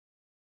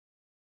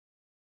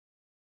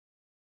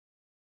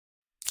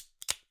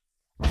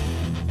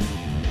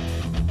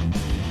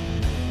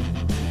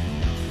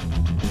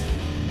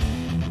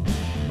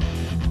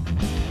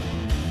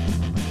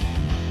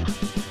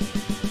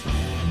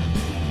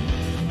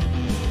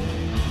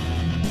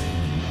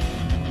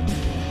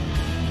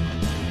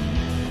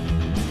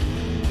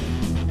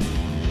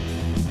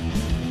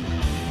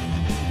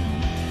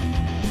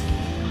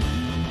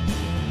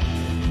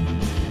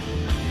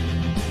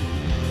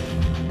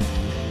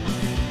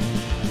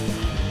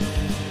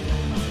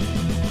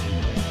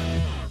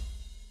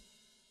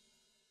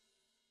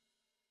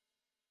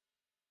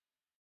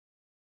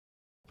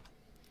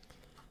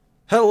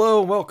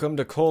Hello, welcome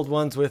to Cold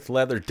Ones with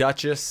Leather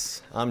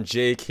Duchess. I'm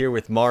Jake here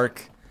with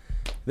Mark.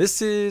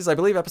 This is, I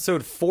believe,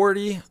 episode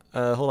 40.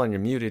 Hold on, you're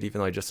muted even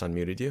though I just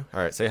unmuted you.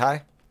 All right, say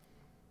hi.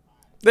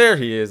 There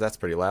he is. That's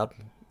pretty loud.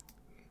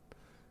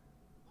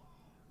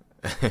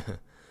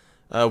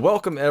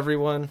 Welcome,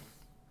 everyone.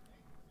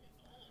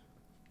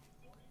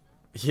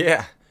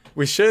 Yeah,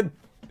 we should.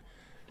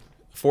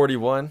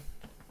 41.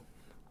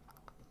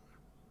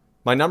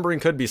 My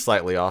numbering could be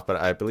slightly off, but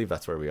I believe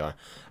that's where we are.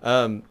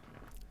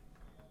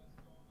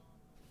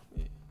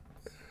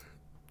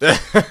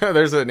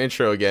 There's an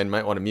intro again.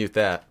 Might want to mute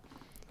that.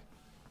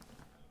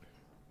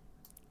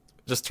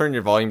 Just turn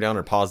your volume down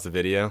or pause the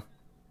video.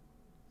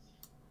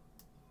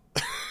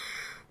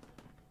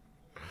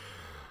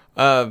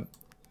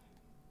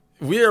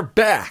 We are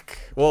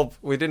back. Well,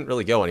 we didn't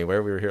really go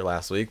anywhere. We were here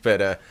last week,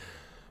 but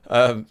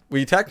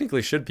we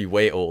technically should be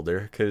way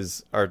older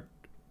because our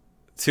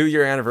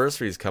 2-year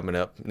anniversary is coming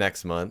up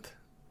next month.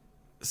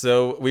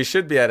 So we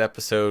should be at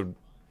episode...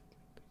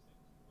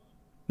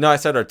 No, I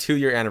said our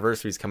 2-year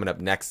anniversary is coming up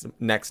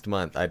next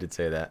month. I did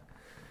say that.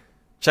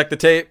 Check the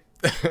tape.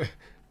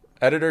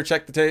 Editor,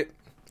 check the tape.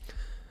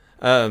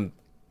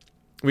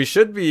 We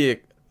should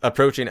be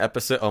approaching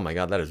episode... Oh my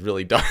god, that is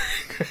really dark.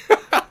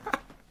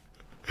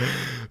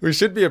 We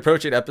should be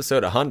approaching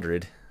episode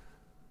 100.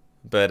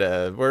 But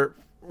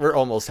we're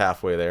almost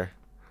halfway there.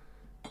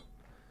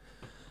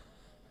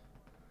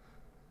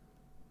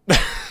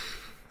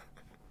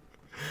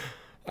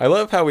 I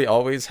love how we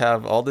always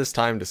have all this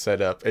time to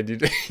set up,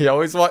 and you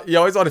always want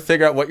to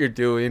figure out what you're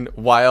doing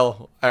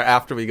while or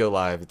after we go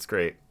live. It's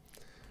great.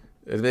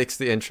 It makes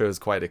the intros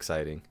quite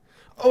exciting.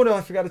 Oh no,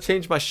 I forgot to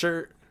change my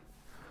shirt.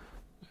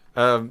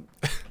 You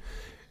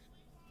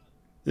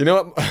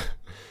know what?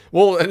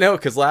 Well, no,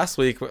 because last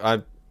week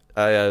I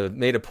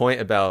made a point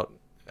about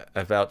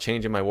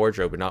changing my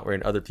wardrobe and not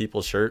wearing other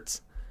people's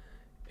shirts,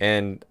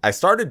 and I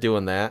started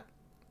doing that.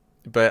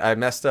 But I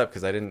messed up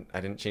because I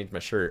didn't change my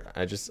shirt.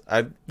 I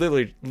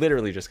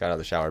literally just got out of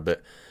the shower.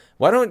 But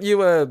why don't you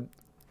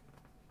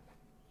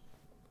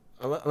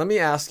let me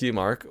ask you,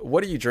 Mark,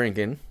 what are you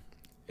drinking?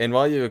 And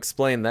while you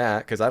explain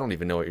that, because I don't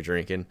even know what you're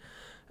drinking,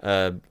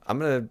 I'm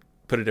gonna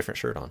put a different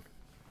shirt on.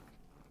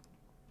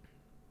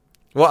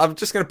 Well, I'm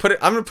gonna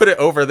put it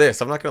over this.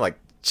 I'm not gonna like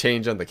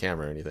change on the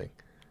camera or anything.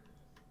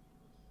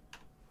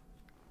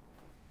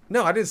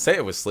 No, I didn't say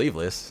it was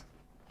sleeveless.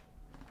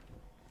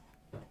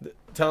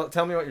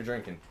 Tell me what you're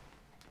drinking.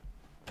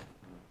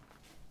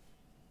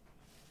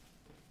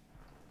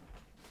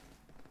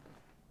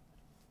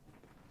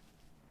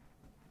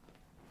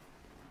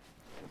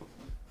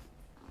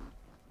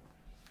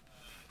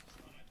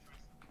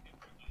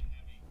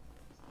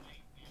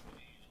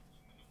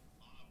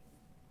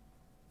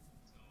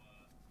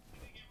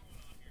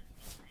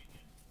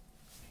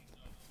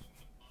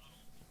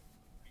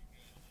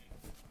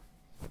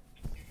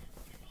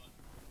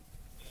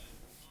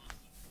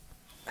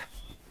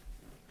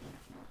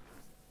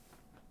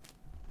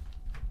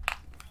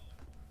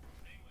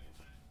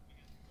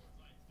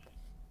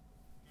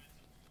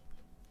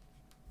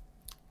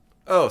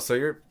 Oh, so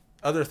your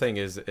other thing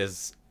is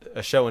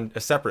a show and a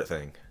separate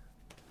thing.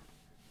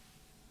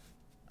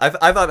 I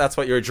thought that's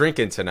what you were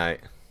drinking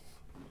tonight.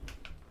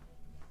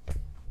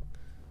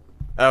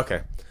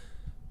 Okay.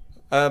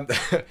 Um,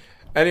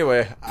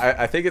 anyway,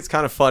 I think it's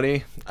kind of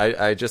funny.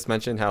 I just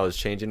mentioned how I was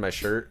changing my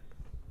shirt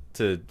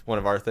to one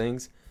of our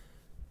things.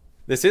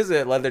 This is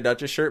a Leather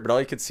Duchess shirt, but all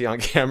you could see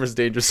on camera is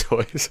Dangerous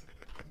Toys.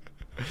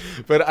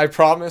 But I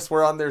promise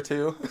we're on there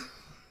too.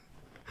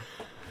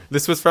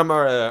 This was from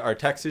our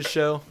Texas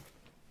show.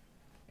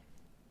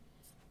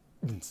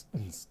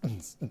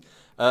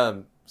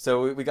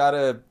 So we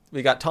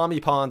got Tommy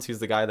Pons, who's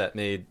the guy that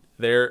made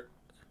their...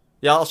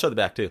 Yeah, I'll show the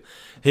back too.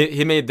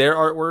 He made their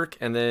artwork,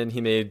 and then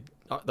he made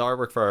the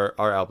artwork for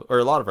our album, or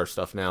a lot of our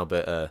stuff now.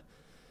 But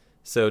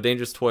so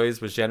Dangerous Toys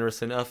was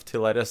generous enough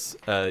to let us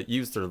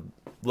use their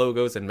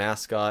logos and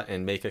mascot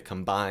and make a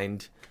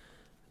combined.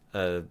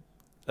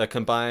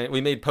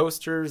 We made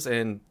posters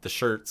and the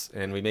shirts,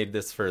 and we made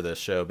this for the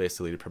show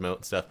basically to promote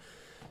and stuff.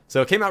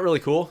 So it came out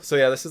really cool. So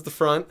yeah, this is the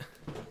front.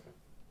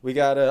 We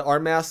got our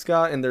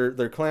mascot and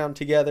their clown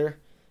together,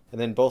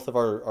 and then both of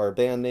our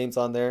band names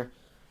on there.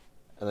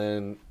 And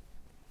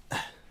then,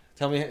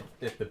 tell me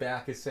if the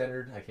back is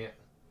centered. I can't.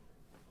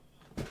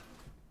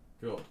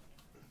 Cool.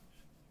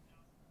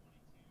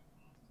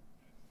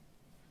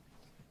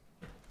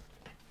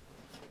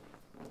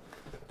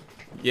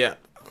 Yeah.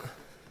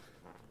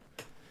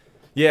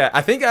 Yeah,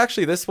 I think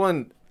actually this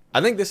one.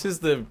 I think this is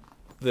the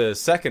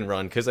second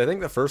run because I think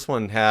the first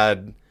one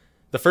had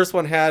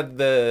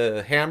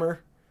the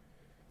hammer.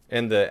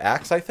 And the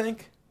axe, I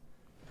think.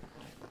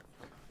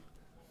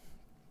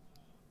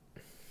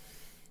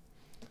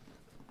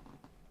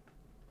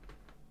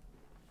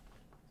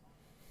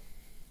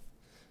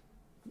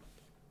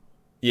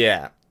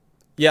 Yeah,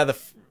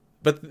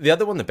 but the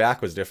other one, the back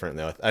was different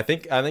though. I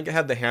think it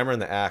had the hammer and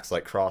the axe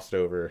like crossed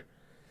over,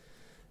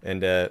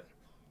 and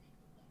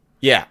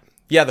yeah,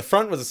 the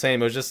front was the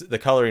same. It was just the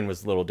coloring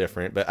was a little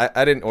different. But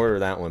I didn't order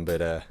that one,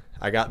 but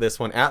I got this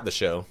one at the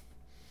show.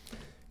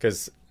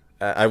 because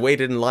I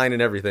waited in line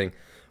and everything.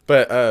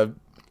 But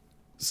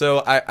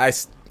so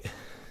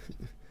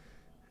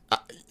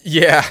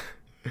yeah.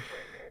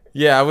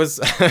 Yeah, I was.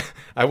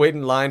 I waited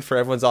in line for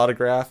everyone's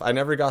autograph. I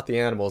never got the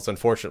animals,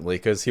 unfortunately,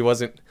 because he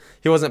wasn't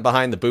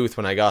behind the booth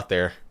when I got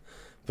there.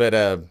 But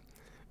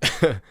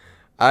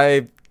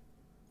I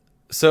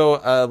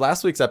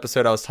last week's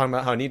episode, I was talking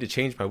about how I need to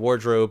change my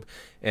wardrobe,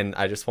 and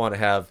I just want to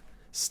have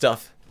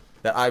stuff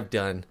that I've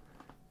done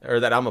or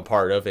that I'm a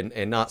part of,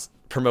 and not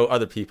promote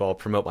other people. I'll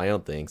promote my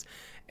own things,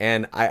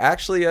 and I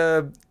actually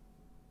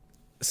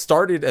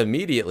started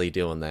immediately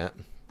doing that.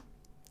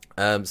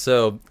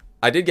 So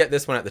I did get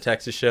this one at the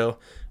Texas show.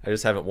 I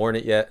just haven't worn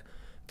it yet.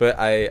 But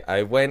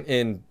I went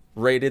and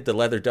raided the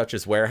Leather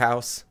Duchess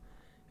warehouse,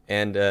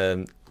 and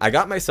I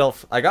got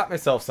myself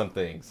some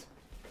things.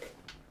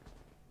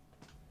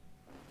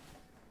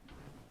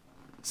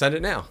 Send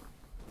it now.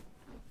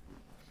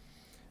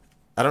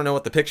 I don't know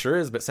what the picture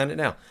is, but send it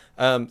now.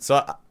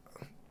 So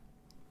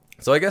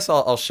I guess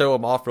I'll show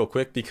them off real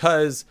quick,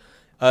 because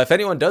if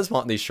anyone does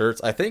want these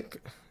shirts, I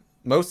think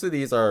most of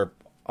these are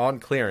on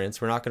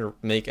clearance. We're not going to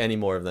make any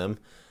more of them.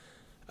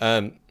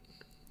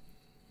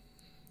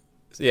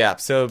 Yeah,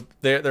 so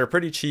they're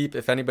pretty cheap.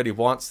 If anybody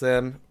wants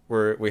them,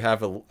 we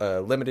have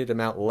a limited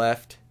amount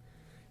left.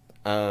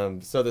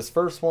 So this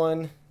first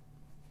one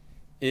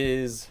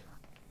is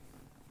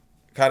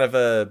kind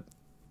of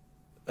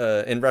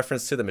in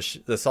reference to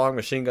the song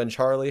Machine Gun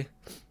Charlie.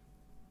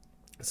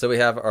 So we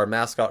have our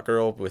mascot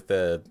girl with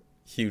the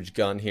huge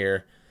gun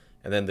here,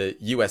 and then the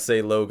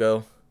USA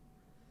logo,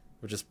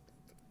 which is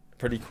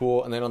pretty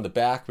cool. And then on the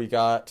back we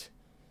got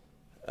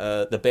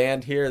the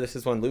band here. This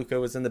is when Luca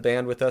was in the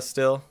band with us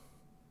still.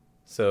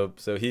 So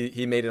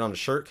he made it on a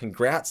shirt.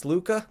 Congrats,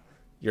 Luca.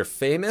 You're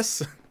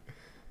famous.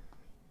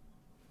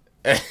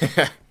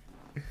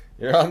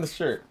 You're on the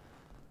shirt.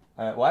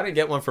 Well, I didn't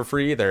get one for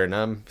free either, and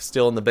I'm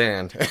still in the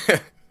band.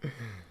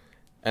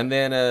 And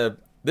then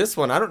this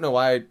one, I don't know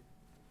why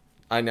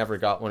I never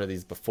got one of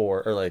these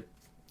before, or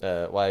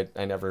why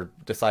I never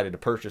decided to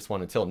purchase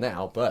one until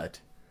now.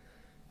 But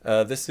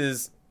this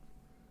is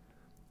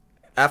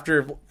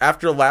after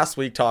last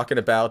week talking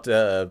about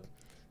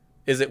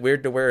is it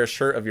weird to wear a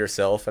shirt of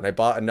yourself, and I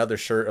bought another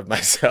shirt of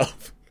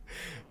myself.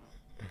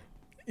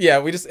 Yeah,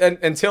 we just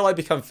until I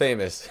become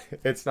famous,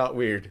 it's not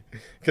weird,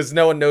 because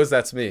no one knows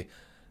that's me.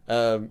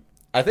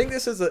 I think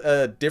this is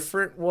a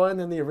different one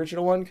than the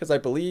original one, because I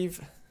believe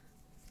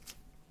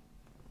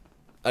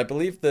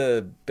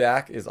the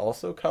back is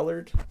also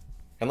colored,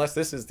 unless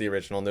this is the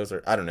original and those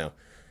are, I don't know.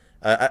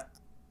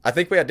 I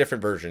think we had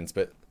different versions,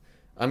 but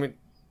I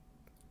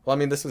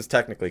mean this was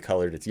technically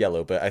colored. It's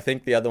yellow, but I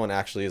think the other one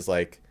actually is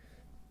like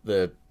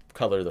the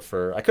color of the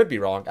fur. I could be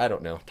wrong. I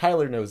don't know.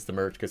 Tyler knows the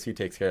merch because he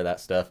takes care of that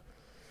stuff.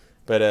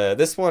 But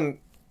this one's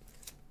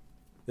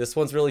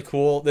really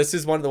cool. This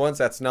is one of the ones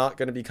that's not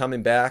going to be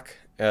coming back.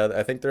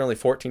 I think they're only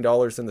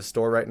 $14 in the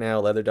store right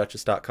now,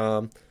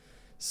 leatherduchess.com.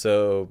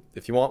 So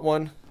if you want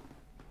one,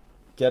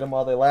 get them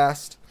while they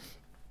last.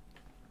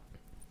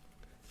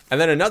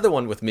 And then another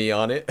one with me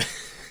on it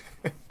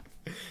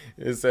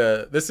is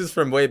this is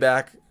from way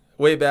back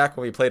when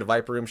we played a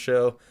Viper Room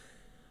show.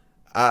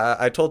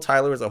 I told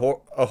Tyler it was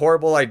a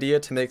horrible idea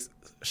to make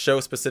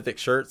show-specific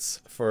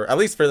shirts for, at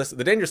least for this.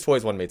 The Dangerous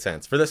Toys one made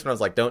sense. For this one, I was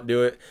like, don't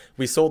do it.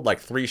 We sold like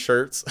 3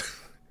 shirts.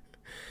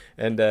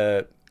 And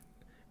I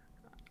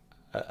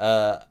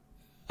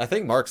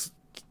think Mark's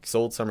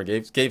sold some or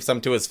gave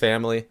some to his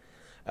family.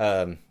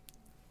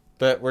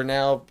 But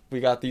we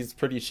got these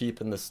pretty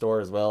cheap in the store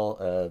as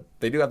well.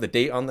 They do have the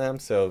date on them,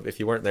 so if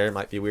you weren't there, it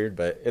might be weird.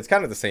 But it's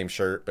kind of the same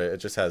shirt, but it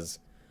just has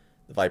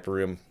the Viper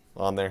Room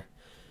on there.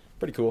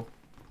 Pretty cool.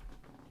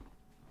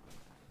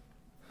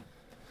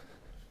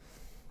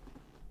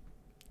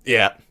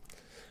 Yeah.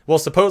 Well,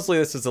 supposedly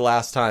this is the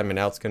last time, and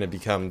now it's going to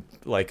become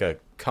like a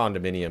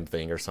condominium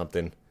thing or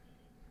something.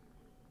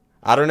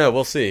 I don't know.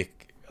 We'll see.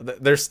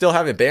 They're still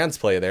having bands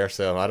play there,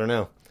 so I don't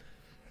know.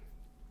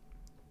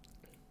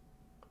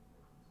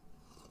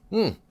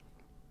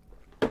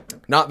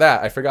 Not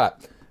that. I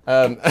forgot.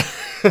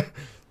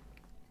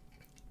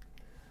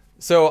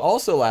 So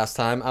also last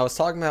time, I was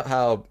talking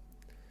about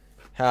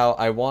how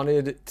I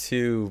wanted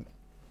to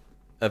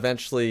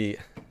eventually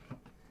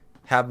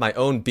have my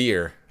own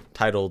beer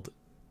titled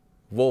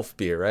Wolf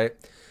Beer, right?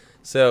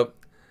 So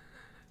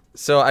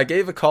I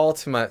gave a call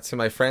to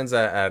my friends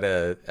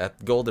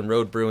at Golden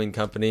Road Brewing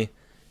Company,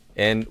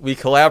 and we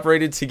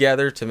collaborated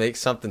together to make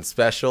something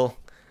special.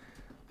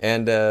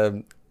 And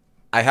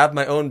I have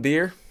my own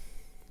beer,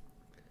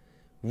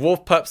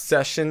 Wolf Pup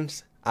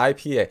Sessions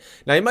IPA.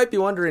 Now you might be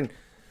wondering,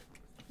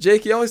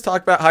 Jake, you always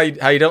talk about how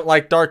you don't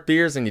like dark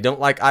beers and you don't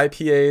like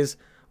IPAs.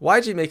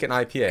 Why'd you make an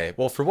IPA?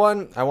 Well, for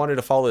one, I wanted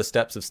to follow the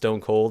steps of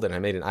Stone Cold, and I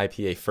made an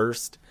IPA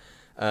first.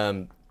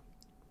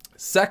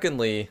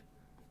 Secondly,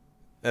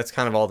 that's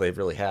kind of all they've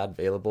really had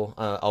available.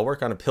 I'll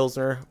work on a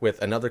Pilsner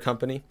with another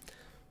company,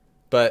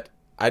 but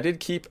I did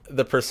keep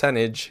the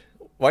percentage.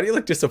 Why do you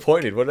look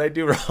disappointed? What did I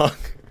do wrong?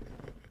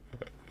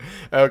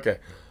 Okay.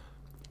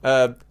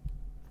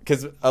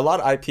 Because a lot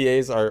of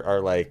IPAs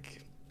are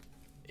like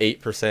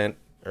 8%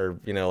 or,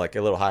 like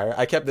a little higher.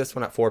 I kept this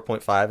one at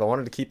 4.5. I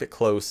wanted to keep it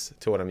close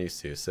to what I'm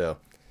used to. So,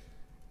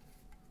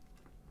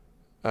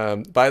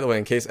 by the way,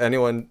 in case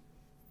anyone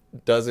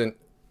doesn't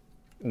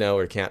know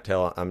or can't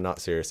tell, I'm not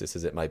serious. This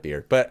isn't my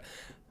beer, but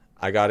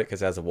I got it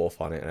because it has a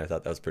wolf on it, and I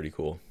thought that was pretty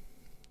cool.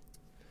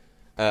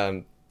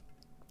 But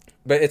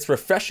it's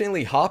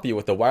refreshingly hoppy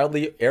with a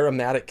wildly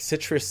aromatic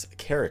citrus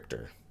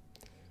character.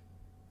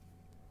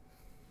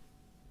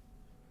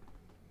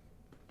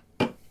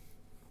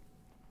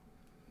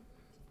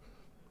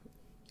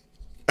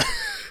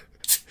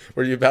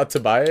 Were you about to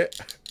buy it?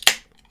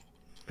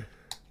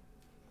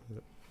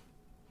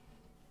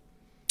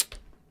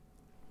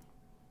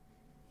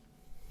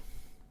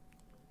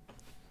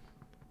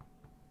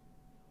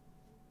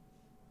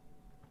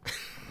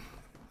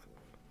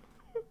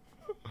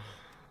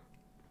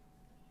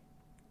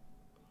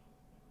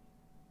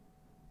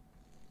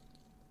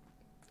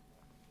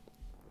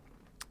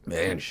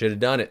 Man, should have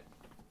done it.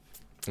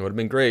 It would have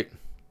been great.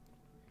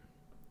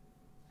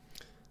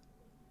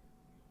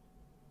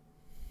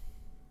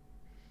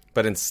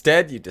 But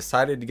instead, you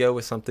decided to go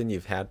with something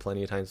you've had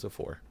plenty of times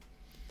before.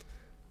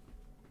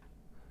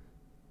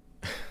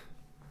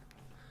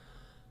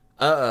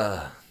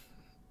 Uh,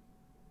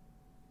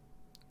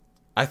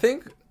 I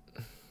think,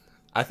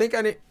 I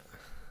need.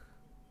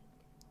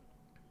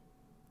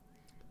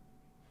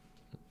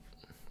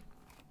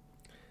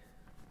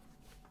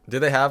 Do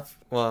they have?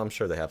 Well, I'm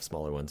sure they have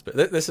smaller ones, but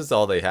this is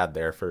all they had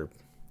there for.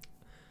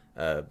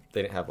 They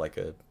didn't have like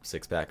a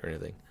 6-pack or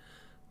anything.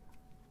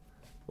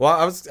 Well,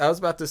 I was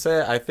about to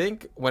say, I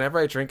think whenever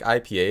I drink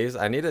IPAs,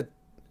 I need to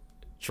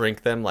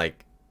drink them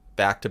like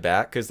back to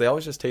back because they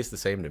always just taste the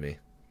same to me.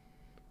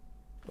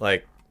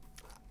 Like,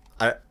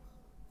 I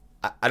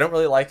I don't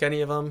really like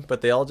any of them,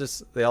 but they all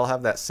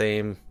have that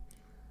same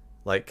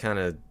like kind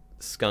of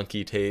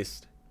skunky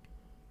taste.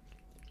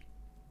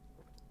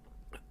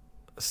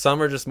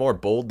 Some are just more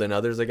bold than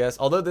others, I guess.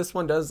 Although this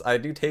one does, I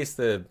do taste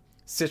the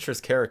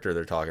citrus character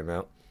they're talking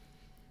about.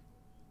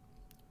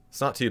 It's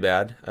not too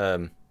bad.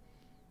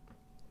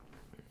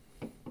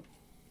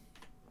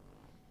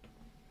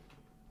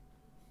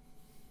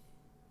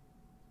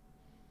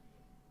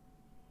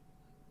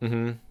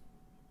 Hmm.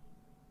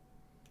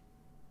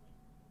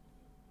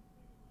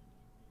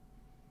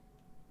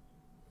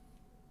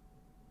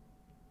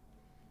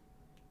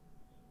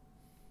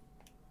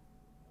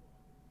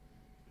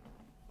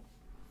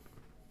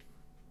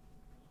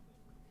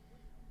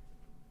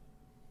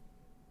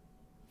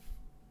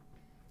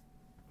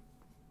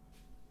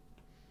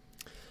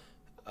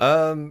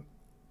 Um,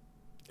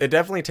 it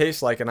definitely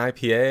tastes like an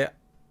IPA.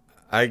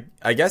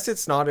 I guess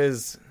it's not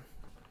as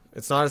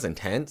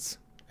intense,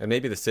 and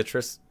maybe the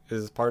citrus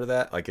is part of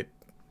that. Like it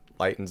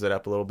lightens it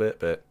up a little bit,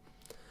 but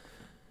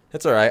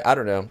it's all right. I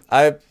don't know.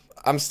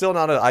 I'm still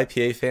not an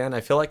IPA fan.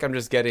 I feel like I'm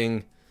just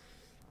getting.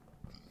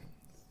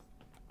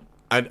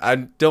 I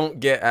don't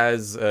get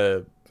as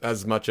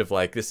much of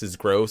like this is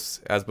gross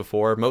as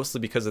before, mostly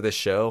because of this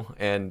show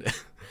and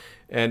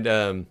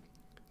and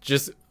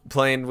just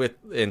playing with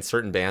in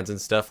certain bands and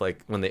stuff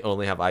like when they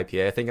only have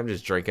IPA. I think I'm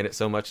just drinking it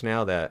so much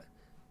now that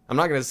I'm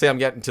not gonna say I'm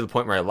getting to the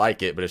point where I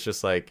like it, but it's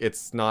just like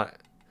it's not.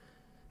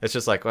 It's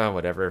just like, well,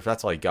 whatever. If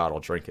that's all you got, I'll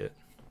drink it.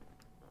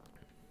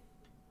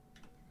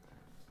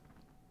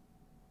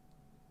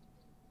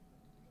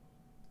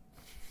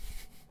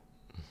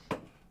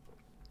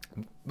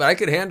 But I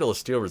could handle a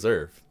Steel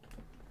Reserve.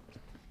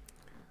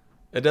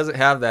 It doesn't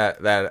have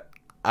that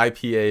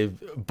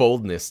IPA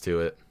boldness to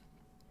it.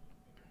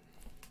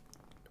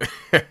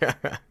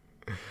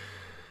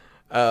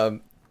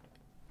 um,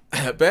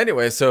 but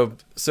anyway, so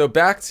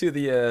back to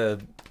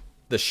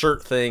the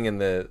shirt thing and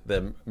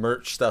the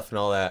merch stuff and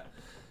all that.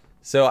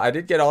 So I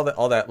did get all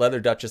that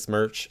Leather Duchess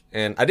merch,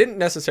 and I didn't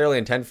necessarily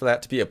intend for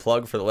that to be a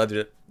plug for the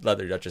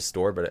Leather Duchess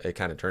store, but it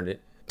kind of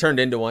turned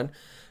into one.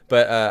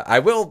 But I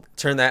will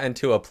turn that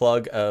into a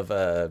plug of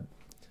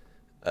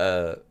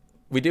uh,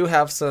 we do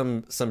have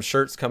some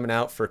shirts coming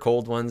out for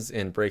Cold Ones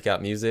in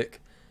Breakout Music,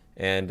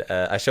 and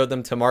I showed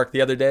them to Mark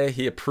the other day.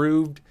 He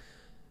approved.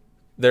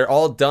 They're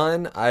all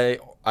done. I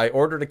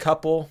ordered a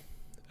couple,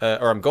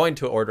 or I'm going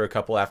to order a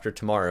couple after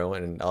tomorrow,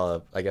 and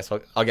I guess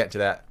I'll get to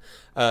that.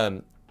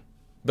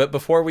 But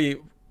before we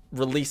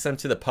release them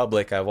to the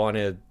public, I want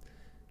to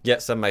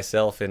get some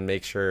myself and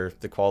make sure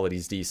the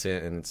quality's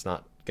decent and it's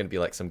not going to be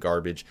like some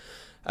garbage.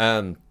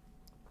 Um,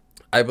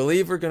 I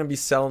believe we're going to be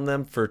selling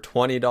them for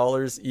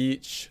 $20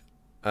 each.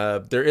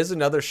 There is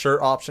another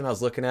shirt option I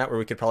was looking at where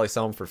we could probably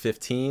sell them for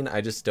 15. I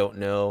just don't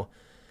know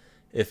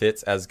if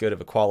it's as good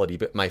of a quality.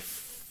 But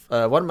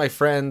one of my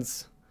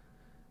friends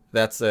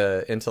that's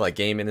into like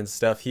gaming and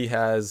stuff, he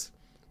has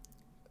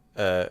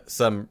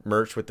some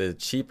merch with the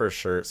cheaper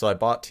shirt. So I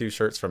bought 2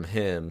 shirts from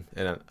him,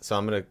 and so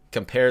I'm gonna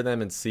compare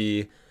them and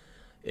see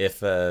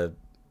if I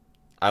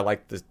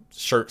like the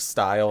shirt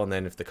style, and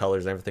then if the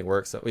colors and everything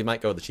works. So we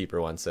might go with the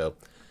cheaper one. So,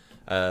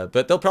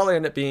 but they'll probably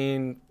end up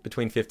being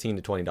between $15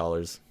 to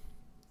 $20,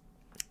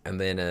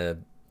 and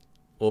then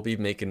we'll be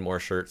making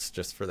more shirts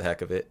just for the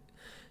heck of it.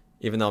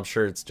 Even though I'm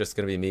sure it's just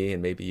gonna be me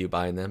and maybe you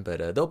buying them,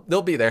 but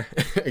they'll be there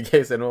in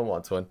case anyone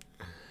wants one.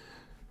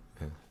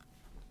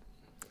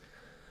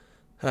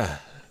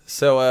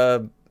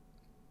 So,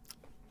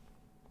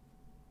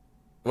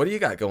 what do you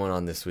got going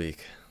on this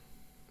week?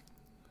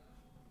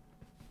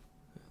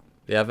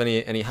 Do you have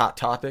any hot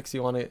topics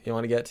you want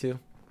to get to?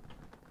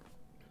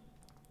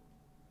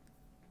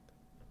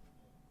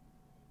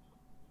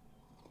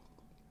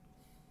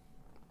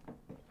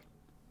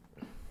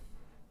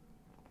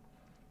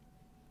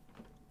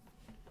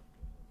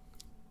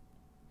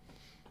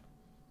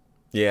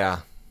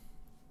 Yeah.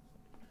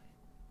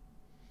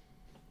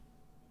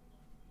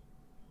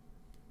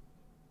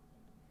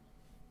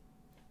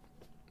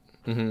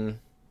 Hmm.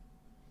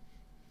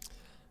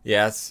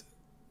 Yeah, it's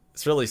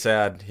really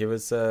sad.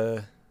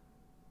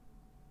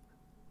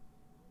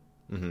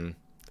 Hmm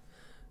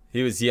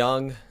he was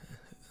young,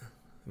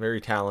 very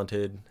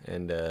talented,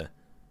 and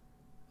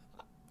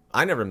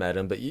I never met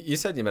him, but you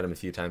said you met him a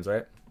few times,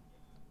 right?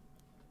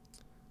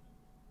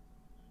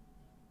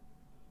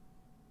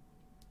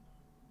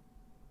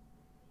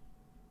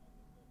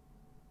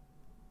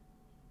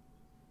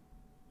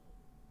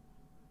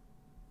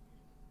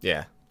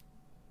 Yeah.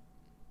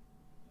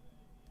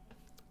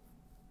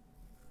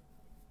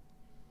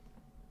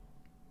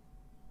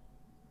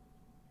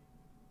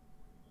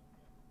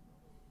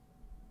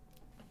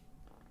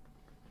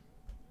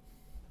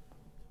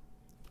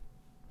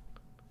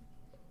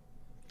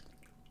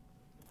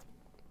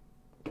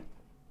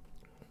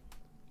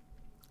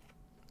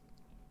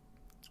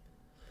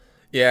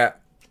 Yeah.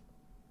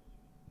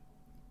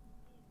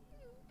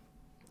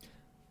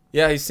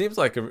 Yeah, he seemed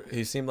like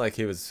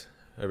he was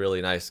a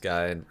really nice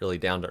guy and really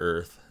down to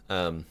earth.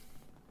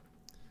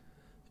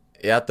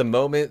 Yeah, at the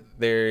moment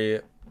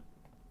they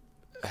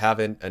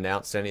haven't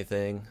announced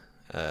anything.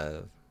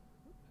 Uh,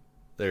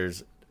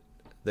 there's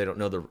they don't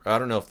know the I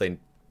don't know if they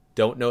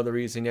don't know the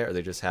reason yet or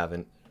they just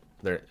haven't.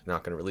 They're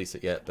not going to release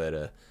it yet,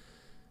 but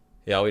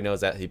yeah, all we know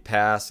is that he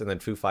passed, and then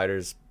Foo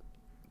Fighters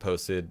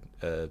posted.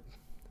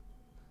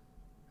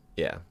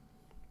 Yeah.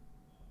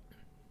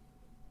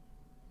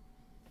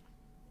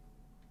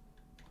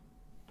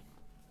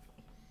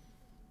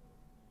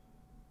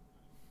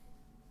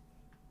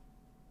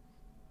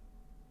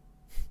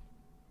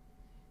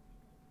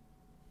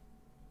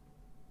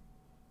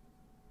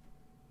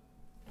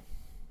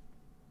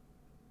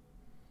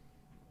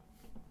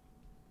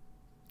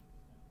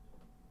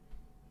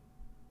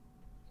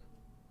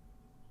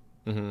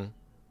 Mm-hmm.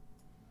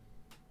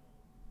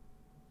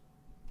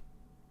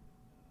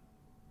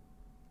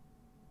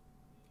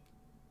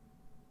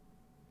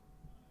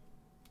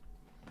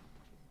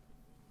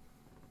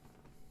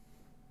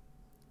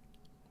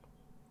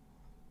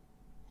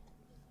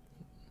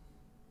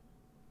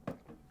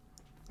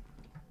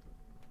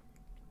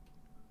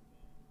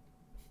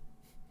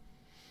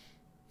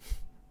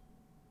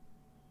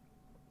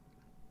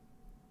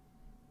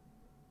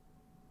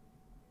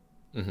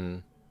 Mm-hmm.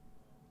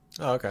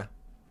 Oh, okay.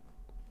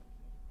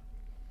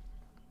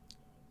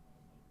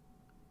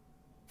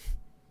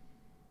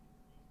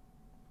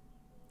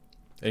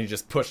 And you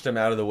just pushed him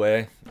out of the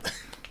way.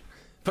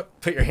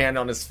 Put your hand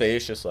on his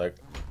face, just like.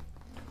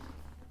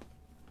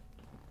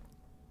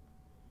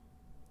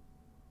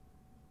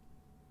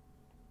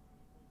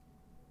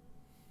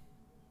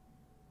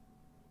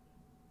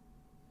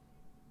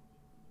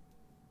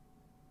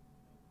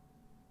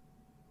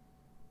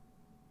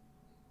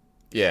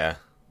 Yeah.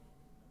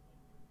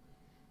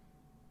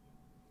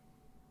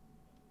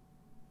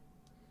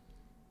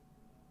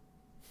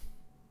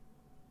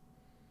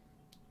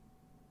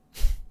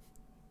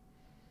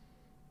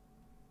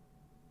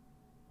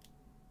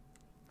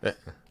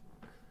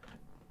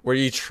 Were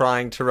you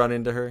trying to run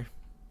into her?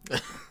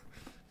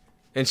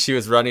 And she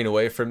was running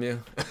away from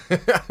you?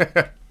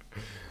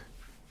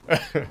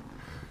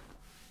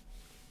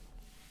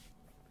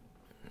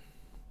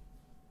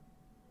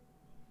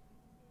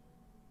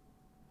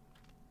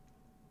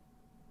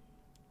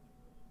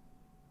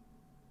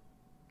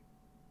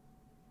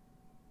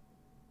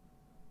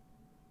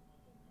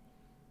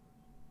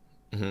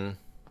 Hmm.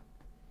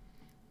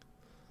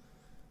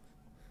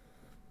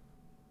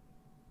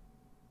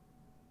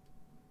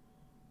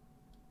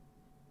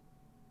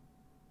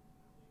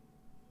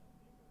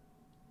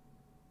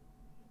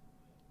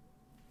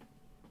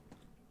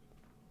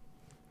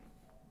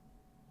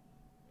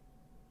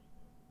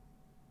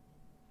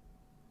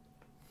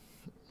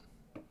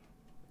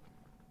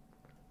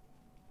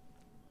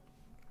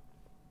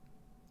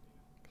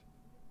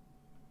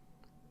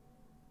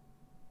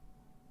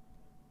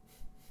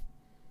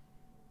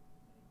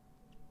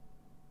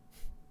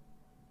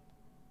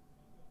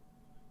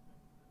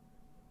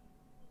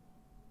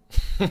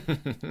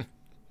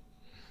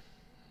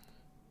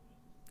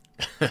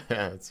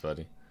 That's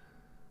funny.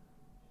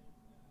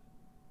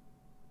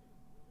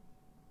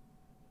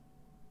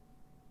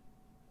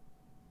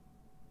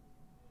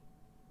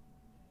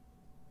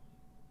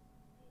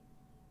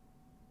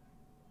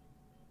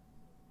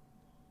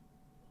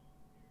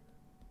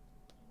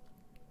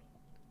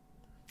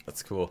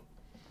 That's cool.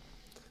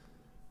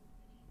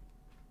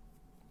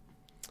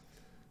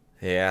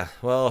 Yeah,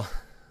 well,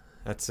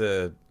 that's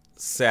a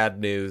sad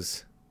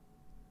news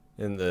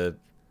in the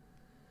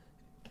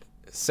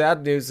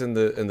sad news in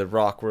the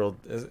rock world,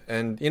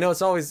 and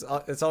it's always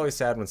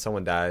sad when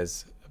someone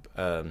dies,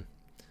 um,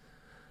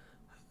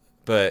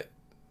 but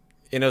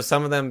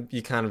some of them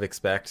you kind of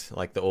expect,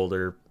 like the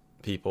older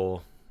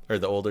people or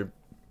the older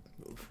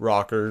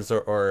rockers,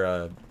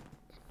 or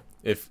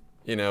if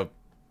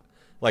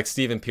like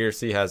Stephen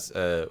Piercy has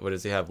what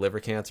does he have, liver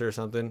cancer or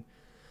something?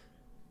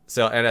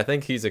 So, and I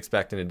think he's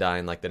expecting to die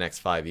in like the next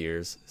 5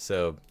 years.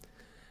 So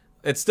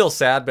it's still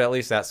sad, but at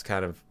least that's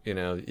kind of you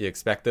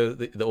expect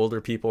the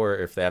older people, or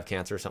if they have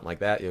cancer or something like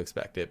that, you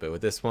expect it. But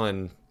with this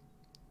one,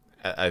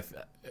 I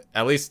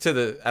at least to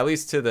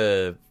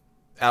the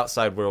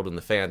outside world and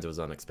the fans, it was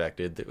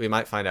unexpected. We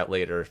might find out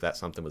later if that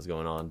something was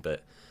going on,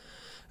 but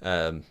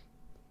um,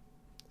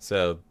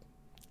 so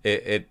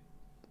it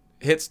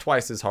hits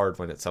twice as hard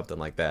when it's something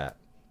like that.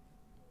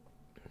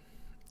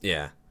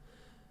 Yeah,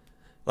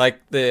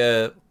 like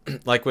the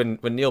like when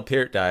Neil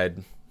Peart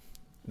died,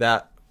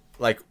 that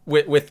like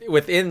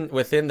within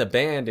the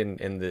band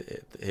and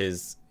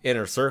his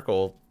inner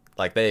circle,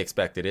 like they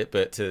expected it,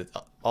 but to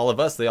all of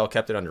us, they all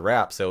kept it under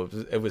wraps. So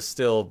it was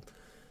still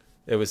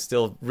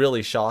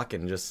really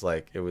shocking. Just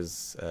like it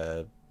was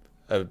a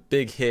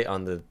big hit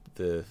on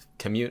the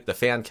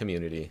fan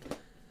community.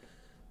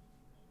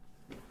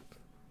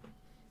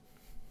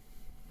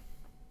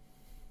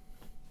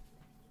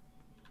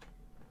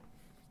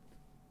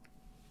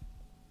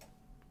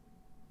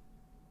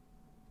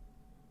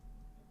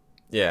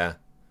 Yeah.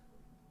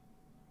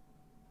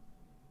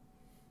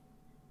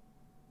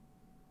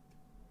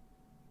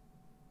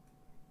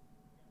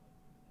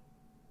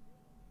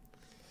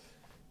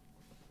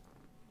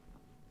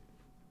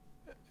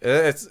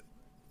 It's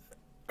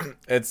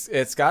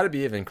it's got to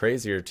be even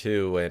crazier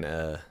too when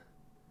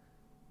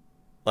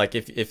like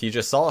if you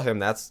just saw him,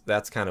 that's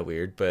kind of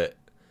weird. But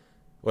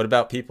what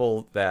about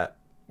people that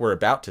were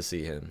about to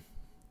see him,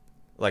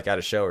 like at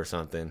a show or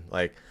something?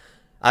 Like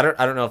I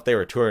don't know if they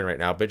were touring right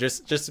now, but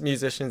just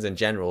musicians in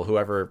general,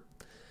 whoever.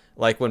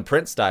 Like when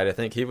Prince died, I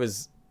think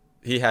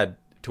he had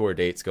tour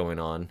dates going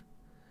on,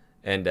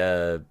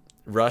 and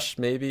Rush,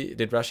 maybe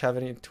did Rush have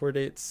any tour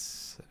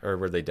dates, or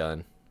were they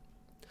done?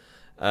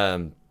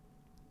 Um,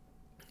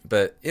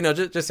 but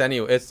just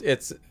anyway,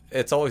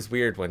 it's always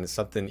weird when it's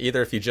something,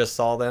 either if you just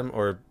saw them,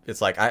 or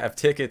it's like I have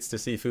tickets to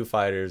see Foo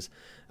Fighters,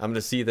 I'm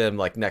gonna see them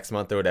like next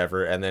month or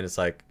whatever, and then it's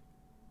like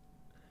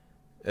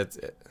it's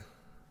it,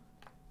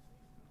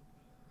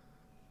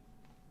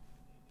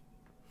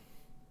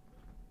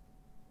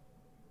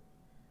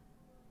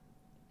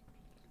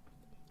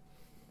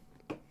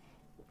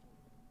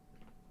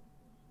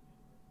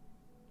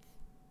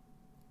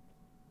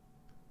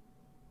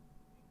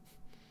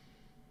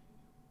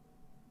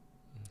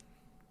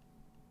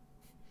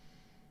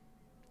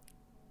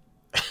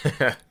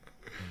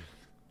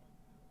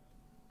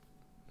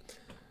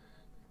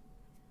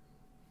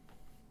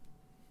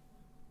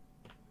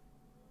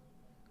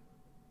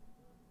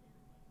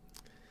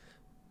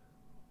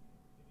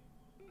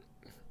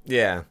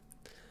 yeah.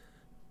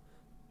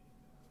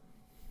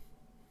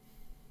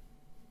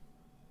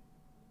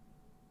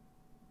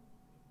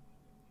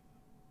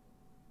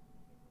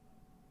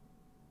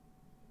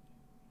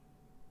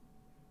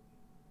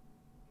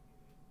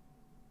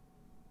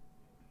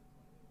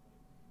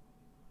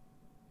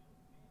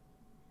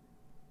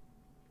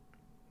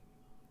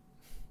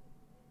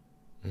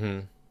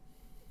 Hmm.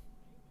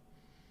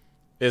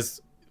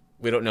 Is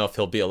We don't know if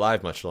he'll be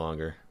alive much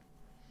longer.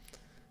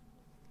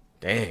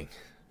 Dang.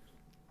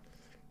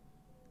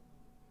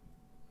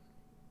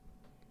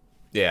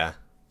 Yeah,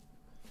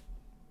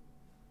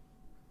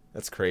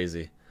 that's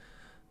crazy.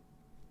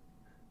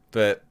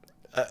 But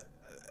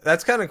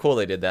that's kind of cool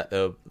they did that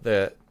though.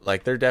 That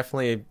like they're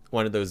definitely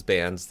one of those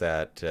bands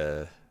that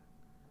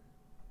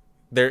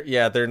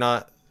they're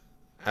not.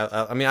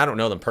 I mean, I don't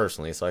know them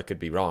personally, so I could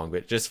be wrong,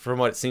 but just from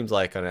what it seems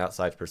like on an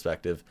outside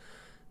perspective,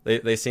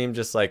 they seem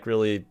just like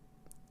really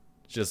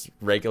just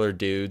regular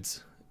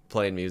dudes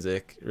playing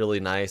music, really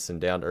nice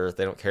and down to earth.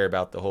 They don't care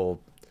about the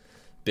whole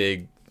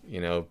big,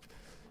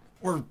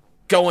 we're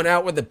going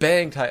out with a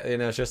bang type.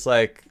 It's just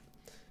like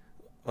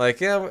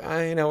yeah,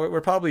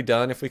 we're probably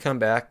done. If we come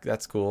back,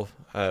 that's cool.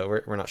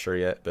 We're not sure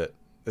yet, but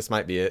this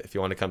might be it. If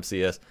you want to come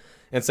see us,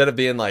 instead of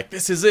being like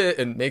this is it,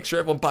 and make sure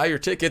everyone buy your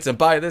tickets and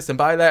buy this and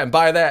buy that and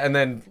buy that, and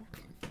then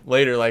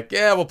later like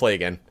yeah, we'll play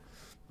again.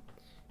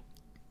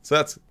 So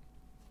that's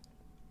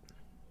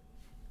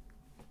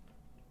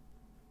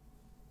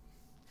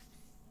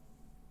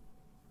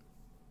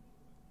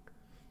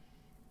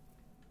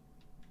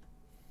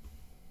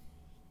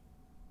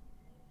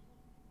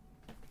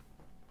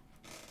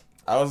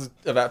I was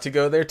about to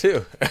go there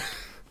too.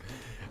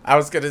 I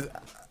was gonna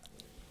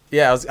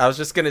Yeah, I was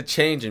just gonna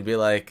change and be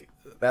like,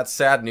 that's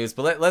sad news,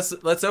 but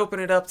let's open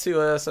it up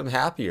to some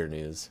happier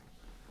news.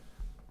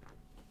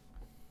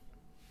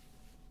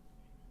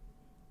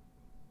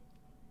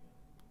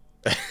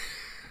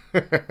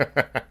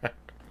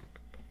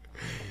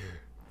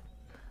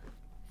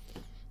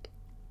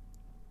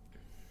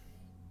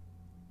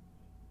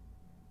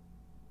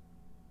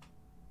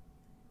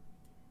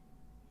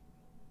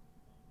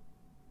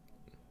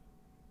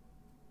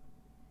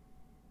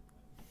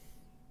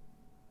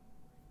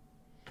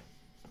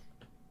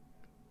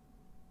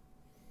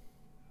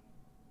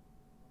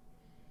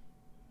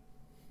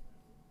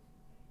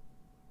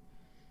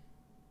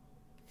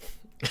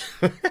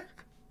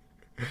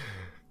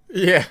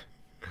 Yeah.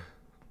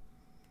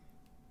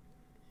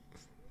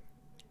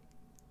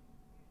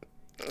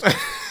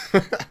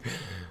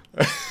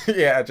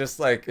 Yeah, just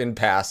like in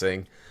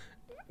passing.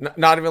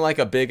 Not even like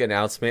a big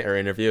announcement or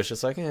interview. It's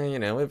just like,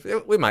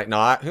 we might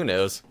not. Who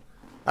knows?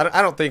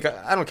 I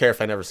don't care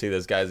if I never see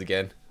those guys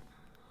again.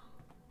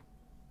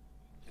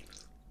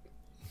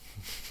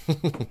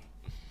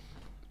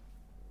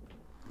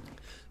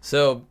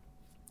 So,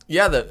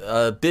 yeah,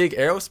 the big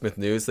Aerosmith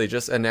news. They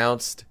just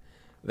announced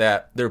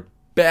that they're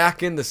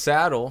back in the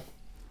saddle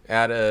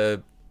at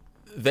the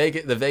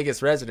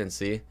Vegas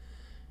residency.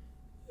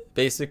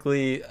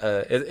 Basically,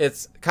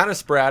 it's kind of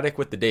sporadic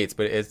with the dates,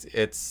 but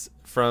it's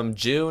from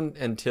June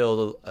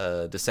until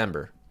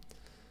December.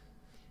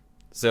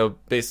 So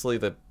basically,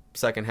 the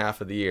second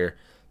half of the year.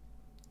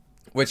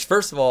 Which,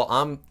 first of all,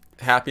 I'm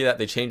happy that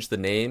they changed the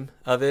name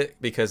of it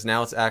because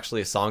now it's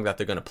actually a song that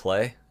they're going to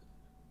play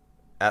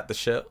at the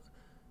show.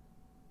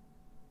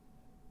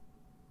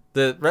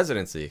 The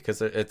residency,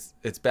 because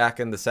it's back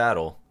in the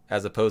saddle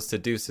as opposed to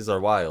Deuces Are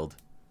Wild.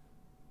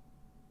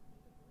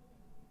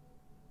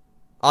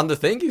 On the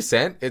thing you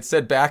sent, it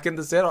said back in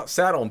the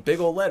saddle in big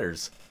old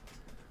letters.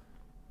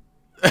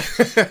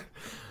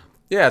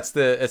 Yeah, it's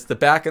the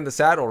back in the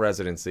saddle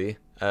residency.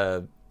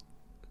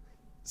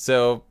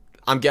 So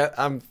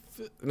I'm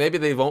maybe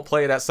they won't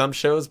play it at some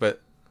shows,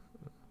 but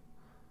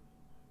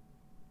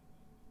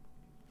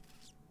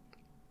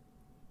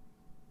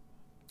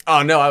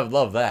oh no, I would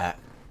love that.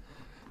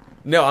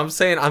 No, I'm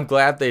saying I'm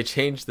glad they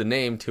changed the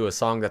name to a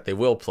song that they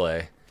will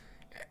play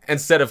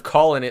instead of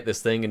calling it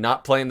this thing and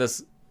not playing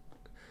this.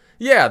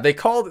 Yeah, they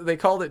called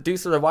it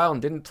Deuce of the Wild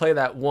and didn't play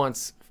that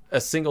once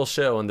a single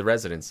show in the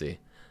residency.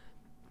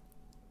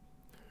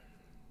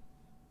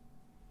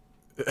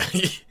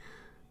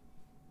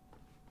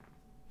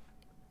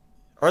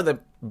 Or they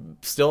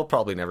still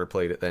probably never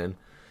played it then.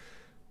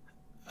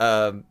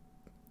 Um,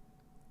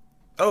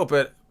 oh,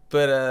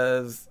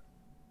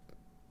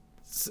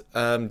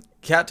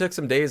 Cat took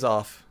some days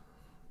off,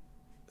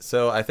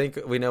 so I think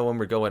we know when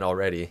we're going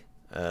already.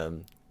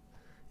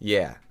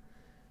 Yeah,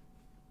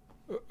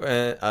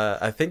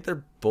 I think they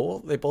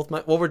both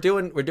might. Well, we're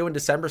doing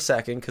December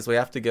 2nd because we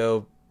have to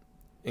go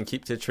and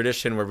keep to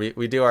tradition where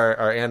we do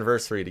our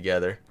anniversary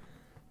together.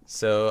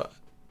 So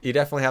you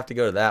definitely have to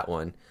go to that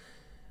one.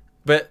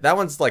 But that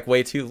one's like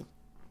way too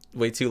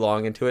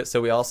long into it.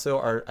 So we also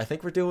are. I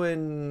think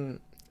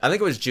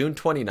it was June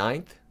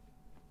 29th.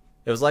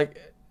 It was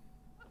like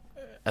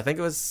I think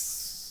it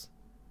was.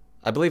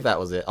 I believe that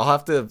was it. I'll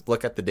have to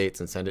look at the dates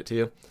and send it to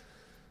you.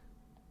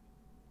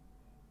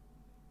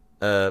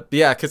 But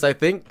yeah, because I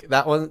think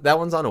that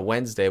one's on a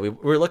Wednesday. We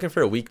were looking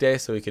for a weekday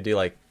so we could do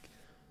like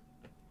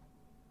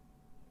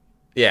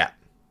yeah,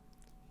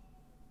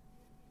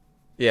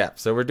 yeah.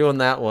 So we're doing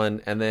that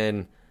one, and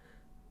then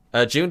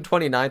June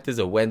 29th is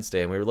a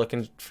Wednesday, and we were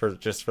looking for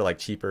like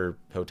cheaper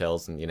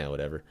hotels and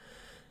whatever.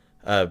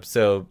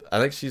 So I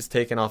think she's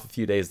taken off a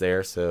few days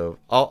there, so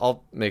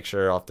I'll make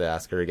sure I'll have to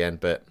ask her again.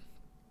 But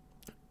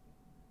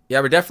yeah,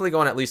 we're definitely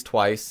going at least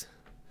twice.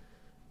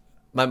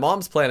 My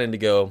mom's planning to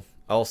go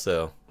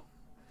also,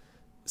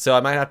 so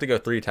I might have to go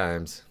 3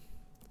 times.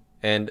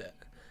 And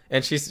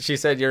she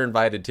said you're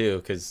invited too,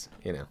 because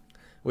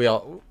we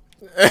all.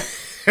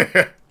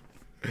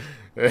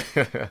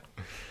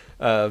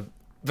 uh,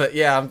 but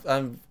yeah,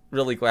 I'm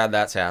really glad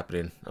that's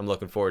happening. I'm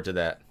looking forward to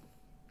that.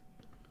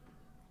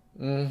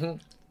 Hmm.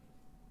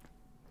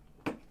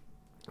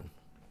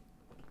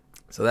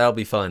 So that'll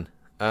be fun.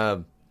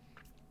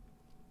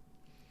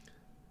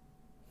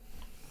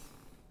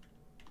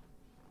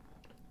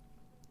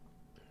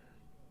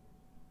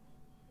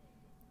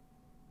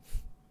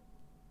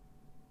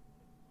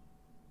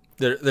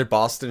 Their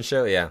Boston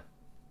show, yeah,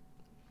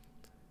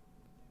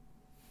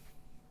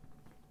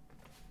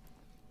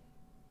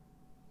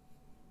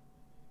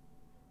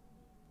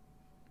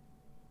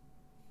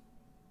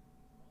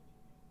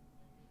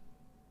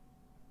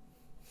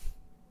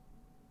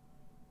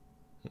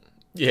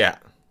 yeah,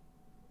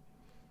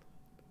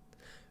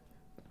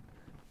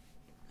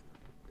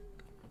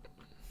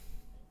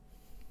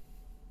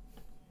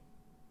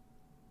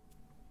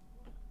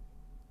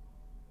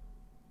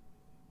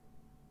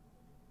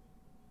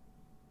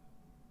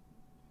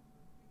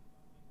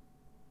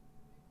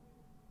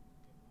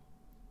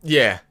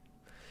 yeah,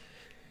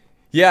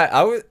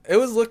 yeah. It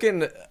was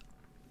looking.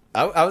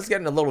 I was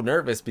getting a little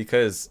nervous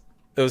because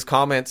those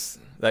comments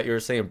that you were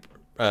saying,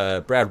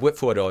 Brad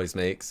Whitford always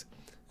makes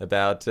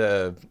about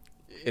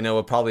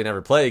we'll probably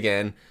never play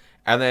again.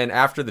 And then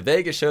after the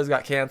Vegas shows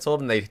got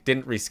canceled and they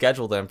didn't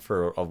reschedule them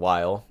for a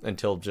while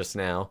until just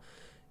now.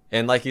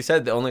 And like you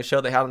said, the only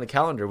show they had on the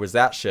calendar was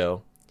that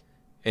show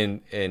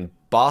in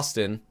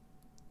Boston,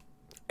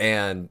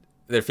 and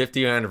their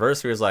 50th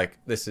anniversary was like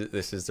this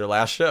is their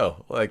last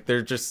show. Like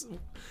they're just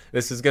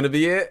this is gonna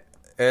be it,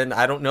 and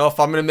I don't know if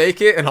I'm gonna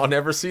make it, and I'll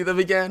never see them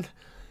again.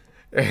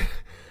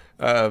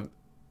 uh,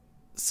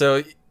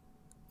 so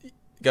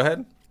go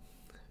ahead.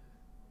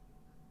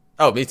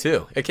 Oh, me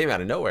too. It came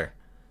out of nowhere,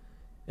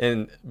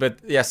 but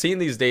yeah, seeing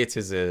these dates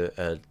is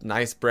a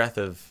nice breath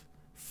of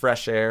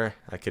fresh air.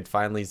 I could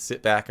finally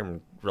sit back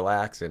and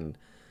relax and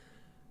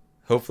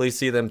hopefully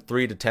see them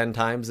 3 to 10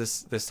 times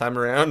this time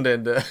around,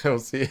 and we'll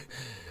see.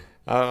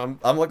 I'm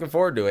looking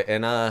forward to it,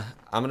 and I'm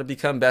gonna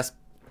become best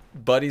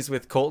buddies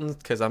with Colton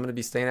because I'm gonna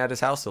be staying at his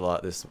house a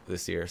lot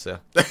this year. So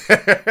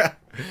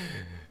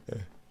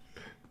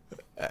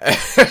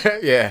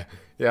yeah,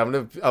 I'm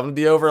gonna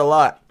be over a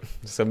lot.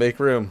 So make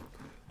room.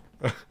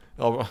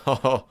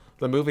 The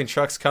moving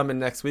truck's coming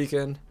next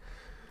weekend.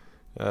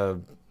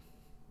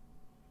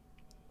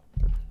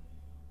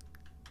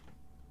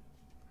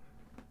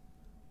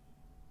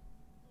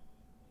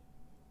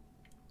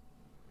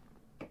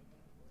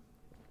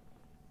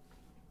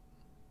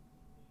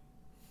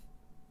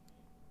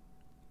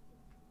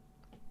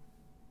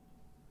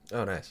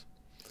 Oh, nice.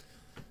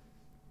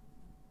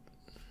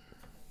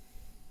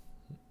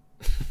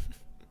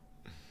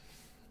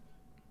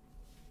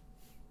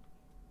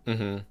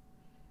 Mm-hmm.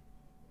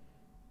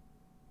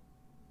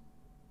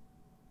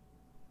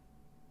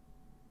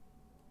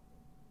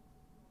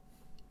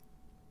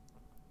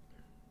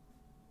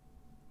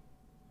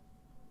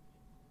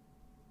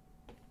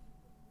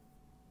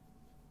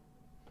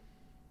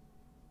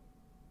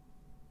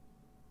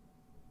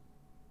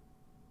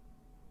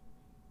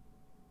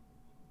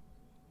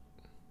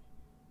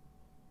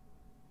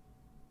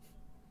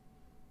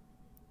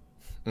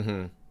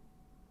 Mm-hmm.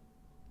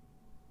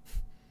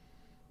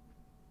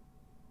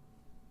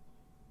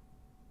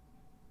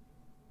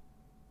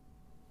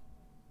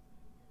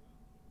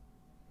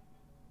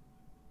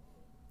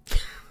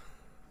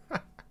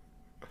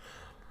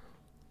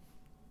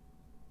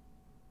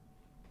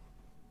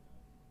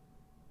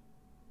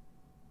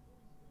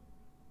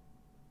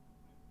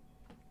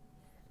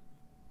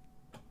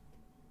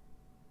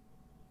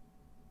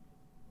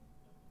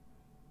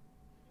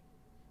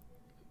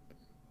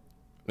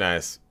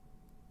 Nice.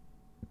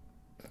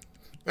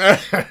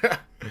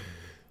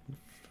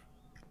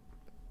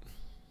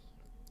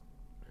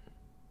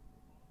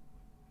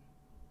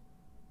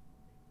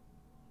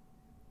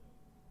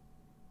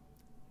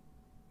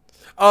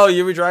 Oh,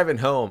 you were driving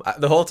home.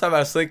 The whole time I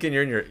was thinking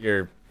you're in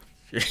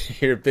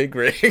your big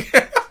rig,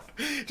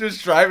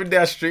 just driving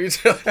down streets,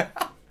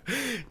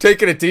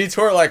 taking a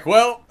detour. Like,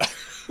 well,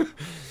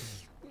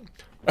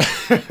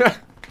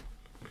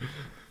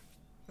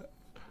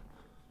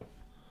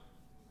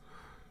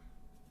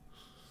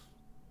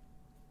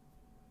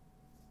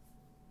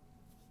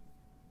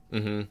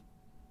 mm-hmm.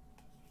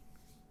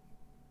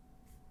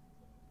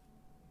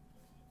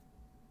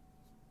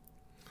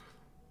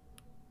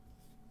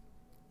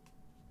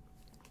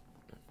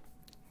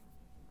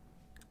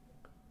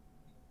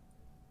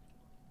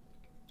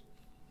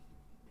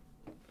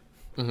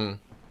 Mm-hmm.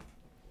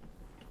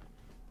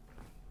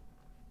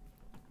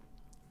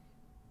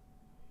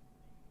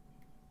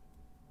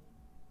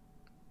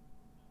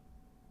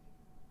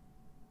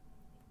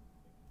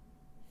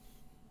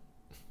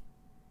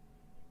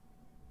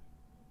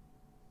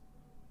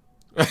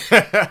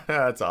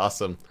 That's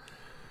awesome.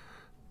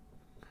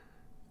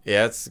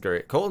 Yeah, it's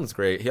great. Colton's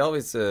great. He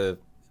always knows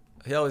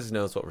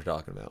what we're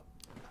talking about.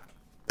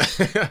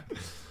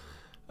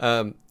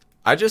 um,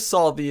 I just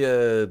saw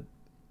the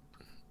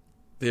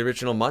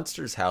original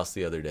Munsters house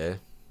the other day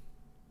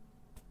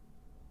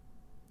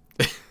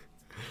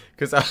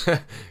because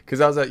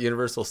I was at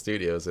Universal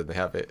Studios and they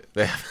have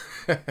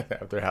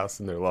their house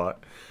in their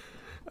lot.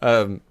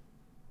 Um,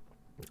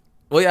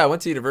 well, yeah, I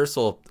went to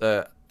Universal.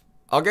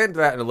 I'll get into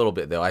that in a little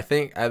bit though. I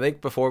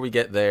think before we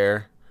get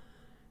there,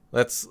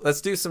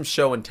 let's do some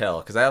show and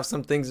tell because I have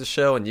some things to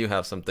show and you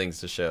have some things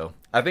to show.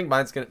 I think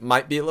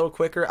might be a little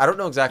quicker. I don't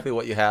know exactly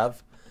what you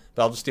have,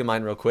 but I'll just do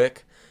mine real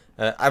quick.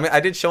 I mean, I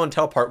did show and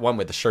tell part 1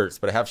 with the shirts,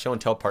 but I have show and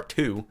tell part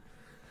 2.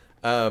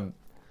 Um,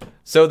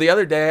 so the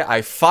other day,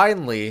 I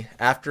finally,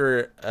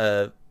 after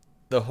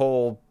the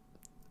whole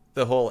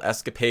the whole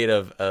escapade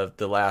of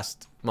the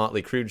last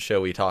Motley Crue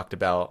show we talked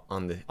about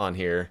on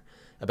here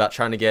about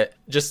trying to get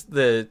just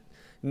the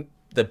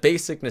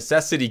basic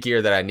necessity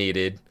gear that I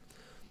needed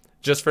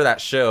just for that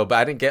show, but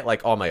I didn't get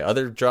like all my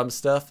other drum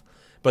stuff.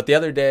 But the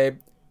other day,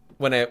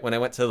 when I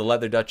went to the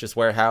Leather Duchess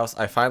warehouse,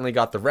 I finally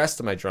got the rest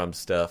of my drum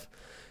stuff.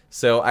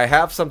 So I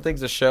have some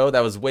things to show that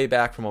was way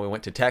back from when we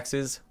went to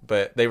Texas,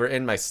 but they were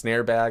in my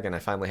snare bag, and I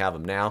finally have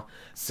them now.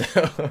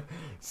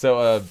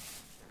 So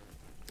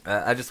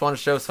I just want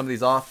to show some of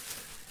these off.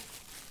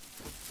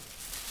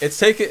 It's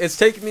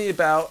taken me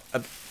about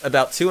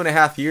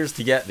 2.5 years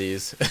to get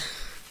these,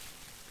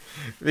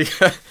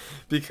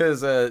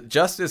 because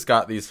Justice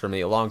got these for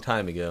me a long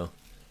time ago,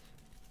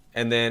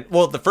 and then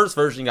the first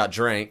version got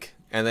drank,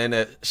 and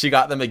then she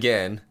got them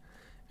again,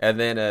 and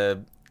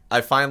then I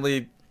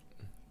finally.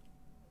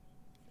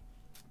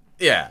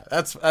 Yeah,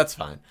 that's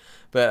fine.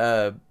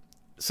 But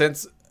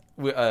since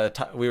we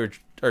were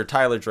or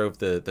Tyler drove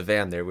the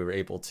van there, we were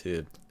able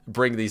to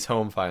bring these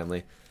home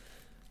finally.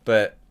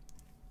 But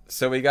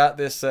so we got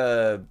this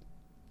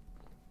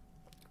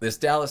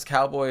Dallas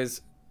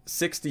Cowboys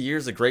 60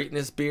 Years of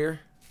Greatness beer.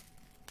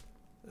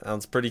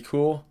 Sounds pretty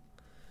cool.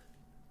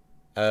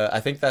 I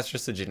think that's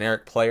just a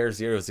generic player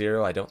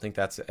 00. I don't think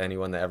that's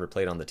anyone that ever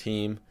played on the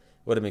team.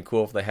 Would have been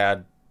cool if they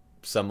had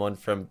someone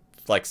from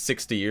like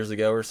 60 years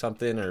ago or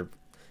something, or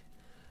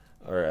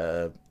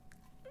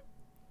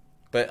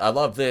but I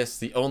love this.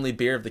 The only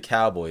beer of the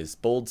Cowboys.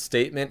 Bold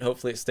statement.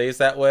 Hopefully it stays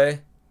that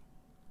way.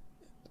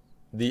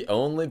 The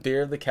only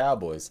beer of the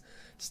Cowboys.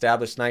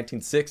 Established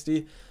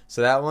 1960.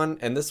 So that one,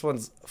 and this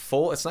one's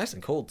full. It's nice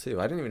and cold too.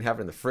 I didn't even have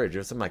it in the fridge. It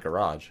was in my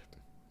garage.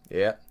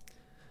 Yeah.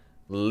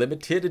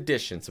 Limited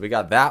edition. So we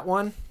got that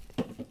one,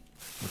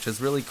 which is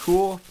really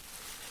cool.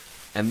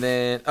 And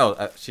then,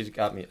 she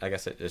got me. I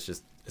guess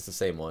it's the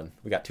same one.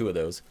 We got two of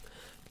those.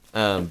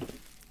 And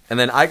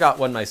then I got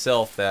one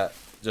myself that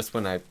just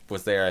when I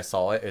was there, I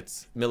saw it.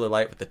 It's Miller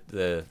Lite with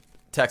the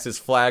Texas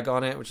flag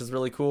on it, which is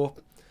really cool.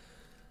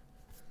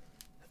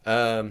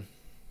 Yeah,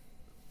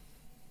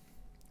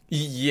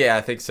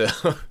 I think so.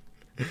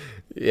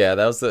 Yeah,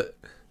 that was look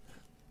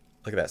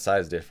at that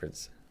size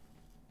difference.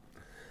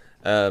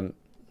 One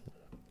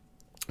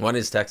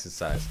is Texas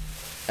size.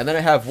 And then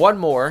I have one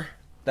more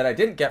that I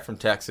didn't get from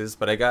Texas,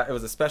 but it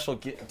was a special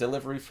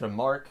delivery from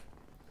Mark.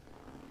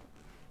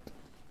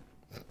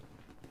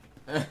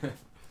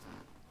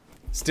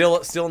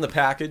 Still in the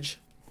package.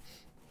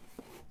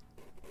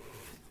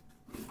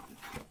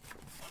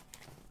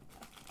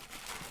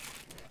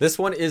 This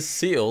one is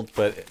sealed,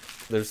 but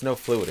there's no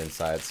fluid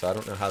inside, so I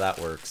don't know how that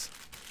works.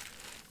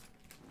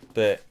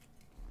 But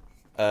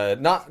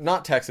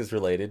not Texas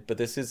related, but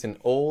this is an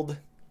old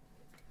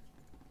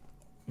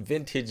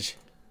vintage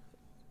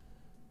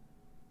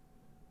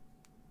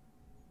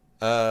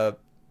well,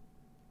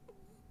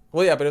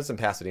 yeah, but it was in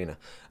Pasadena.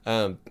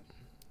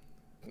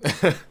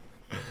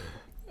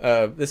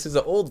 This is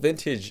an old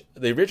vintage,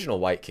 the original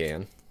white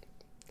can.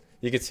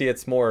 You can see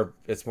it's more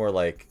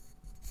like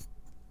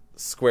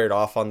squared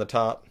off on the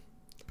top.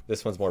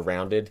 This one's more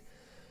rounded.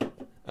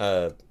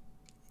 But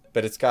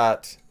it's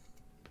got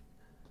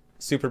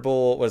Super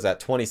Bowl, what is that,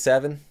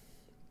 27?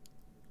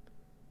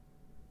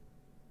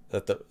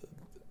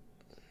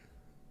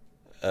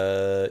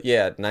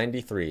 Yeah,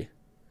 93.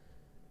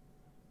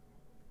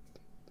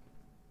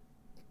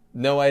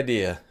 No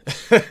idea.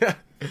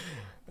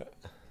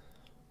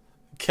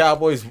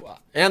 Cowboys,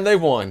 and they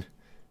won.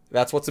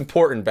 That's what's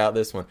important about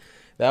this one.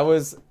 That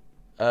was,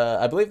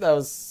 I believe that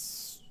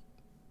was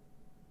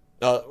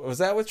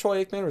that with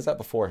Troy Aikman, or was that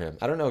before him?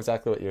 I don't know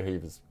exactly what year he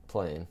was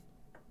playing,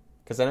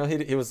 because I know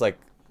he was like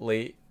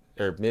late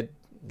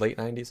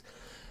 90s.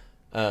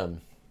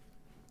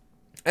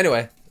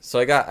 Anyway, so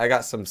I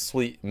got some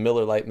sweet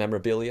Miller Lite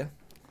memorabilia.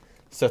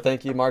 So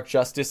thank you, Mark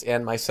Justice,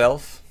 and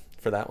myself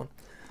for that one.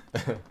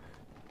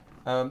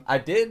 I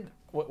did,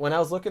 when I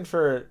was looking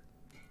for...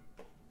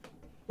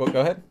 Well,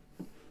 go ahead.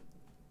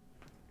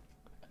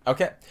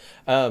 Okay.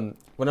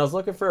 When I was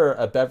looking for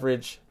a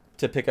beverage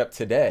to pick up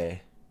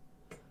today,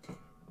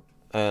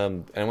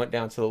 and I went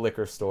down to the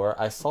liquor store,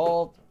 I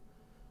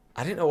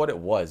didn't know what it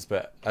was,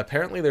 but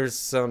apparently there's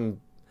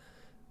some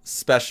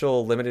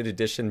special limited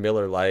edition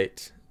Miller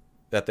Lite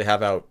that they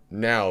have out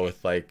now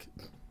with like,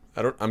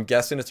 I'm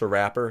guessing it's a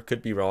wrapper,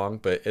 could be wrong,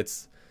 but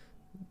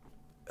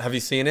have you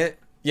seen it?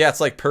 Yeah,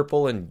 it's like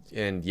purple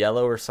and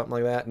yellow or something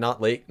like that.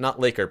 Not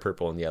Laker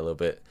purple and yellow,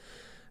 but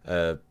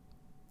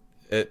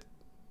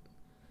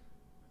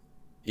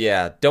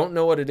don't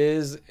know what it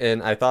is,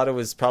 and I thought it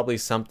was probably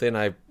something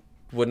I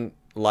wouldn't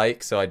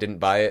like, so I didn't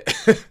buy it.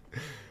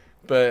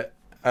 But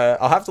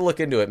I'll have to look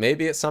into it.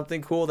 Maybe it's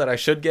something cool that I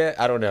should get.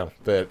 I don't know,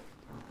 but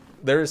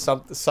there is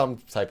some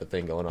type of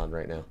thing going on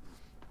right now.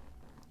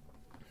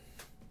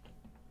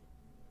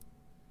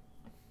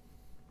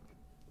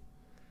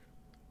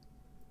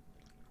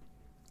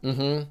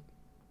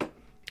 Mm-hmm.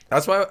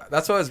 That's why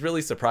I was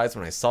really surprised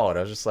when I saw it. I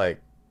was just like,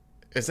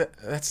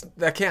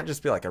 that can't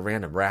just be like a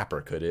random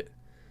wrapper, could it?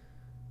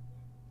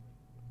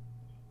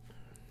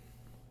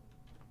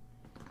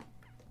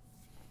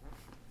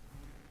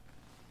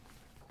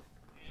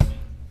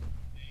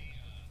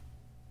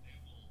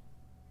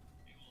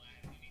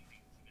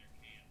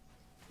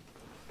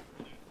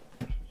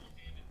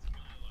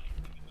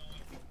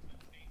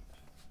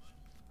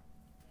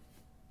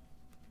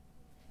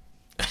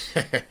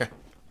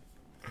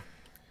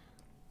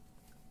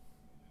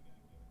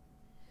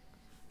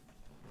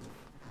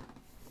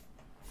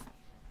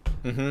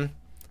 Mm-hmm.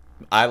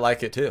 I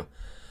like it too.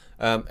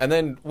 And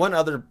then one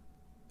other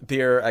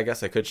beer I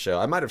guess I could show.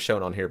 I might have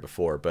shown on here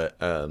before, but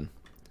the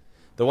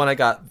one I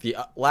got the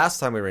last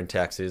time we were in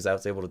Texas, I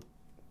was able to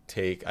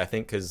take, I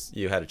think because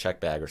you had a check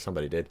bag or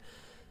somebody did.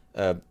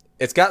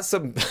 It's got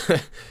some,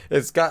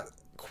 it's got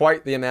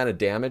quite the amount of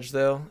damage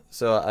though.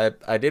 So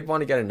I did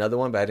want to get another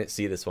one, but I didn't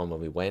see this one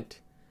when we went.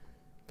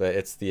 But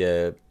it's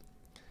the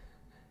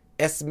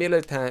Es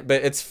Militant,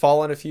 but it's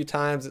fallen a few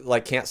times. It,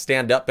 like, can't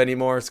stand up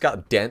anymore. It's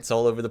got dents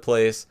all over the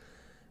place.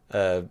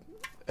 Probably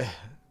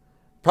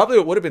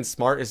what would have been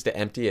smart is to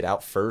empty it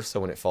out first, so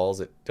when it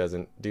falls, it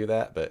doesn't do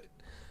that. But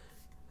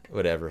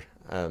whatever.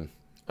 I'm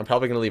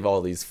probably gonna leave all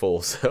of these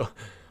full. So,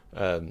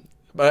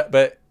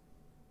 but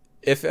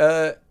if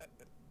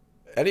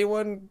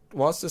anyone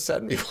wants to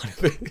send me one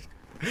of these,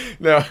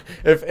 no.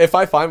 If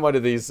I find one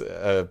of these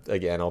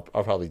again, I'll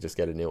probably just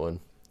get a new one.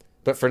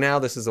 But for now,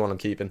 this is the one I'm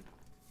keeping.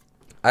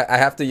 I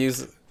have to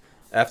use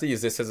I have to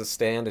use this as a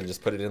stand and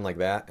just put it in like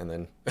that, and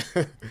then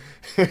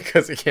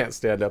because it can't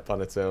stand up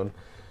on its own.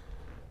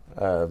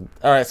 All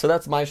right, so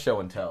that's my show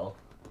and tell.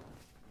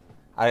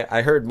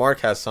 I heard Mark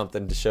has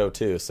something to show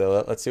too,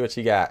 so let's see what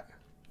you got.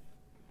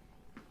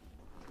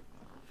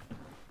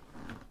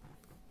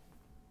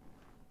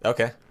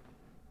 Okay.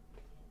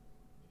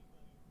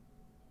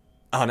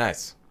 Oh,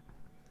 nice.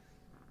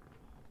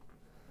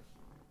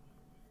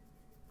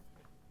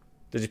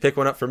 Did you pick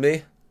one up for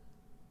me?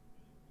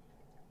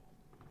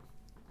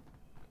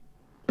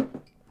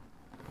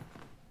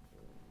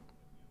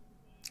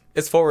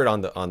 It's forward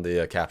on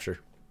the capture.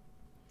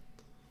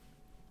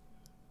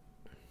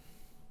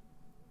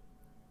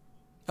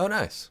 Oh,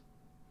 nice.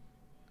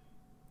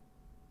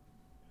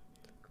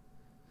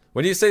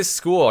 When you say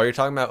school, are you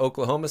talking about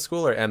Oklahoma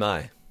school or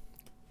MI?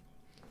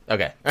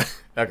 Okay.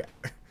 Okay.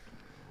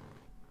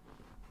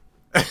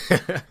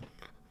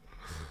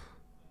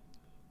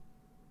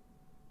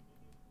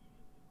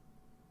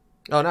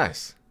 Oh,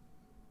 nice.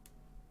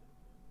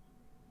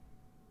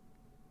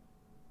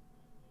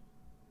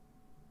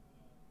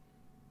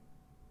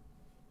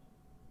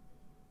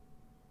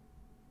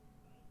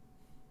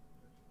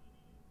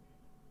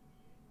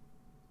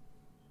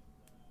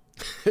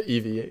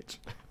 EVH.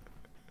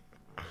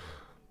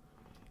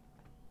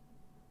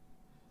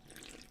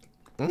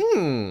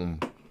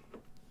 Mmm.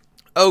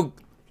 Oh,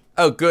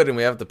 oh, good. And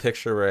we have the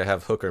picture where I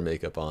have hooker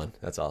makeup on.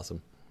 That's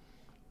awesome.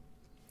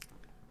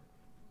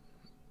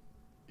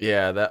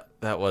 Yeah,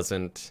 that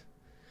wasn't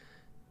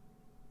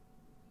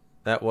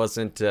that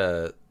wasn't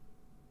that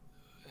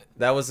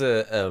was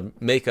a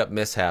makeup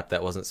mishap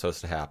that wasn't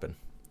supposed to happen.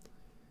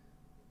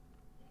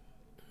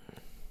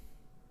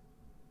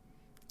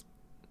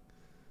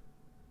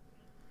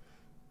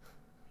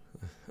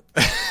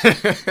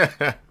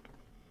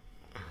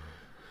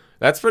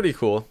 That's pretty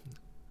cool.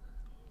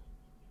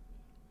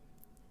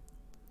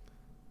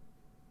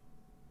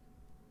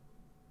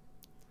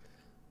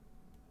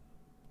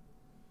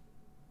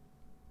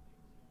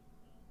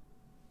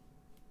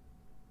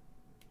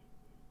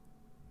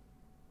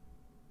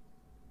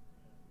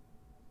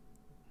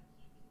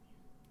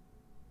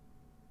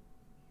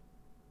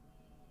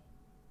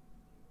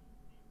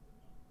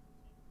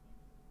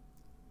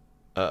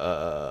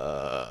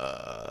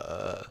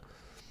 Uh,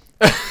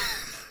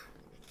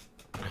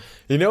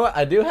 you know what?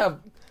 I do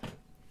have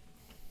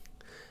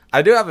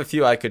a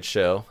few I could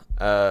show.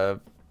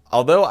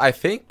 Although I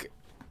think,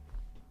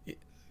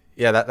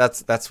 yeah,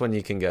 that's when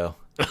you can go.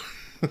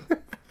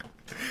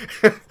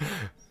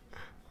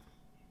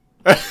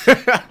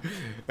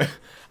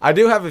 I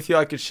do have a few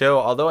I could show.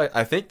 Although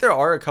I think there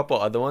are a couple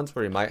other ones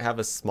where you might have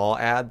a small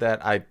ad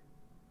that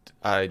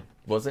I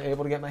wasn't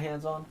able to get my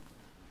hands on.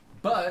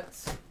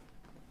 But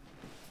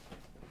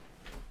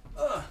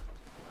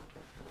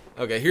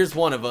okay, here's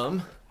one of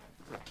them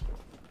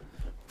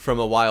from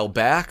a while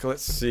back.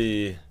 Let's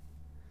see.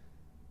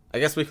 I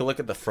guess we can look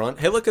at the front.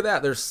 Hey, look at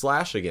that. There's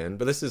Slash again,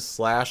 but this is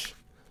Slash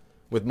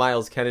with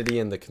Miles Kennedy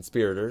and the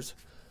Conspirators.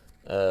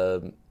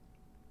 Um,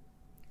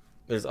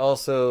 there's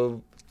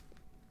also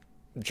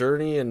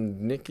Journey and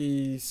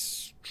Nikki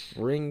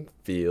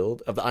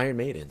Stringfield of the Iron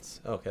Maidens.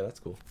 Okay, that's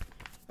cool.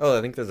 Oh,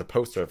 I think there's a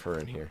poster of her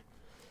in here.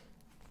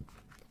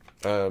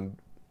 Oh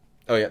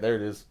yeah, there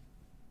it is.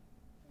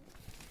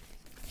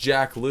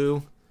 Jack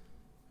Liu,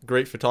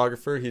 great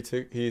photographer.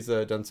 He's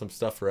done some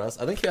stuff for us.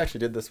 I think he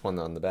actually did this one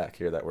on the back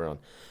here that we're on.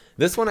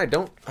 This one I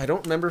don't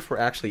remember if we're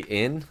actually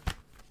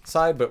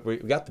inside, but we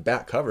got the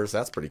back covers. So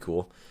that's pretty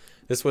cool.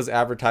 This was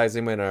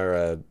advertising when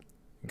our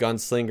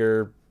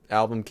Gunslinger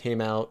album came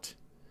out.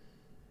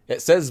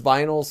 It says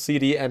vinyl,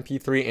 CD,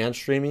 MP3, and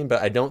streaming,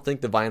 but I don't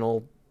think the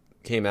vinyl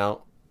came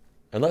out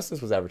unless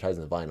this was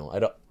advertising the vinyl. I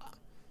don't.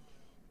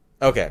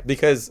 Okay,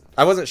 because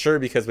I wasn't sure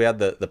because we had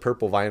the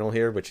purple vinyl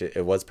here, which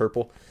it was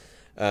purple.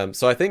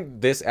 So I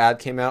think this ad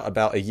came out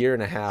about a year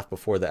and a half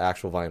before the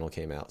actual vinyl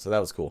came out. So that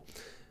was cool.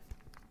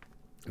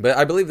 But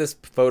I believe this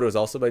photo is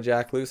also by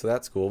Jack Liu, so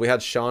that's cool. We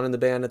had Sean in the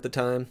band at the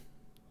time.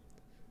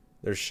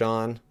 There's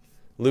Sean.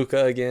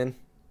 Luca again.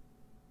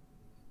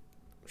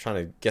 I'm trying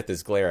to get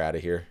this glare out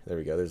of here. There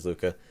we go. There's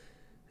Luca.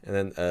 And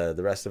then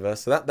the rest of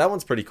us. So that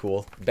one's pretty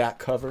cool. Back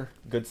cover.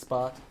 Good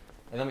spot.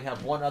 And then we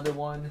have one other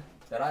one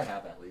that I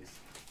have at least.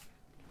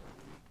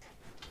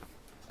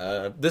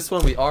 This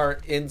one we are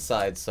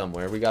inside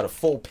somewhere. We got a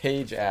full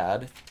page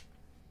ad.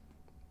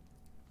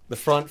 The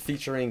front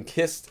featuring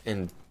Kist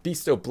and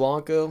Bisto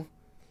Blanco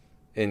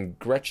and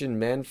Gretchen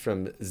Menn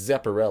from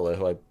Zepparella,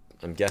 who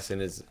I'm guessing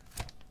is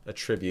a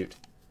tribute.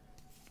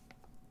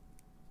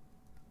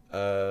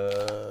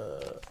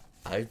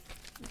 I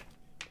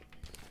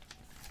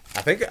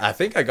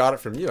think I got it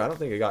from you. I don't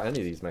think I got any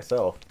of these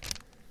myself.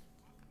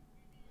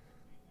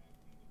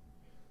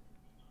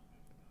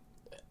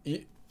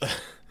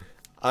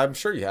 I'm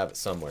sure you have it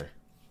somewhere.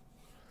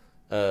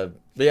 But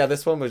yeah,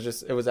 this one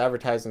was it was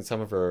advertising some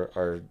of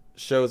our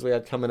shows we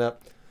had coming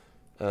up.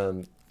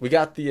 We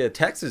got the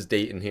Texas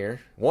date in here.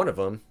 One of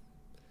them.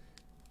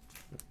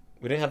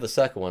 We didn't have the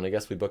second one. I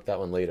guess we booked that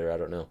one later. I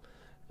don't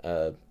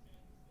know.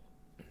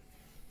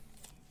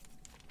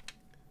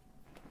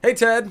 Hey,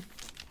 Ted.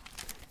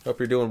 Hope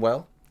you're doing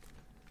well.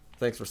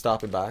 Thanks for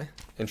stopping by.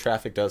 And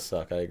traffic does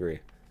suck. I agree.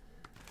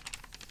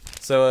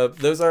 So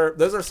those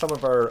are some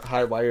of our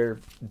high wire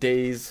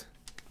days,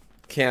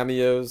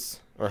 cameos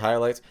or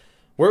highlights.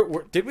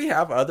 Did we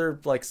have other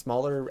like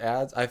smaller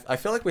ads? I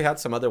feel like we had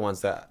some other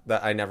ones that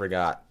I never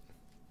got.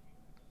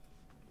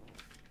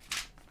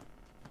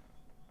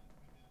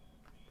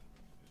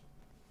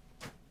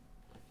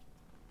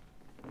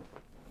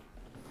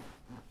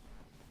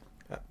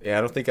 Yeah,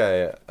 I don't think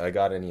I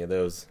got any of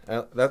those.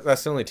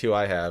 That's the only two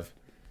I have.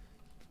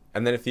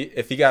 And then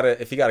if you got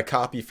a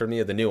copy for me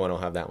of the new one, I'll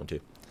have that one too.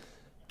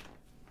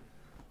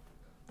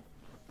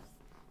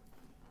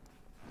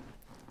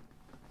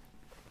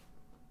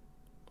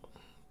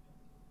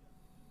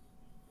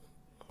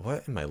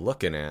 What am I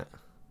looking at?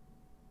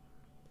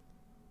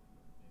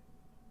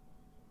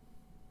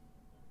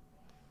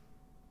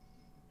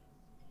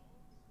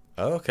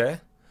 Oh, okay.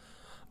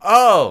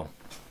 Oh.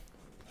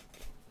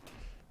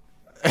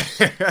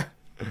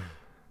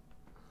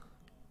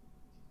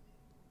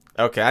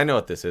 Okay, I know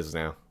what this is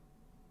now.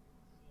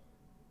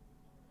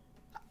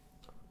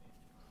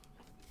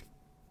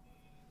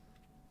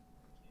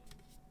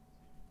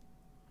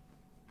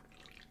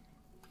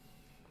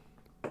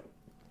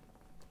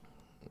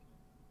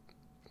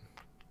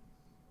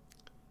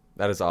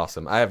 That is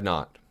awesome. I have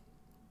not.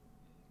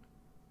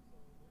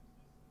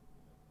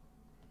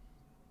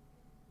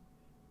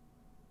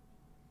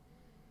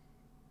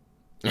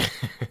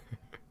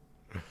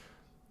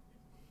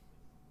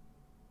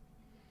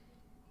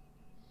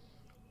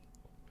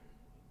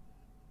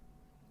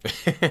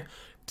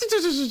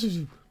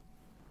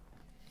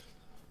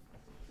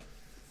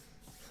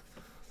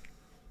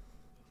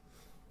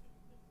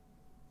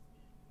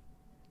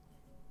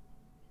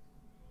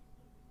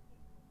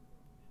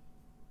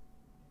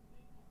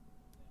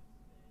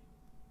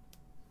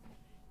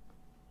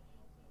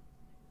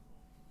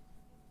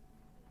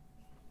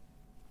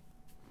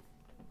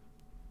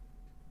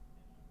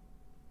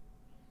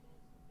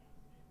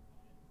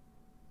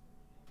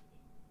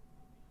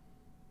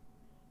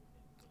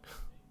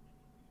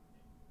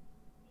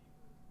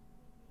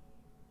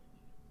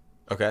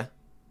 Okay.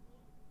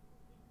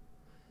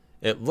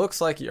 It looks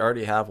like you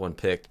already have one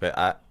picked, but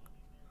I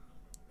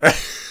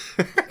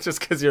just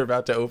because you're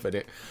about to open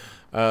it.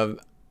 Um,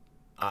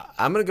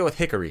 I'm gonna go with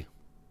hickory,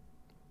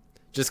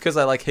 just because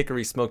I like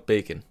hickory smoked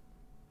bacon.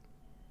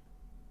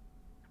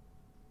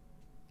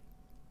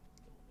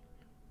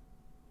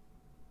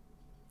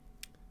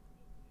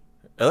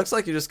 It looks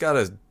like you just got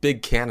a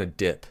big can of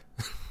dip.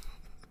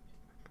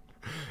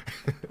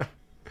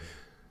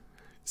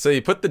 So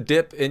you put the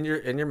dip in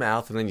your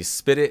mouth and then you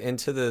spit it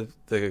into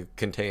the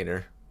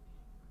container.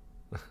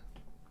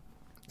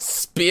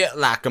 Spit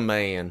like a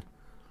man.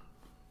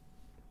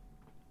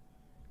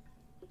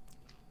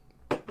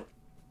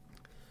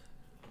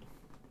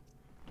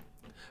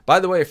 By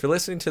the way, if you're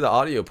listening to the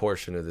audio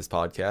portion of this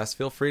podcast,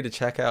 feel free to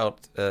check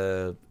out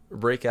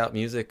Breakout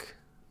Music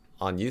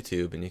on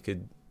YouTube, and you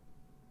could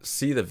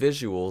see the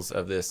visuals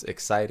of this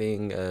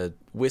exciting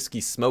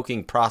whiskey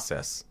smoking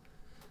process.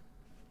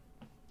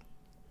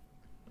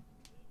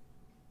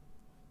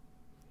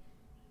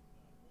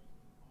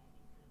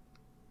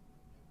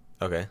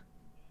 Okay.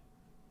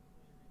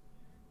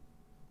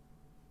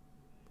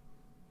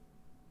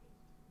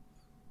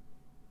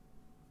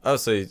 Oh,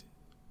 so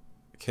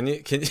can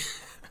you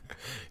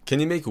can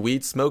you make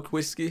weed smoked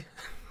whiskey?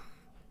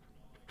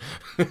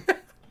 It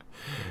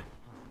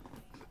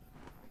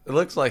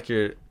looks like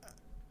you're.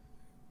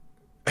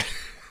 It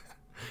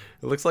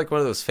looks like one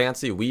of those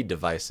fancy weed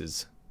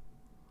devices.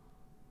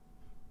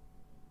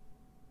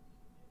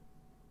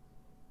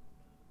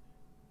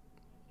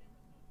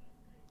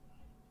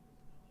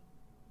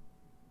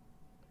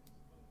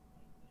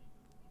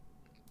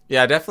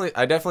 Yeah, I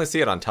definitely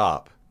see it on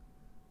top.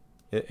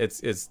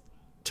 It's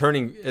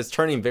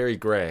turning very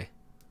gray.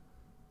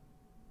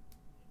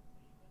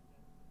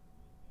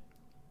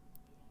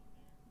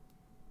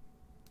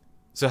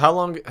 So how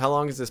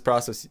long is this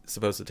process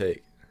supposed to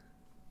take?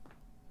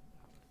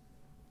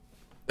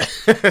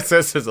 It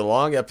says it's a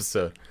long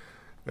episode.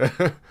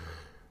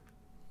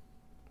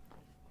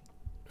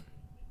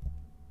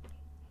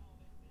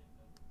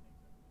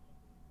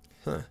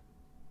 Huh.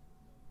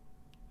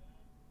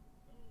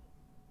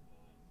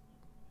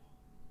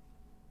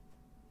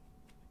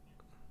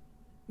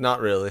 Not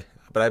really,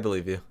 but I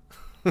believe you.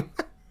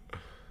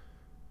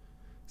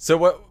 So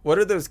what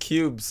are those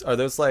cubes? Are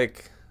those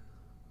like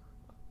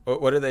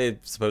what are they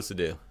supposed to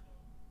do?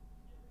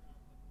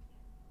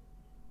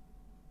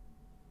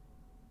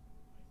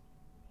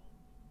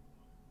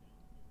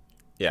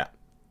 Yeah.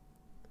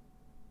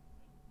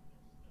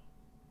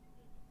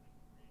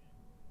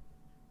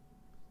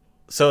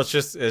 So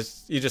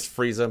it's you just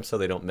freeze them so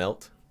they don't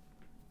melt.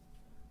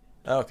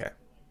 Okay.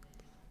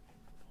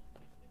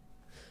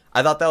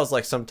 I thought that was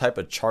like some type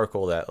of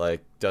charcoal that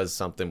like does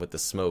something with the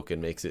smoke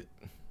and makes it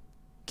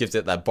gives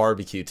it that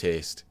barbecue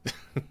taste.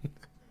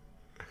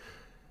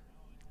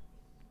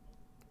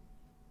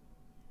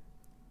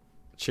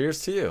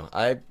 Cheers to you.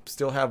 I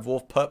still have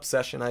Wolf Pup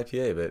Session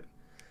IPA, but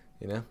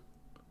you know,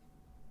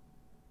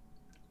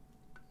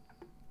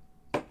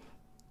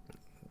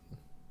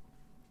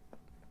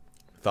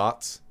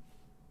 Thoughts?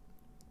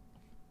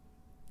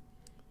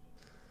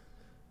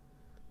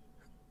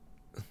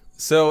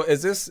 So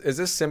is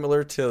this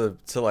similar to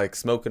like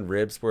smoking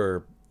ribs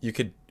where you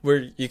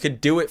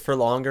could do it for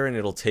longer and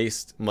it'll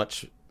taste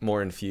much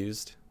more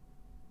infused?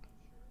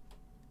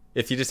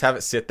 If you just have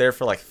it sit there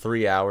for like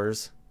 3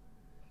 hours,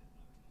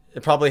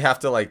 you probably have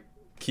to like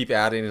keep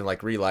adding and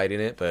like relighting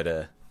it,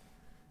 but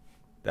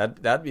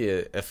that'd be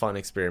a fun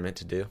experiment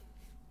to do.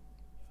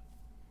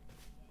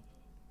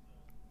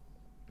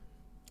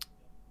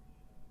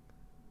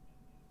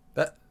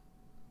 That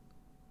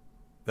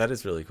that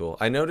is really cool.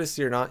 I noticed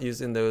you're not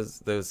using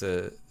those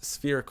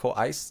spherical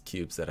ice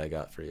cubes that I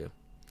got for you.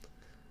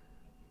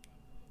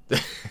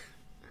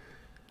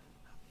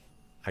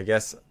 I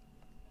guess.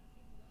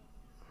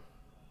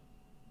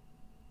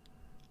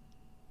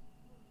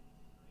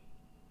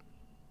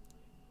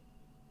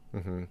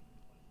 Hmm.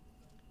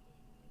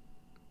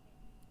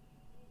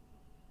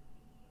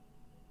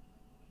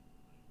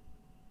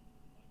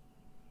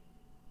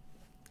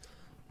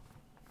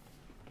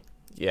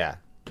 Yeah.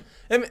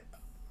 It,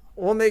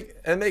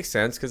 it makes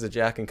sense because the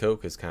Jack and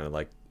Coke is kind of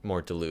like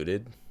more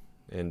diluted,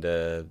 and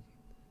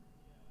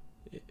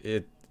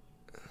it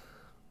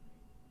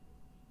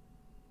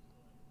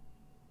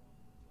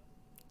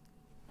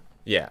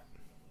yeah.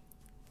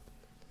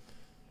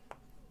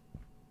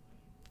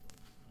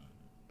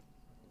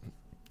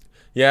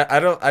 Yeah, I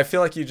don't. I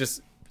feel like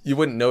you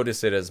wouldn't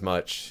notice it as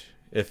much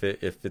if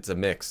it's a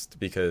mixed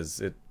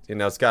because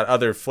it's got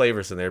other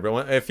flavors in there.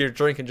 But if you're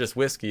drinking just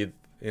whiskey,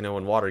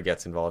 when water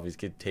gets involved, you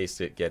could taste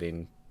it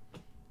getting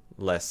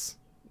less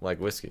like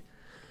whiskey.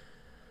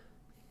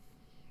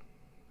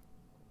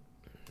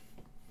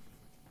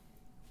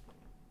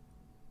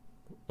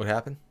 What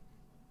happened?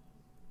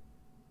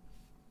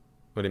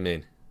 What do you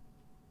mean?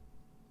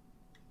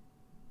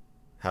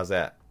 How's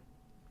that?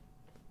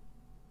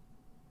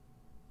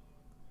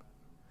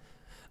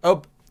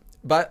 Oh,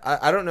 but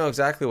I don't know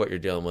exactly what you're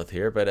dealing with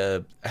here.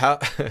 But how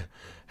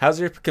how's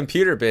your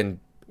computer been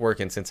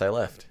working since I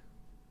left?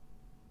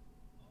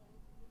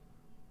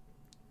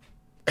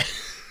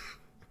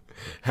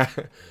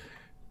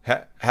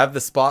 Have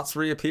the spots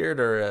reappeared,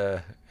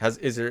 or has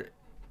is your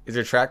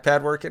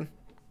trackpad working?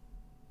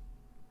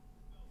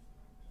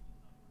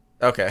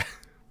 Okay.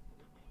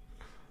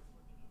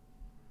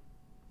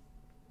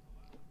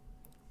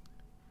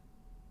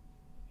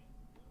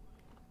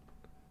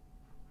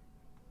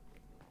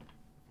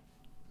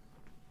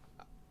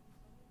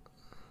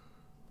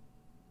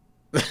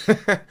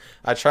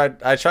 I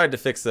tried to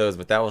fix those,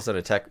 but that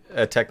wasn't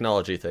a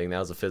technology thing. That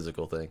was a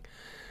physical thing.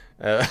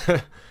 Uh,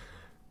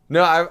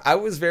 no, I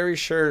was very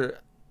sure.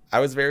 I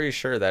was very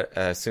sure that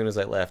as soon as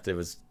I left, it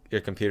was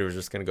your computer was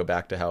just going to go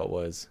back to how it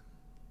was.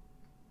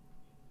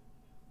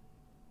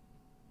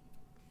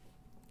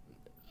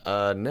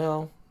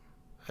 No.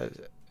 Uh,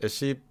 Is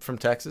she from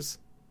Texas?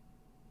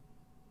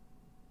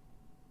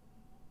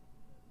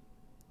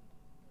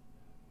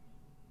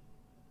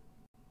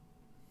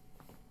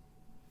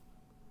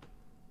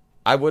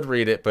 I would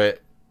read it, but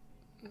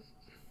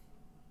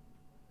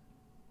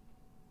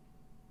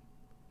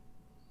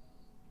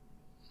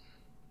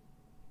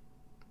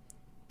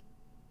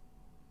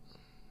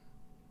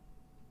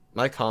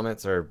my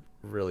comments are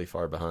really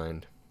far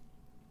behind.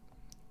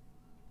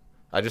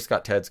 I just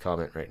got Ted's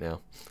comment right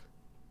now.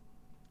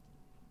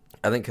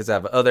 I think because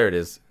oh, there it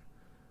is.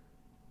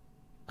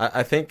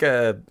 I think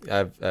I've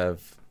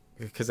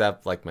because I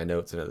have like my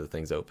notes and other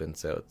things open,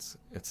 so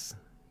it's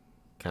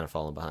kind of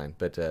falling behind.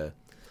 But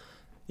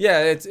yeah,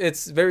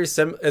 it's very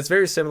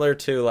similar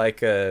to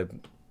like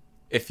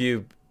if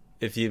you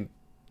if you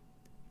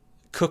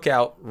cook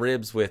out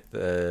ribs with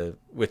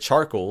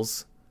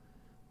charcoals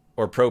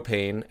or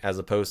propane as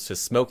opposed to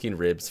smoking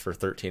ribs for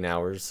 13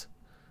 hours.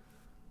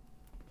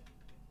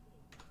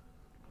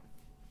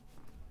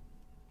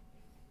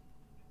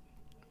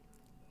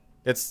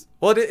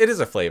 It is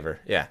a flavor,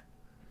 yeah.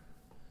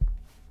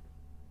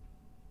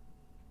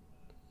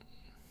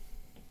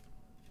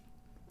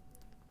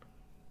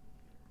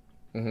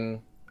 Hmm.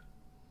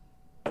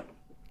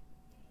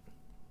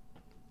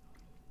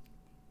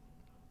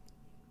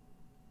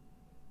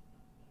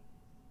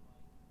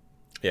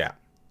 Yeah.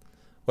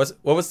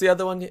 What was the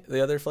other one?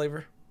 The other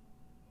flavor?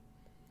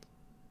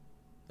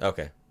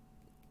 Okay.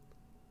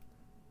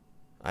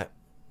 I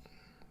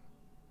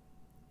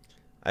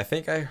I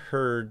think I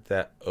heard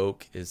that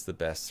oak is the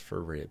best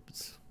for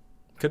ribs.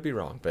 Could be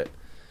wrong, but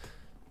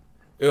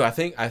ooh, I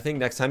think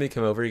next time you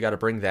come over, you got to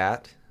bring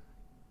that,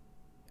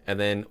 and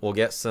then we'll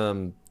get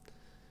some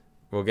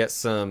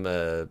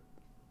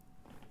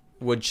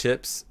wood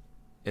chips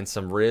and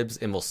some ribs,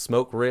 and we'll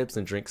smoke ribs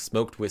and drink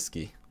smoked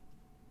whiskey,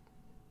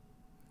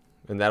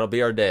 and that'll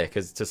be our day.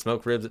 Because to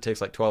smoke ribs, it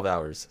takes like 12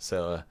 hours.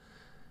 So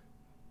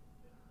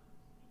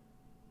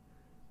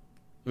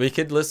we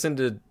could listen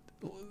to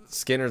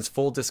Skinner's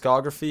full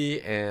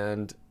discography,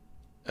 and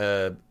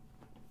uh,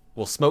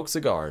 we'll smoke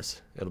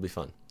cigars. It'll be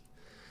fun.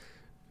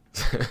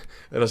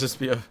 It'll just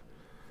be a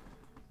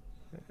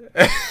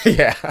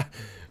yeah,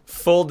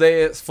 full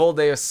day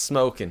of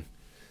smoking.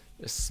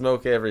 Just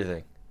smoke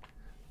everything.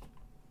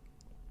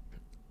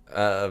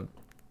 Uh,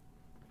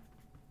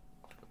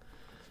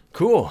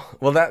 cool.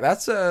 Well,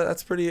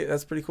 that's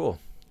pretty cool.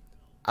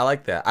 I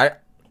like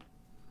that.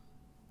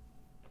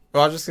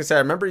 Well, I was just gonna say, I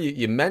remember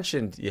you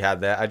mentioned you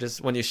had that. I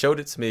just when you showed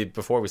it to me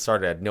before we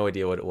started, I had no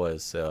idea what it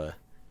was. So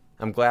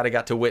I'm glad I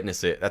got to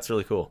witness it. That's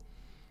really cool.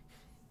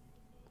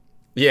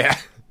 Yeah.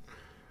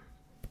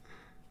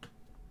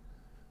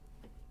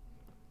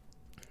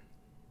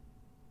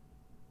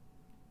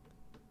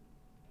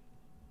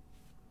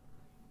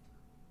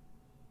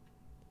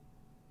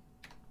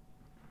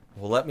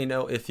 Well, let me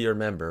know if you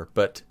remember.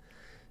 But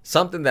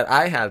something that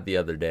I had the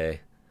other day,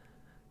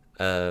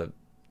 uh,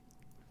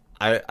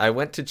 I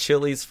went to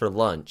Chili's for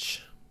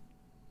lunch,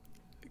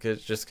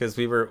 because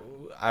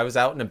I was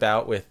out and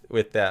about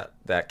with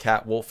that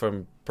Cat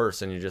Wolfram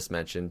person you just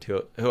mentioned,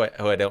 who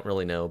I don't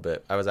really know,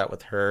 but I was out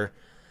with her.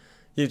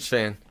 Huge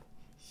fan,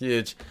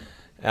 huge.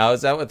 I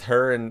was out with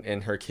her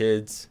and her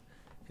kids,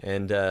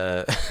 and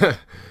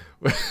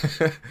we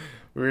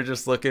were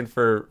just looking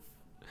for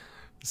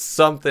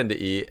something to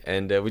eat,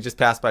 and we just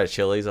passed by a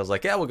Chili's. I was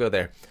like, yeah, we'll go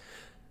there.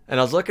 And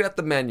I was looking at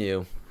the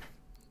menu.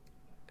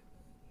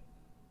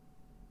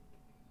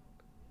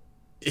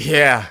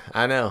 Yeah,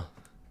 I know.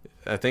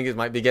 I think it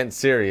might be getting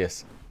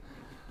serious.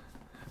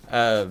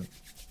 Uh,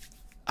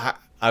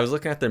 I was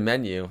looking at their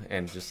menu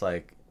and just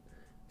like,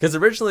 because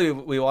originally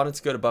we wanted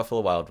to go to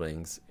Buffalo Wild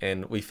Wings,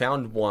 and we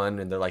found one,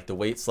 and they're like the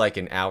wait's like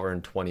an hour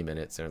and 20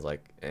 minutes, and I was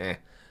like,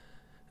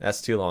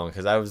 that's too long,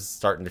 because I was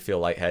starting to feel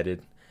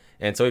lightheaded,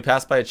 and so we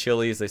passed by a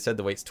Chili's. They said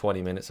the wait's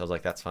 20 minutes. So I was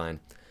like, that's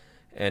fine,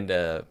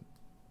 and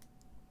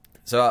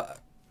so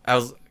I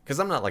was, because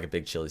I'm not like a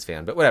big Chili's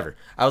fan, but whatever.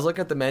 I was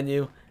looking at the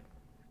menu,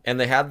 and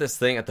they had this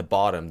thing at the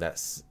bottom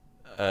that's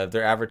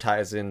they're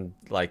advertising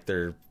like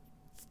their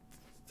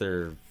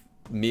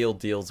meal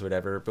deals or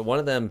whatever, but one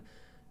of them,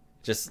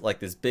 just like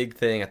this big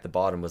thing at the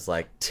bottom, was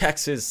like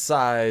Texas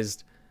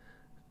sized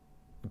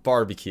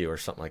barbecue or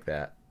something like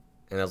that.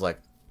 And I was like,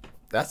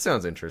 that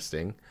sounds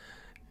interesting.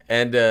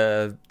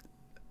 And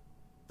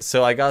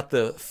so I got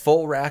the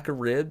full rack of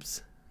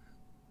ribs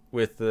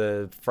with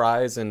the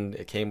fries, and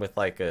it came with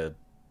like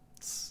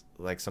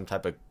some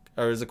type of,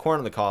 or it was a corn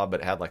on the cob,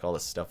 but it had like all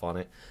this stuff on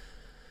it.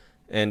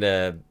 And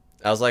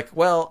I was like,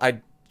 well,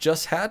 I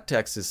just had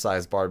Texas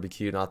sized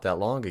barbecue not that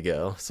long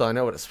ago, so I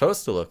know what it's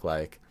supposed to look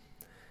like.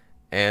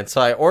 And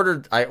so I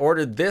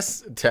ordered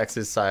this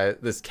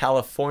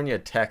California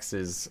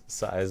Texas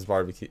size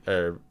barbecue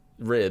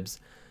ribs,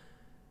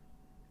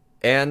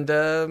 and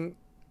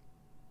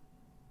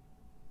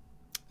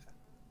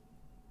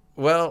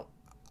well,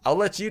 I'll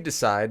let you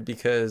decide,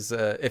 because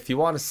if you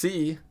want to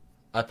see,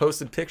 I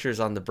posted pictures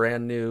on the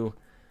brand new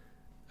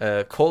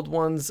Cold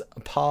Ones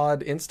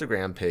Pod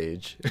Instagram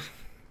page,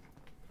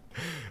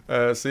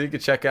 so you can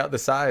check out the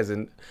size.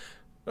 And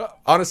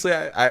honestly,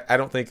 I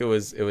don't think it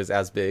was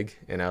as big,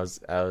 and it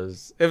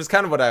was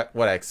kind of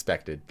what I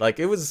expected. Like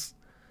it was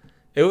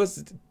a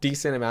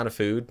decent amount of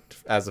food,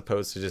 as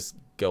opposed to just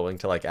going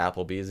to like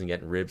Applebee's and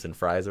getting ribs and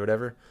fries or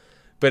whatever.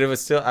 But I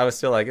was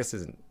still like, this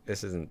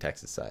isn't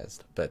Texas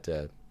sized. But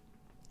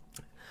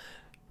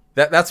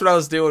that's what I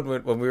was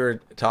doing when we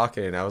were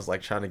talking, and I was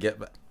like trying to get.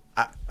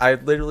 I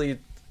literally,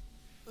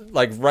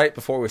 like right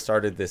before we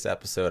started this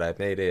episode, I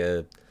made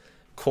a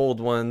Cold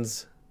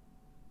Ones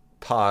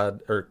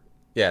pod, or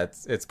yeah,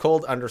 it's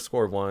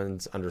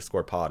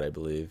cold_ones_pod, I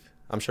believe.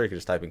 I'm sure you can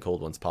just type in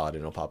Cold Ones Pod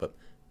and it'll pop up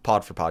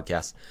pod for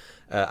podcast.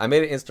 I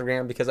made an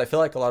Instagram because I feel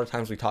like a lot of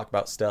times we talk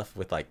about stuff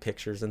with like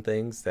pictures and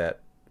things that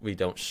we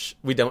don't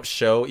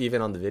show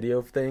even on the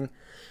video thing.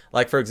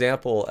 Like for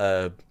example,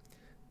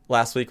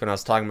 last week when I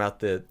was talking about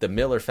the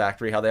Miller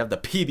factory, how they have the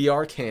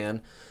PBR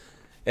can,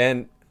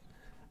 and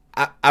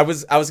I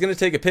was gonna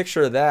take a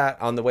picture of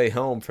that on the way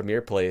home from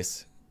your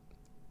place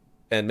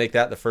and make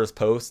that the first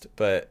post,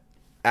 but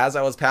as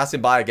I was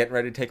passing by getting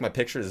ready to take my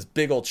picture, this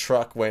big old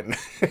truck went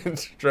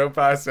and drove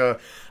by, so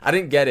I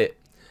didn't get it.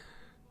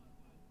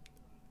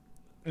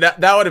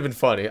 That would have been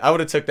funny. I would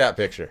have took that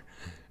picture.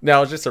 No,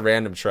 it was just a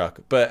random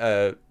truck.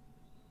 But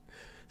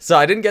so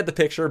I didn't get the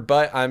picture,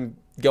 but I'm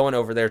going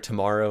over there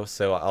tomorrow,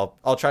 so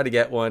I'll try to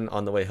get one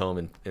on the way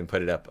home and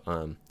put it up.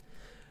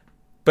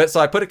 But so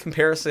I put a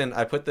comparison.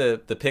 I put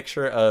the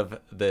picture of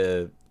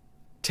the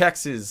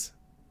Texas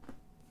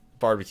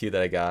barbecue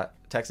that I got,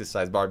 Texas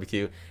sized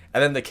barbecue,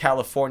 and then the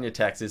California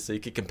Texas, so you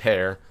could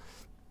compare.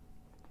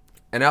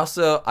 And I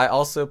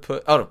also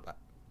put, oh no,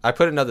 I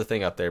put another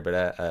thing up there,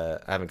 but I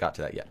haven't got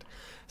to that yet.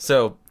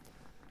 So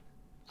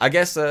I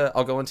guess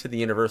I'll go into the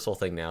Universal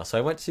thing now. So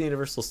I went to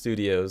Universal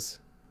Studios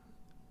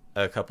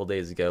a couple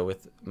days ago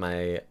with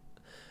my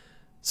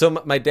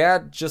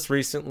dad just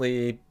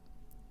recently,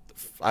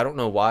 I don't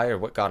know why or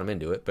what got him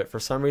into it, but for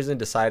some reason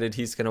decided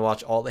he's going to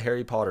watch all the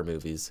Harry Potter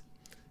movies,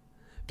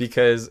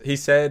 because he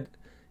said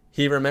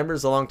he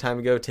remembers a long time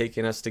ago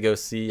taking us to go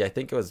see, I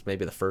think it was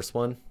maybe the first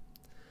one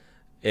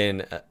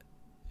in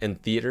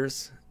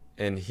theaters,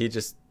 and he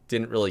just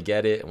didn't really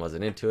get it and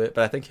wasn't into it.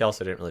 But I think he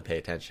also didn't really pay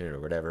attention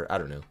or whatever. I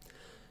don't know.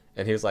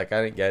 And he was like,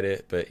 I didn't get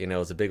it, but it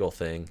was a big old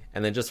thing.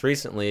 And then just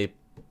recently,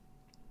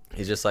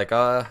 he's just like,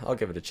 I'll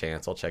give it a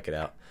chance. I'll check it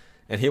out.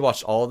 and he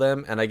watched all of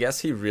them, and I guess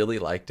he really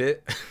liked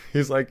it.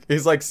 He's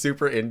like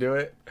super into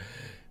it.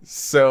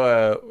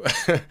 So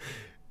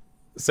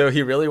so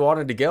he really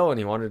wanted to go, and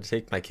he wanted to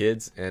take my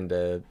kids,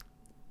 and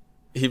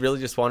he really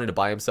just wanted to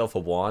buy himself a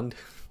wand.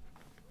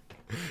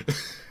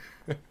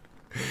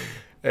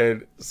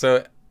 And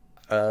so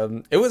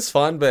it was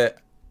fun, but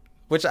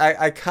which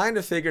I kind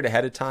of figured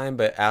ahead of time,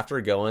 but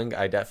after going,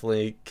 I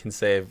definitely can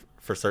say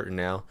for certain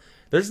now,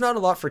 there's not a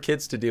lot for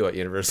kids to do at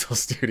Universal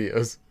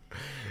Studios.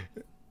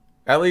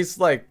 At least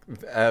like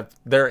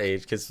their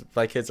age, because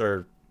my kids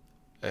are,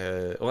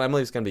 well,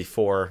 Emily's going to be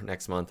 4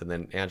 next month, and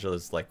then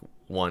Angela's like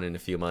 1 in a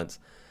few months.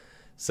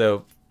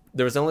 So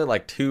there was only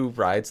like 2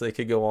 rides they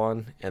could go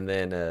on, and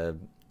then,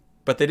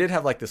 but they did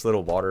have like this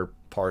little water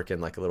park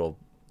and like a little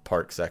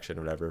park section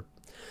or whatever.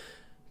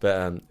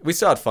 But we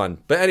still had fun.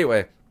 But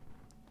anyway,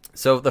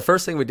 so the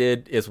first thing we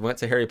did is we went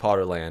to Harry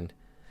Potter Land,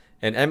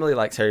 and Emily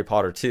likes Harry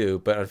Potter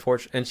too. But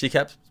unfortunately, and she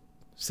kept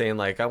saying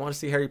like, "I want to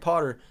see Harry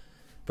Potter,"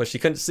 but she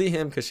couldn't see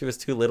him because she was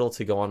too little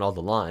to go on all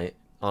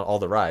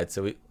the rides.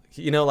 So we,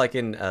 like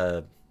in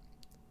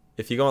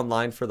if you go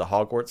online for the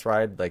Hogwarts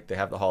ride, like they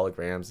have the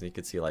holograms, and you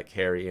could see like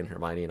Harry and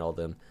Hermione and all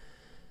them.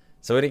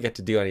 So we didn't get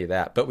to do any of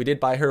that, but we did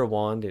buy her a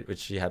wand, which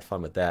she had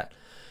fun with that.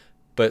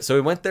 But so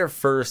we went there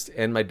first,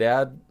 and my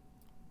dad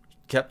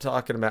kept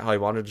talking about how he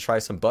wanted to try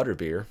some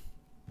butterbeer.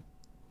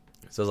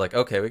 So I was like,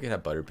 okay, we can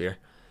have butterbeer.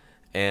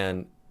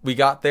 And we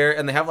got there,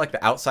 and they have like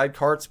the outside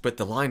carts, but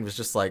the line was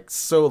just like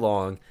so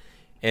long.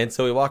 And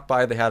so we walked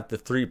by, they have the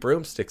 3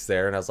 broomsticks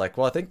there, and I was like,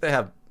 well, I think they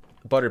have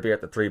butterbeer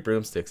at the 3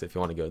 broomsticks if you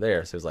want to go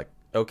there. So he was like,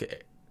 okay.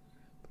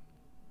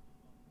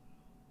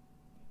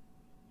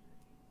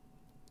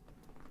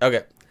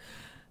 Okay.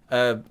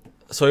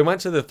 So we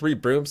went to the 3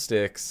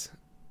 broomsticks,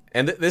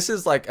 and this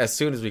is like as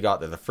soon as we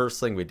got there, the first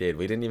thing we did.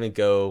 We didn't even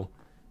go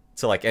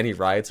to like any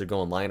rides or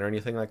go online or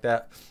anything like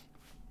that.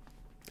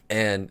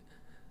 And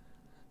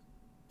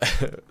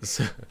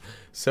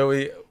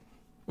so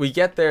we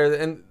get there,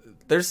 and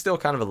there's still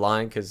kind of a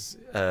line because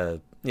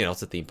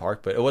it's a theme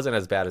park, but it wasn't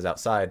as bad as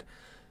outside.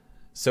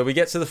 So we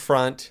get to the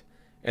front,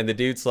 and the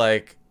dude's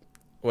like,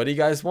 "What do you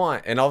guys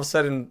want?" And all of a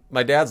sudden,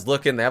 my dad's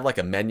looking. They have like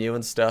a menu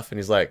and stuff, and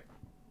he's like,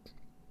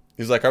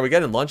 "Are we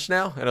getting lunch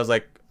now?" And I was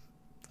like,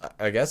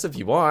 "I guess if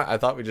you want." I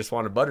thought we just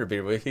wanted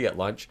butterbeer, but we could get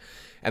lunch.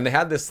 And they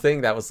had this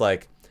thing that was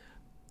like,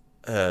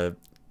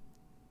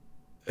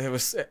 it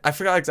was, I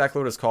forgot exactly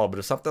what it was called, but it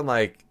was something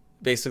like,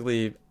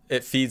 basically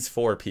it feeds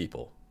 4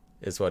 people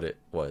is what it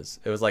was.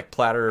 It was like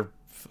platter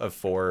of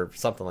 4,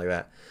 something like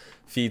that.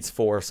 Feeds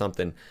 4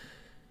 something.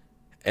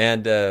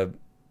 And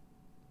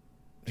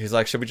he's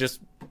like, should we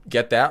just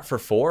get that for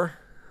 4?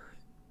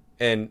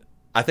 And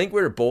I think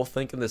we were both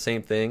thinking the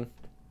same thing.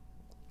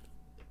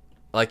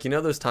 Like,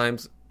 those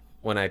times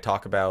when I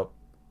talk about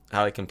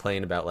how I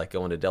complain about like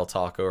going to Del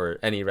Taco or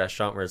any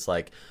restaurant where it's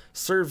like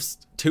serves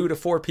 2 to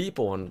 4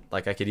 people, and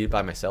like I could eat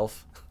by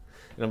myself.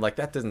 And I'm like,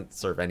 that doesn't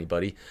serve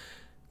anybody.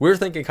 We were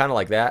thinking kind of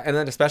like that. And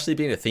then especially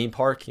being a theme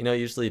park,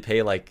 usually you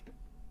pay like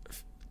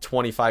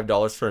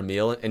 $25 for a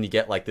meal, and you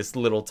get like this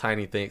little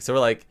tiny thing. So we're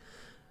like,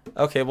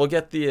 okay, we'll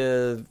get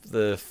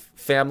the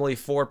family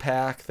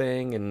 4-pack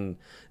thing and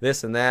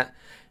this and that.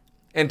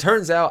 And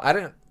turns out, I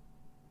didn't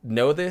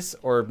know this,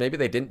 or maybe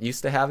they didn't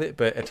used to have it,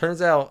 but it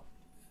turns out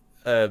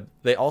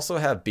they also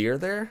have beer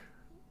there,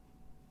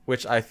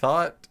 which I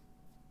thought,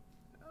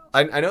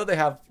 I know they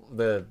have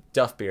the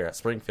Duff beer at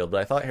Springfield,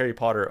 but I thought Harry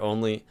Potter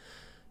only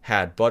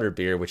had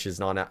butterbeer, which is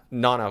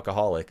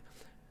non-alcoholic.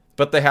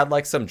 But they had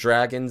like some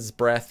Dragon's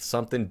Breath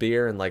something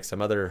beer and like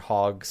some other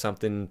hog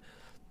something.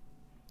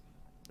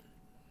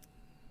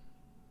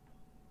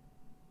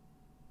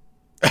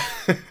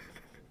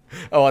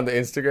 Oh, on the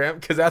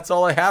Instagram? Because that's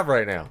all I have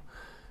right now.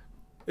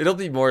 It'll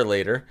be more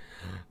later.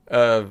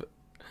 Or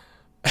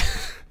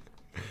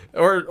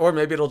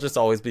maybe it'll just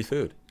always be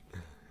food.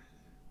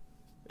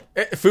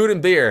 Food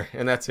and beer,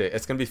 and that's it.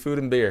 It's going to be food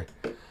and beer.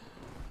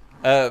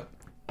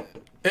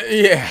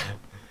 Yeah.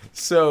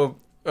 So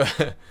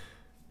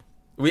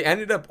we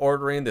ended up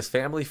ordering this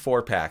family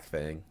 4-pack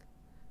thing.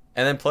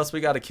 And then plus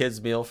we got a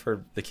kid's meal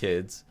for the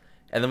kids.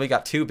 And then we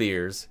got 2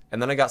 beers.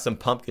 And then I got some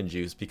pumpkin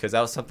juice because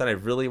that was something I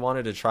really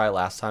wanted to try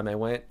last time I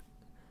went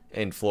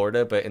in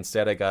Florida. But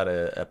instead I got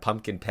a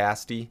pumpkin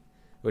pasty,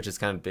 which is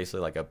kind of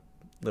basically like a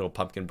little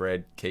pumpkin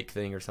bread cake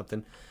thing or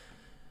something.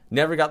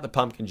 Never got the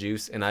pumpkin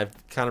juice, and I've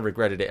kind of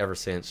regretted it ever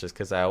since, just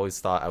because I always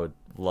thought I would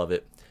love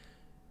it.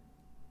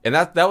 And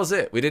that was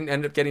it. We didn't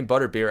end up getting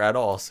butterbeer at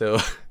all. So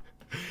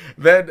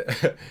then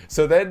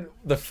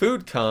the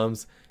food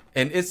comes,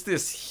 and it's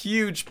this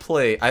huge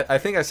plate. I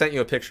think I sent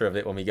you a picture of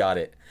it when we got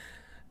it.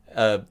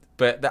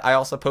 But I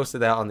also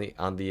posted that on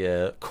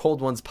the Cold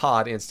Ones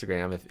Pod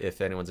Instagram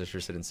if anyone's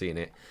interested in seeing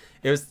it.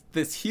 It was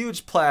this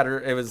huge platter.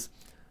 It was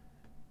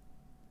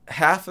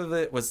half of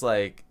it was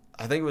like,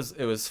 I think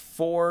it was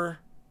four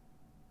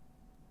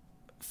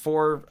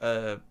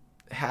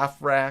half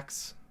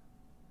racks,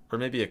 or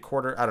maybe a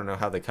quarter. I don't know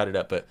how they cut it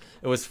up, but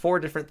it was 4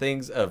 different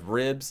things of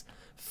ribs,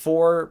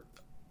 4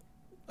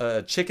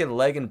 chicken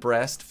leg and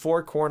breast,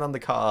 4 corn on the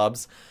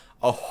cobs,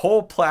 a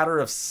whole platter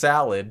of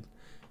salad,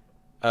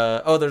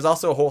 Oh, there's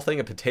also a whole thing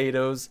of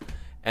potatoes,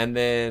 and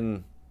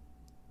then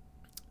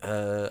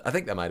I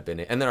think that might have been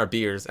it. And then our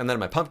beers, and then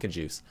my pumpkin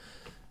juice.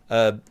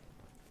 Uh,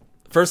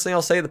 First thing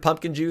I'll say, the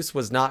pumpkin juice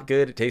was not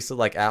good. It tasted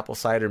like apple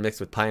cider mixed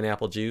with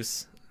pineapple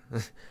juice.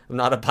 I'm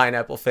not a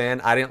pineapple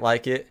fan. I didn't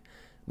like it.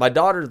 My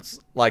daughters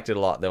liked it a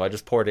lot though. I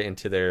just poured it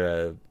into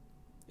their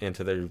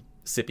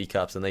sippy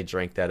cups and they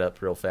drank that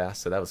up real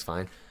fast, so that was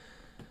fine.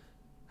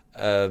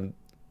 Um,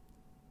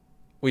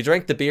 we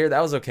drank the beer.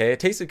 That was okay. It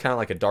tasted kind of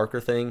like a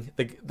darker thing.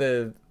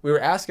 The we were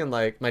asking,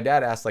 like, my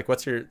dad asked, like,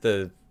 what's your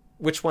the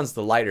which one's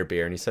the lighter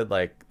beer, and he said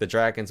like the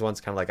Dragon's one's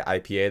kind of like an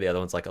IPA, the other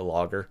one's like a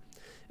lager.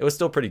 It was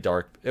still pretty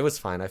dark. It was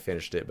fine. I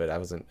finished it, but I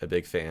wasn't a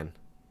big fan.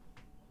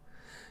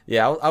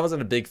 Yeah, I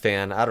wasn't a big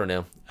fan. I don't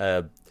know.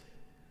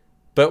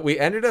 But we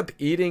ended up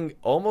eating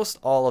almost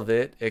all of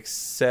it,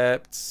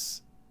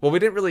 except, well, we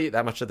didn't really eat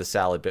that much of the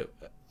salad, but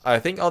I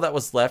think all that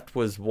was left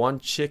was one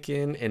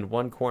chicken and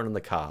one corn on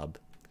the cob.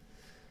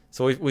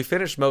 So we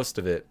finished most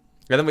of it,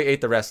 and then we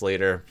ate the rest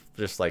later,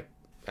 just like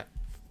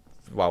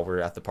while we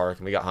were at the park,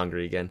 and we got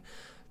hungry again.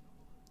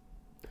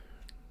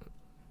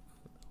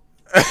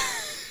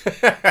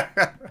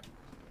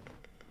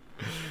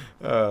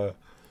 uh,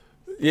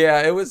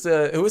 yeah, it was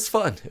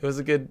fun. It was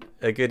a good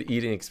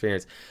eating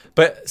experience.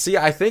 But see,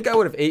 I think I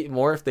would have ate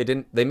more if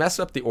they messed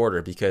up the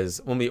order,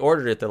 because when we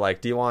ordered it, they're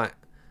like, do you want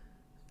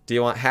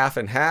half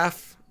and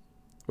half,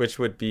 which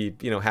would be,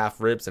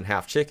 half ribs and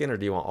half chicken, or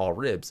do you want all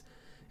ribs?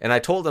 And I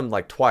told them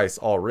like twice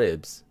all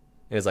ribs.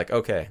 And it's like,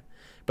 okay.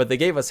 But they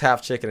gave us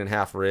half chicken and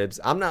half ribs.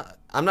 I'm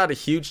not a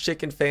huge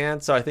chicken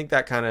fan, so I think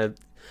that kind of,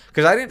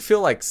 because I didn't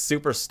feel like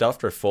super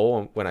stuffed or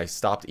full when I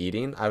stopped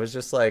eating. I was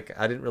just like,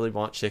 I didn't really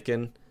want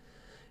chicken.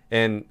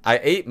 And I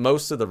ate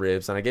most of the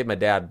ribs, and I gave my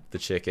dad the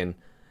chicken.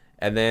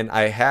 And then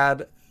I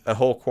had a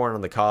whole corn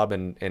on the cob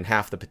and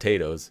half the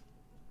potatoes.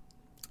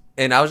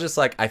 And I was just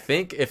like, I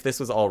think if this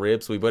was all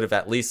ribs, we would have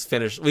at least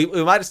finished. We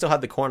might have still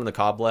had the corn on the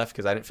cob left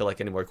because I didn't feel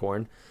like any more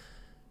corn.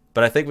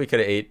 But I think we could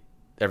have ate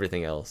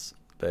everything else.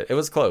 But it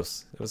was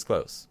close. It was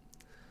close.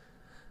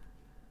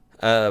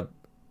 Uh,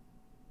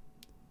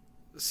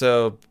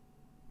 so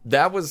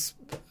that was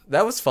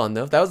fun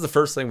though. That was the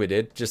first thing we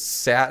did. Just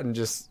sat and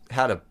just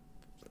had a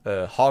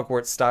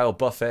Hogwarts style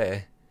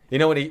buffet. You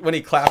know, when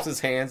he claps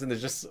his hands and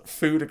there's just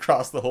food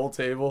across the whole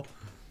table.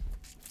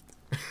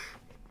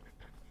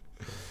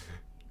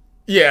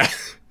 Yeah.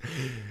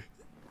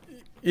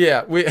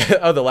 Yeah,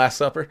 the Last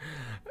Supper.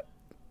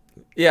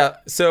 Yeah,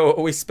 so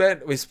we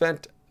spent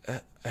it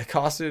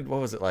costed,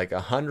 what was it, like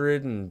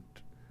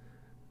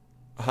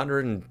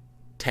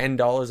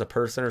 $110 a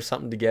person or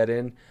something to get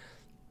in,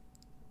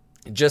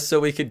 just so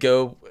we could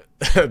go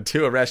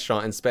to a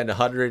restaurant and spend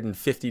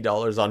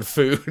 $150 on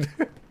food.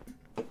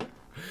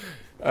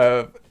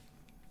 uh,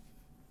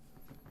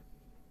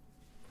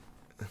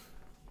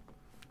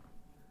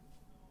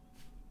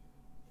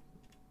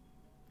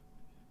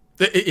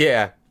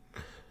 yeah,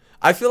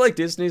 I feel like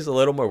Disney's a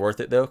little more worth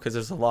it though, because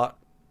there's a lot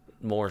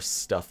more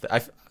stuff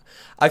that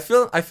I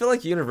feel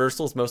like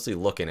Universal's mostly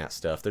looking at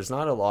stuff. There's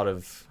not a lot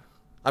of,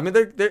 I mean,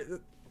 they're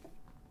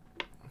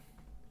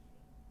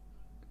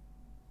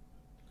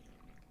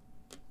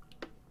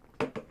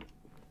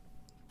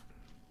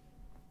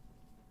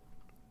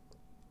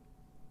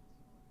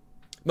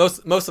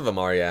most of them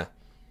are, yeah.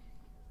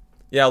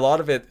 Yeah, a lot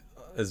of it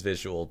is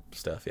visual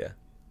stuff, yeah.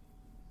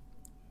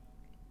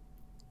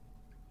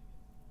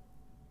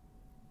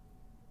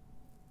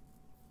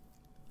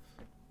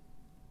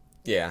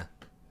 Yeah.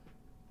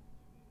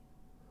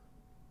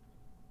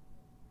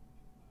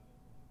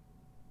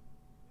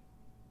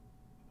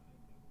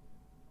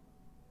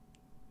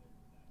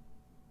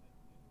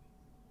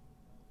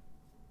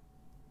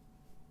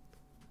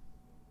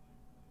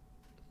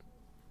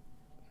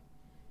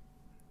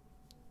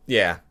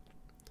 Yeah.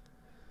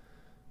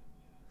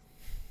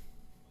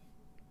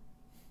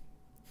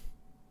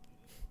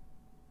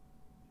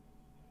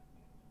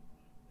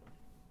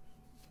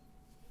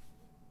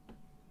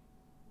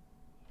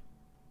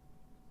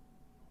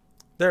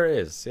 There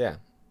is, yeah.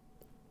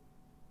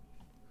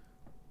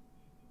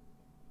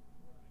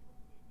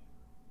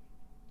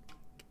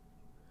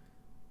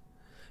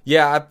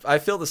 Yeah, I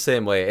feel the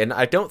same way, and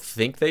I don't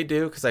think they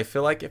do, because I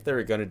feel like if they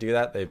were going to do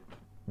that,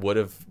 would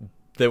have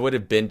they would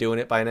have been doing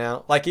it by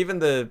now. Like even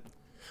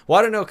well,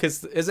 I don't know,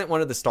 because isn't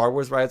one of the Star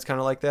Wars rides kind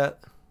of like that?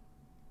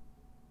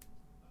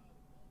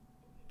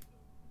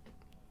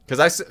 Because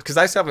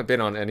I still haven't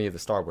been on any of the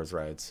Star Wars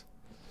rides.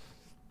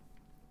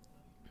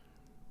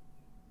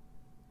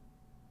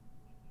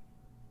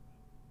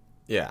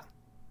 Yeah.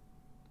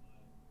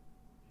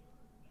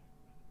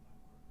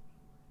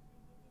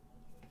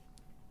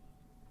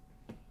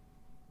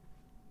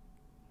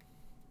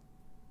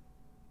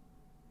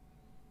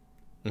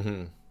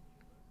 Hmm.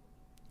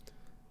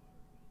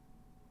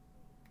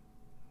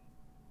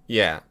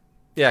 Yeah.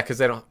 Yeah, because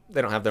they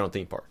don't have their own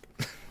theme park.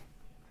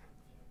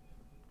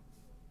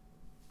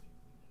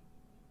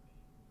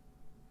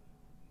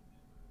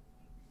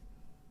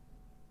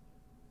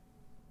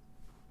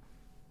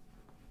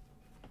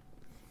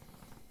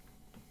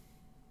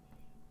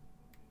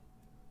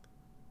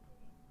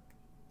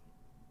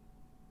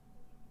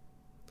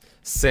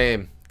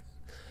 Same.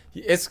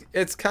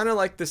 It's kind of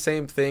like the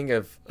same thing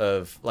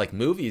of like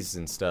movies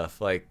and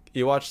stuff. Like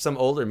you watch some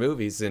older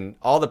movies and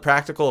all the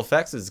practical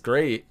effects is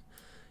great,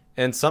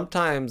 and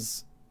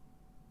sometimes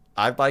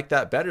I like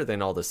that better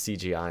than all the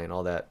CGI and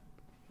all that.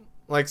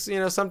 Like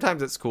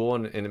sometimes it's cool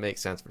and it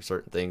makes sense for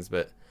certain things,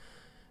 but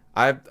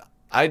I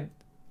I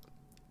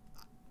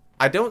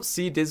I don't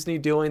see Disney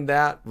doing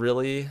that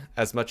really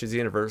as much as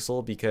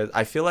Universal because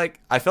I feel like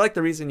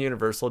the reason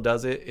Universal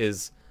does it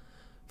is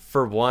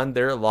for one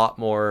they're a lot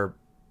more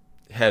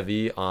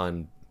heavy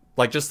on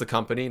like just the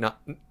company,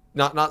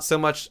 not so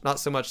much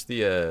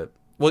the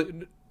well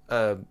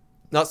uh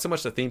not so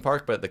much the theme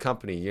park, but the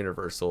company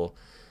Universal.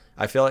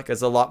 I feel like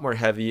is a lot more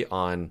heavy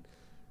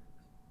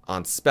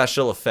on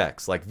special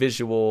effects, like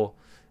visual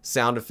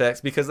sound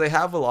effects, because they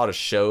have a lot of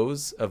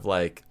shows of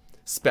like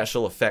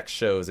special effects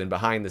shows and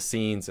behind the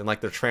scenes, and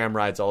like their tram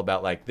rides all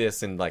about like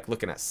this and like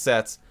looking at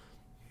sets.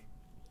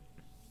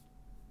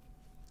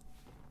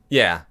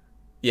 Yeah,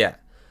 yeah.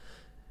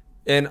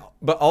 And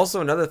but also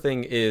another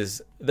thing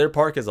is their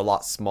park is a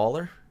lot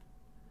smaller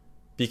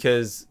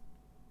because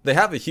they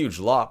have a huge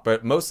lot,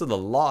 but most of the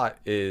lot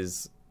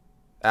is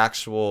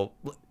actual.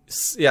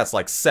 Yeah, it's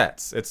like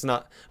sets. It's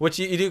not which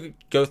you do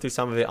go through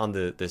some of it on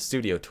the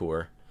studio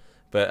tour,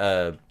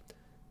 but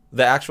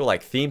the actual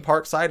like theme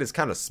park side is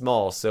kind of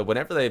small. So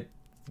whenever they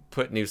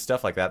put new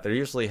stuff like that, they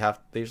usually have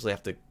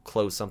to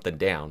close something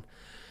down.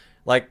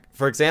 Like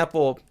for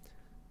example,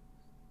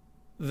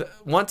 the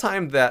one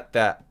time that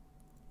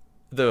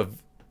the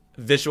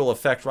visual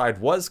effect ride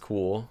was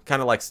cool,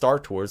 kind of like Star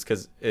Tours,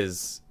 because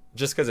it's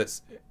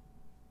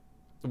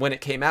when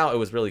it came out, it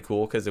was really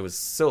cool because it was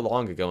so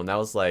long ago, and that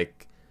was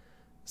like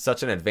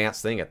such an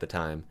advanced thing at the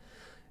time.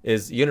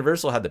 Is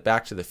Universal had the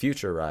Back to the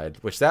Future ride,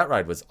 which that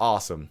ride was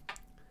awesome.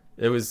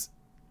 It was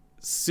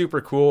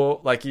super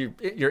cool. Like you're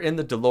in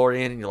the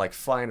DeLorean and you're like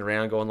flying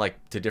around, going like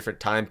to different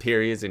time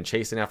periods and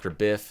chasing after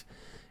Biff,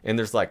 and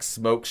there's like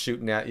smoke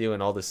shooting at you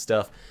and all this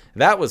stuff.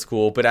 That was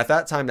cool, but at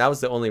that time, that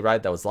was the only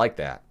ride that was like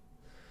that.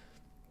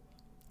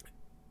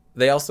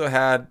 They also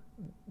had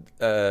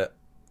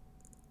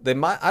they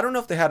might I don't know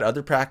if they had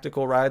other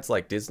practical rides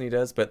like Disney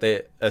does, but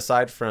they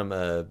aside from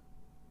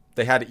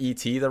they had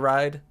ET the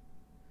ride,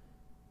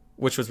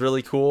 which was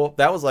really cool.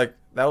 That was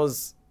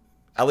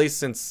at least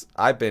since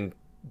I've been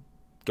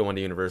going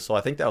to Universal.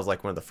 I think that was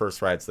like one of the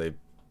first rides they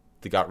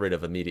got rid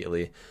of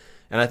immediately,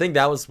 and I think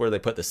that was where they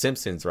put the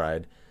Simpsons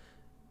ride,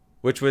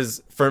 which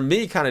was for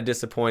me kind of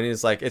disappointing.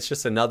 Is like it's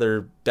just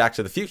another Back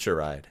to the Future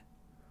ride,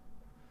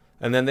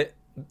 and then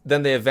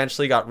they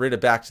eventually got rid of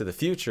Back to the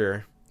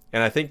Future,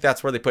 and I think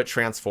that's where they put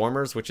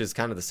Transformers, which is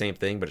kind of the same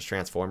thing, but it's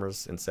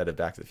Transformers instead of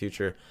Back to the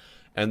Future,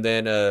 and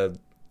then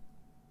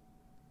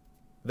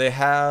they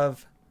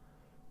have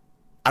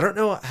I don't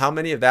know how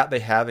many of that they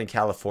have in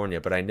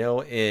California, but I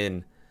know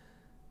in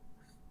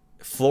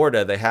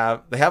Florida they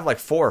have like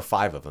four or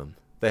five of them.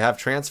 They have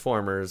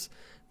Transformers,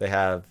 they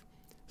have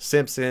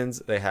Simpsons,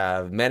 they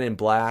have Men in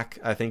Black,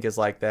 I think is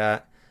like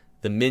that.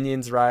 The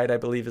Minions ride, I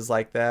believe, is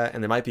like that,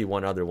 and there might be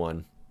one other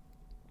one.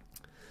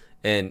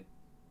 And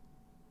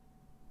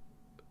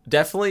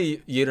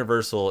definitely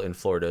Universal in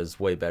Florida is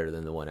way better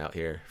than the one out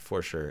here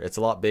for sure. It's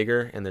a lot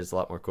bigger and there's a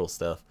lot more cool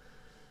stuff.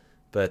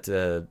 But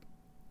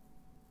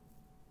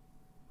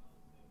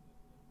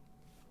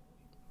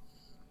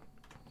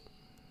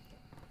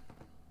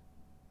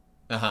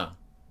Uh-huh.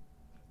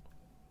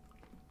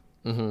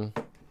 mhm.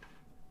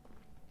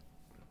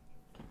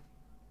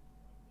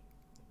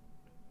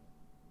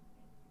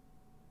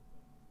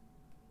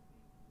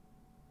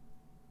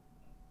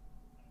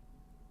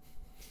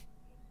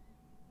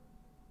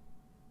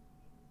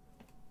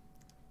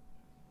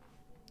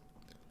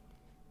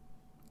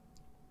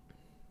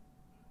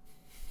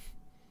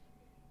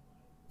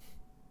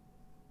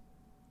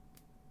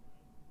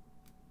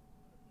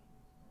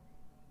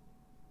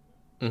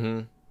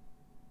 Mhm.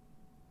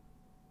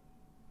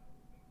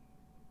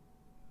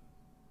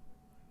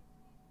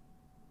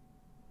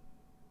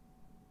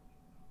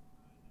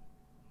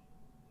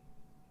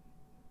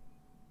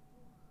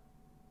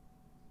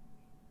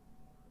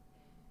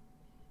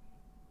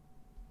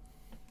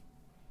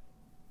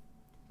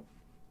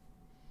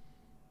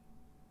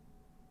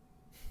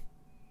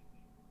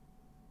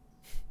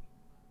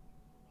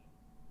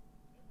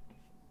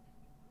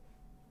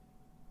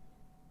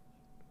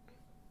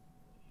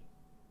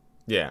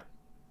 Yeah.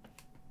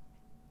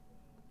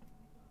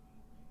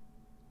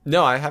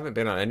 No, I haven't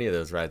been on any of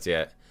those rides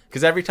yet.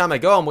 Because every time I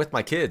go, I'm with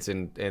my kids,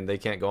 and they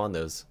can't go on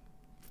those.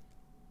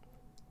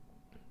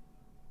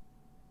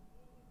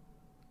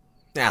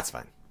 That's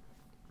fine.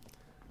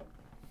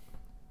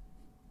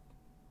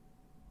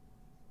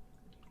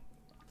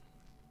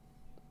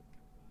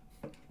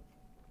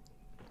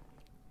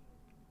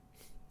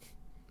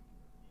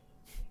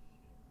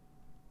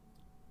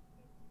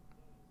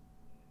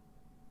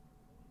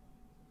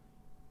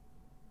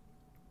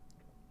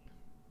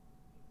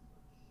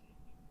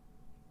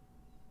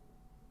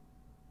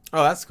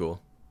 Oh, that's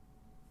cool.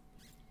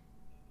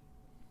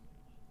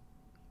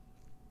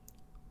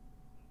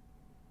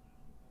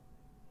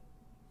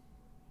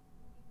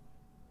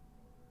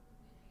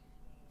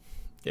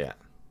 Yeah.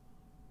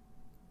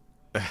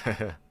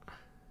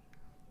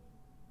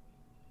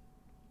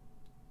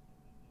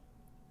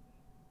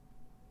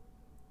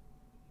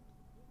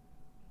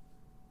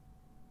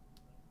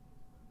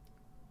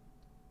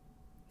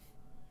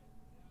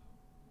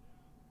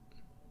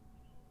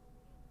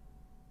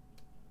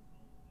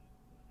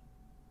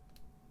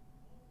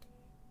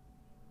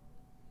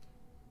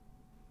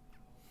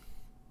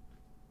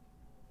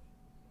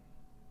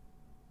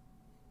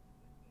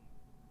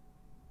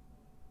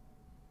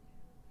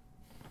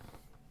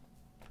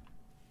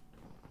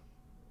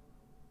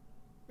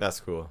 That's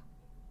cool.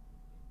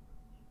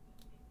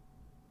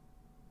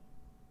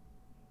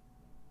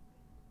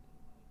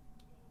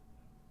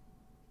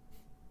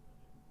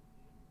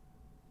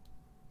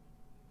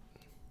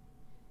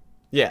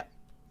 Yeah.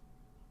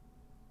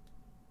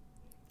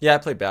 Yeah, I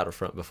played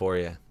Battlefront before,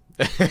 yeah.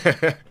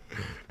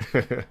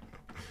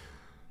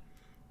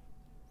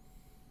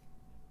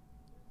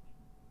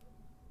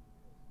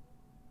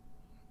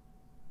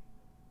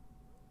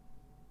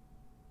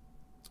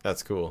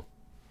 That's cool.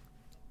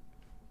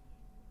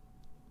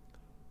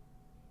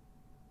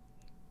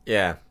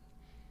 Yeah.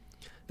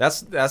 That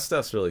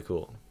stuff's really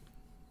cool.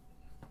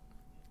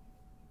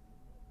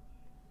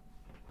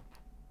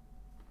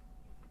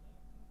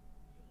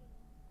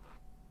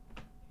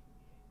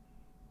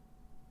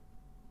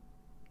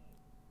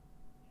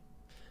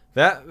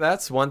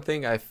 That's one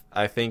thing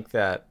I think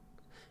that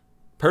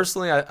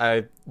personally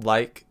I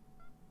like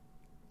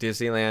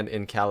Disneyland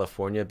in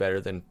California better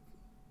than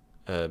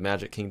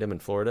Magic Kingdom in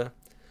Florida.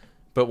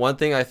 But one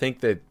thing I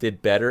think that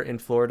did better in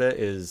Florida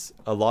is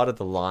a lot of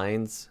the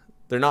lines.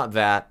 They're not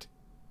that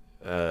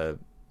uh,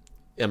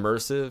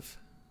 immersive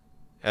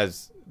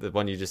as the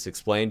one you just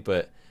explained,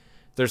 but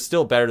they're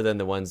still better than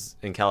the ones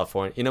in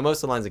California. You know, most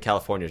of the lines in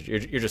California,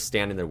 you're just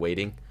standing there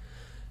waiting,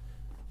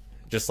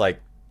 just like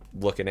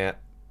looking at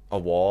a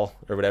wall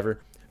or whatever.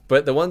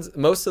 But the ones,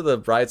 most of the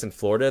rides in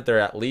Florida, they're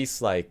at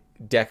least like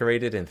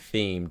decorated and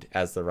themed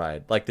as the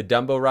ride. Like the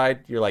Dumbo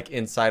ride, you're like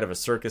inside of a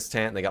circus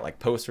tent and they got like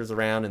posters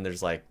around and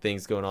there's like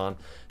things going on.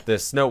 The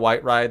Snow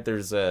White ride,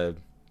 there's a,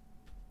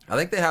 I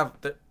think they have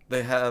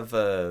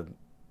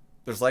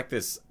there's like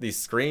these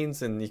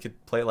screens and you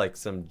could play like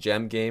some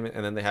gem game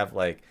and then they have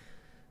like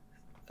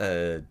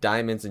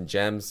diamonds and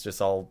gems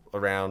just all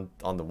around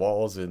on the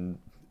walls and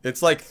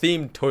it's like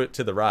themed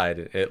to the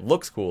ride. It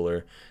looks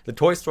cooler. The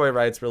Toy Story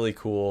ride's really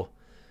cool.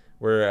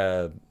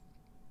 Where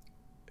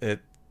it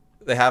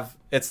they have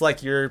it's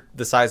like you're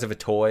the size of a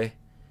toy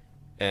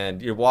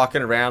and you're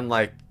walking around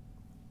like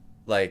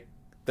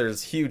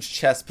there's huge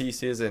chess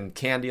pieces and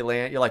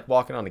Candyland. You're like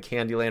walking on a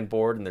Candyland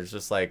board and there's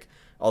just like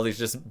all these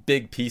just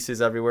big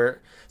pieces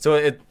everywhere. So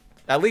it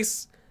at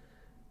least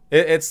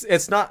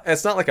it's not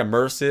like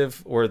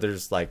immersive where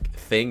there's like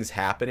things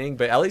happening,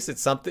 but at least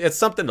it's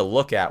something to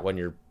look at when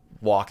you're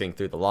walking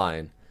through the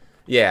line.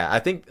 Yeah, I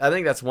think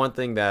that's one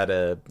thing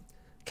that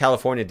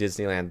California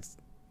Disneyland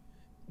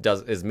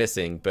does is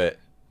missing, but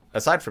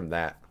aside from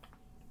that,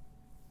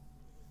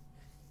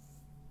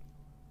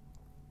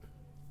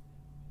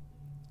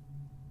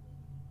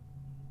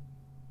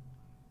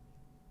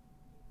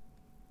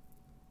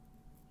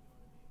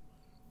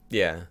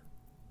 yeah.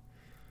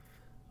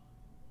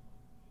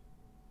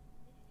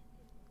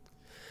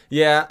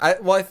 Yeah,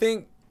 I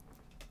think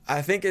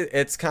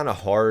it's kind of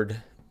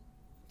hard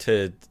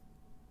to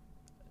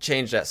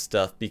change that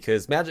stuff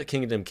because Magic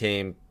Kingdom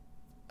came,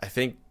 I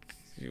think,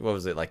 what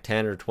was it, like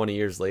 10 or 20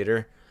 years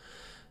later.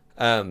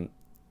 Um,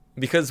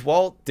 because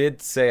Walt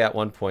did say at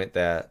one point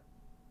that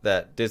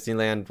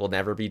Disneyland will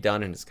never be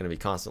done and it's going to be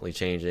constantly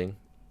changing.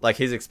 Like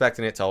he's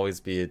expecting it to always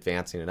be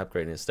advancing and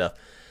upgrading and stuff.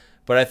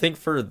 But I think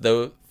for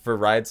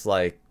rides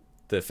like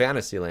the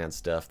Fantasyland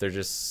stuff, they're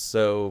just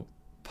so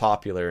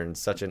popular and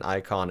such an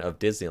icon of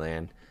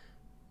Disneyland.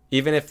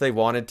 Even if they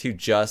wanted to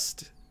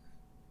just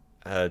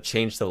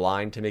change the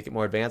line to make it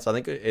more advanced, I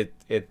think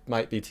it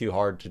might be too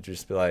hard to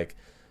just be like,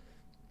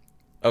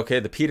 okay,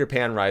 the Peter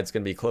Pan ride's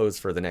going to be closed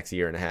for the next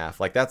year and a half.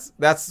 Like that's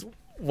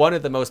one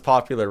of the most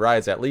popular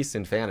rides, at least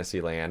in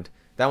Fantasyland.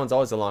 That one's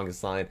always the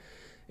longest line,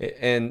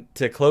 and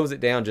to close it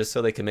down just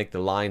so they can make the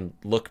line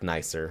look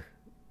nicer,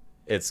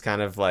 it's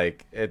kind of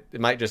like it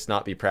might just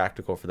not be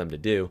practical for them to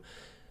do.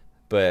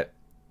 But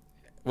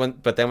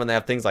then when they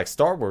have things like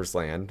Star Wars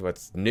Land,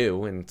 what's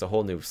new and it's a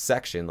whole new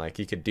section, like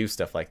you could do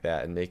stuff like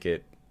that and make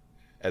it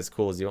as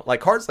cool as you want.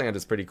 Like Cars Land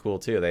is pretty cool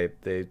too.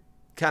 They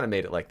kind of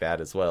made it like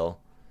that as well.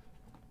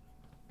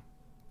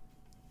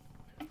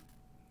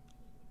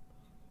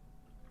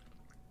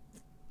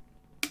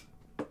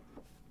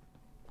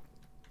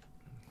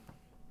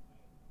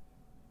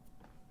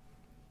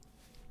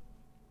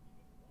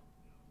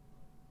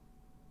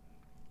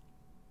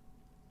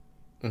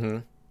 Hmm.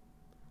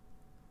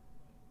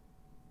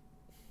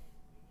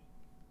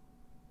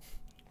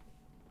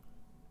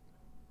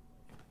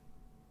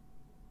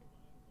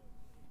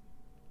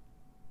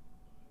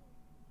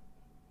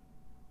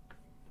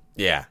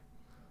 Yeah.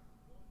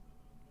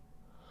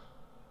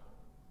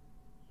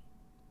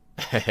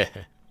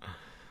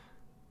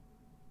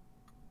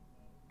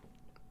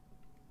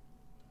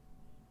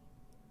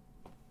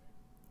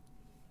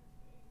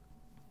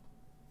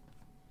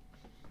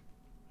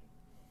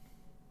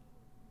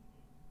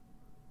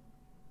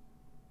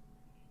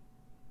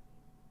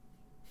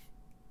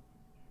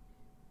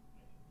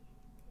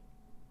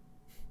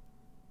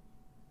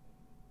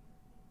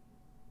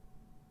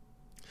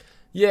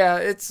 Yeah,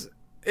 it's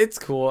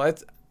cool.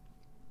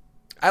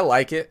 I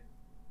like it,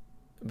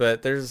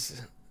 but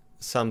there's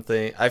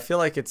something I feel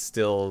like it's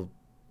still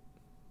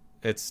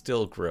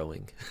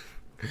growing.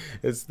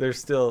 It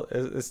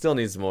still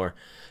needs more.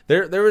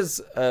 There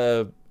was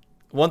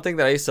one thing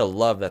that I used to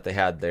love that they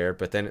had there,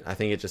 but then I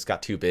think it just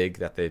got too big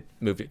that they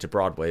moved it to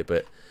Broadway.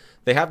 But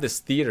they have this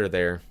theater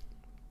there,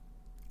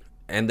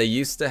 and they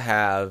used to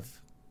have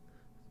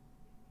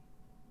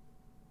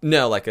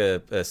no like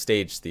a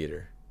stage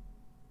theater.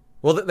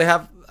 Well, they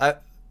have.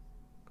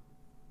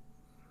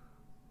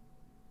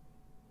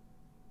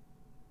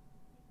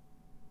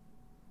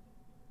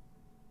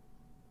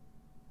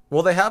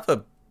 Well, they have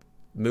a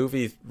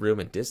movie room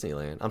in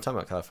Disneyland. I'm talking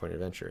about California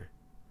Adventure.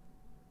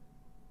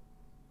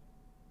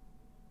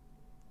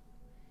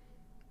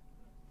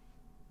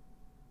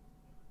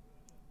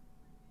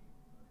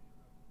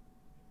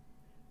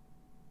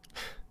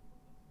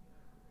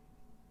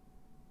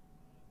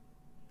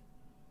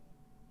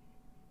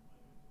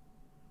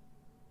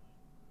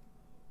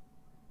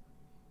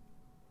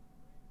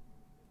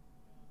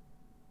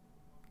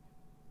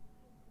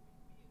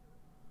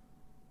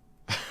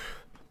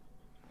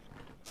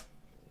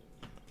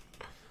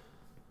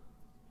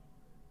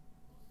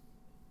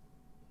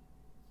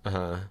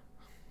 Uh-huh.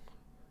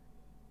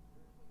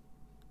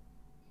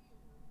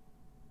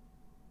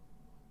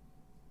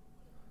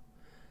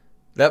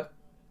 That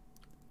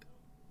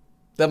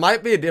that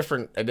might be a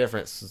different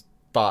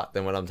spot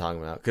than what I'm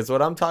talking about. Because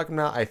what I'm talking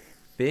about, I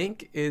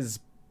think, is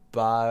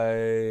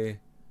by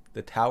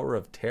the Tower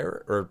of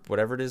Terror or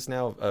whatever it is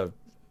now.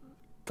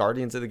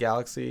 Guardians of the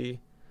Galaxy.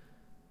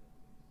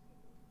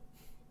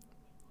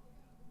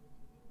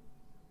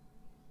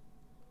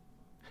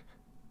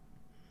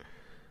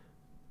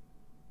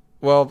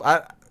 Well,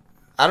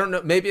 I don't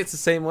know. Maybe it's the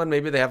same one.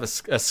 Maybe they have a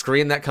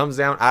screen that comes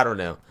down. I don't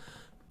know.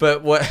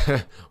 But what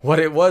what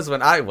it was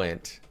when I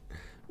went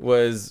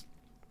was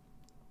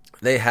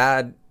they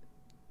had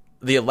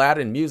the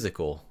Aladdin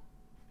musical,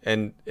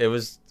 and it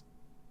was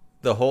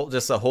the whole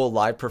just a whole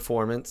live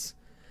performance.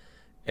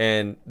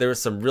 And there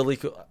was some really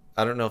cool.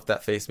 I don't know if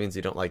that face means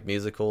you don't like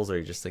musicals or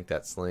you just think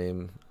that's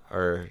lame.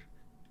 Or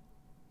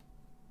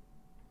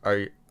are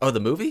you? Oh, the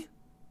movie?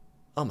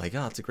 Oh my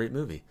god, it's a great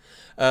movie.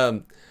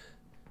 Um,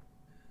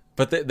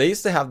 but they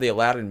used to have the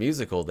Aladdin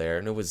musical there,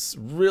 and it was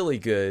really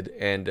good.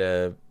 And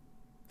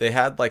they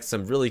had like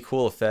some really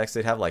cool effects.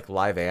 They'd have like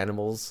live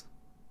animals,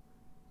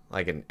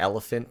 like an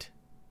elephant,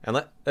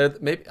 and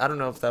maybe I don't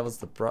know if that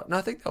was no,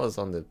 I think that was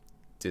on the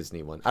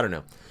Disney one. I don't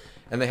know.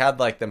 And they had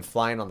like them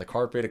flying on the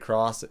carpet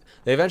across.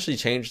 They eventually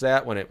changed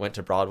that when it went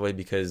to Broadway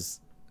because,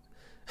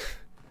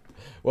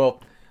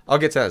 well, I'll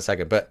get to that in a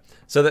second. But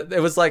so that it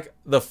was like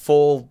the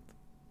full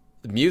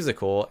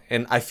musical,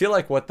 and I feel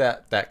like what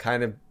that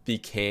kind of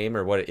became,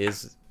 or what it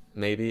is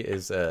maybe,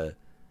 is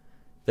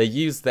they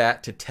use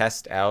that to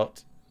test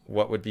out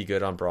what would be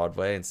good on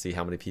Broadway and see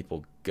how many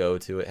people go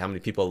to it, how many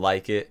people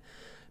like it,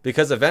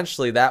 because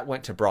eventually that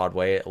went to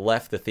Broadway, it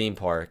left the theme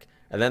park,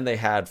 and then they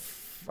had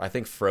I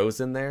think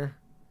Frozen there,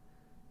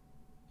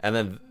 and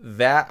then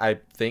that I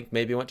think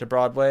maybe went to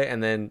Broadway,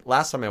 and then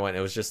last time I went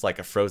it was just like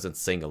a Frozen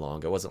sing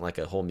along. It wasn't like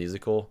a whole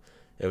musical.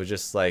 It was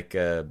just like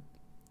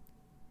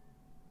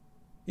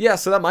yeah,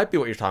 so that might be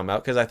what you're talking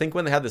about, because I think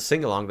when they had the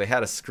sing along, they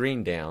had a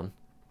screen down,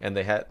 and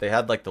they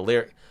had like the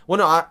lyric.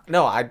 Well,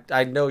 no,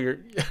 I know you're.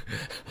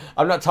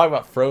 I'm not talking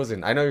about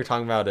Frozen. I know you're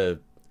talking about a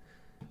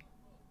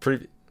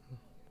pre.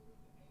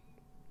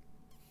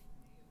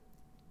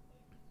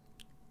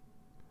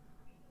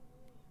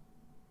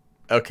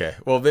 Okay,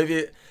 well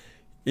maybe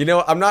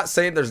I'm not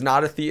saying there's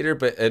not a theater,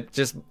 but it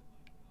just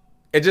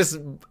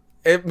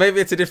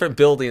maybe it's a different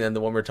building than the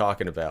one we're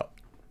talking about.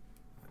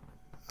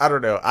 I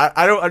don't know.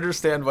 I don't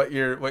understand what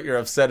you're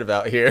upset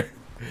about here,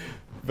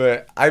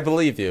 but I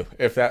believe you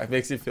if that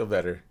makes you feel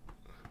better.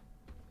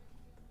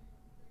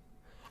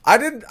 I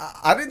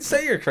didn't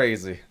say you're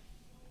crazy.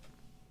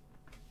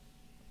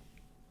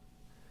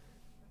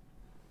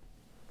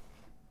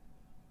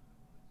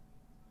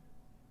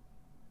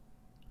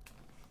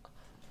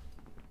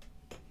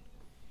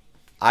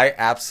 I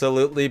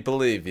absolutely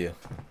believe you.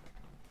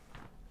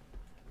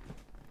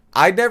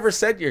 I never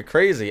said you're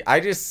crazy. I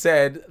just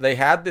said they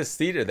had this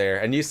theater there,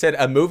 and you said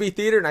a movie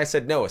theater, and I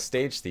said no, a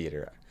stage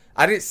theater.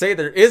 I didn't say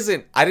there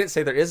isn't. I didn't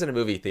say there isn't a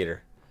movie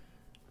theater.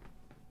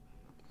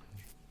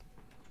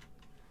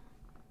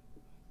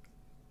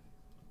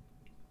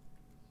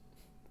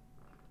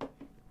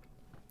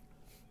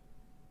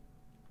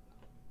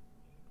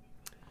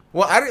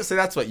 Well, I didn't say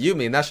that's what you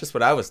mean. That's just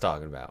what I was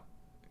talking about.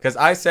 Because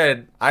I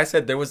said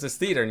there was this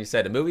theater, and you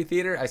said a movie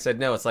theater. I said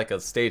no, it's like a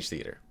stage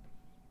theater.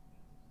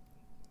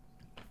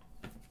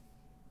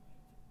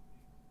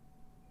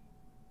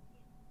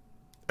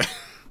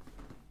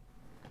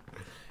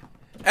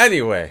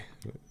 Anyway,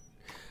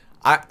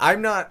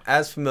 I'm not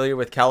as familiar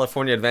with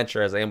California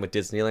Adventure as I am with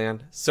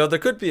Disneyland, so there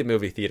could be a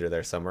movie theater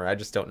there somewhere. I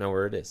just don't know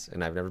where it is,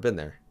 and I've never been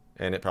there,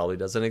 and it probably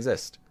doesn't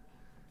exist.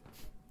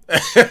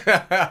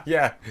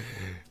 Yeah,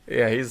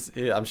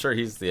 yeah. I'm sure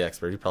he's the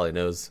expert. He probably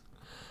knows.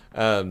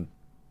 Um,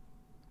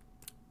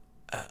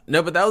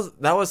 No, but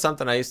that was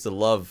something I used to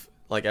love.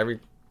 Like every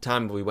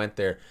time we went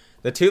there,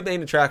 the two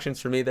main attractions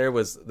for me there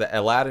was the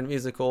Aladdin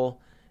musical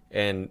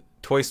and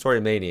Toy Story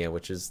Mania,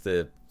 which is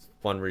the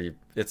one where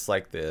it's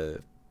like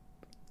the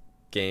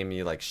game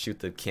you like shoot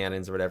the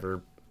cannons or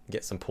whatever,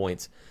 get some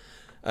points.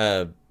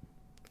 Uh,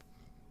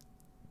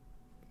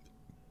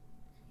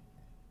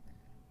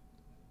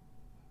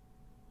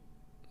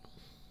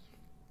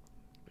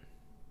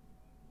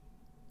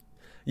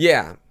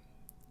 yeah,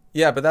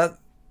 yeah, but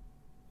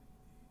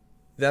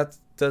that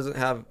doesn't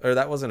have, or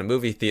that wasn't a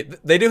movie theater.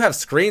 They do have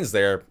screens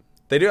there.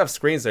 They do have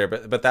screens there,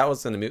 but that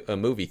wasn't a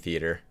movie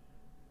theater.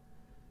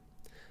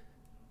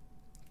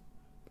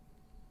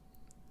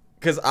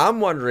 Because I'm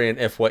wondering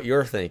if what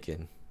you're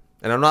thinking,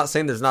 and I'm not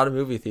saying there's not a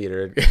movie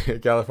theater in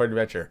California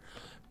Adventure,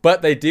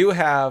 but they do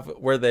have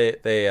where they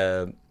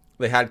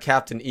had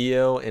Captain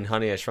EO and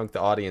Honey I Shrunk the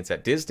Audience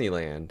at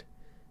Disneyland.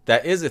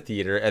 That is a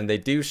theater, and they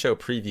do show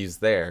previews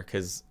there.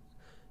 Because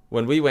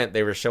when we went,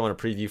 they were showing a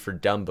preview for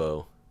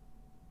Dumbo,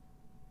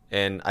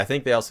 and I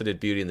think they also did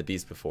Beauty and the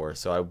Beast before.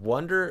 So I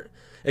wonder,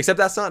 except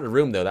that's not in a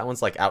room though. That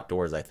one's like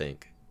outdoors, I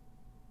think.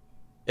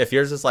 If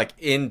yours is like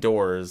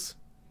indoors.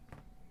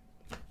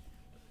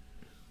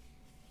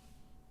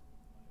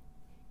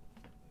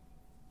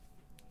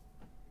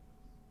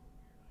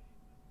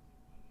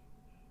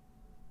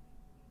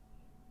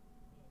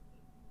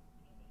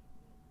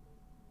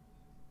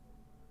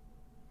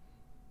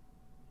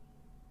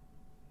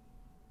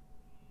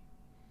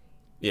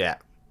 Yeah.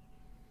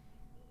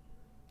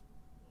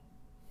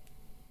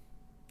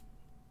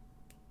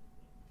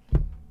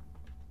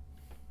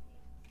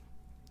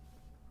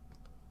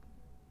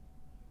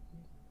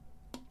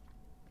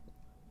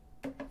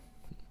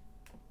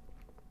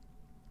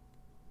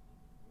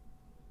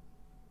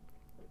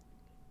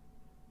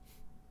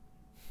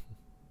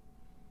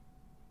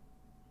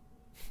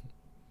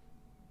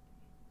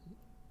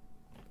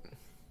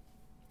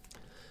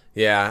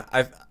 Yeah,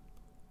 I've.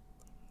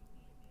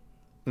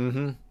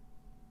 Mm-hmm.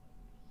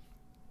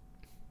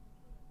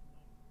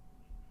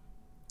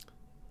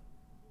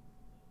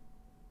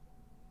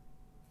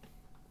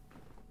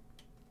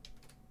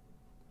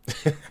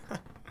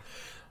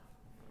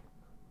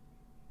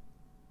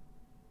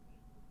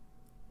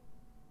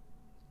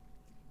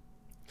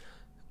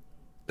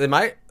 They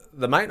might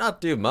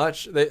not do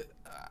much. They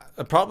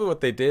probably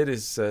what they did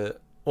is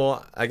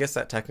well, I guess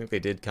that technically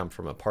did come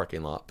from a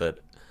parking lot, but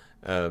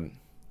um,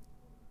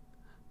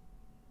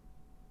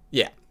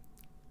 yeah,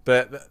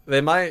 but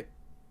they might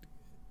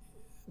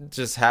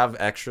just have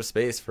extra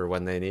space for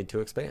when they need to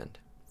expand.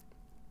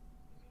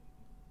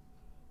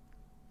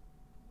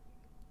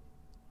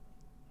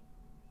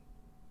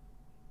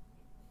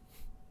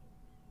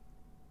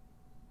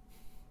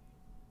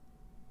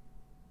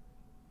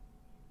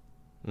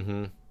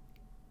 Mm-hmm.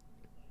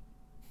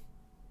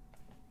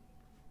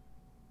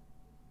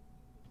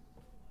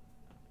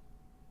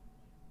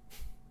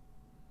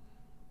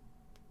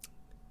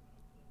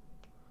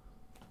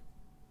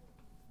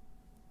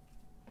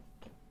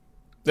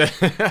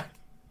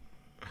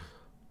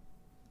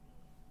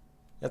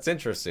 That's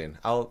interesting.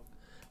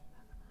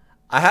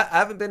 I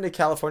haven't been to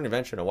California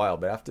Adventure in a while,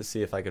 but I have to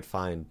see if I could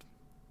find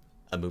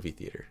a movie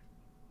theater.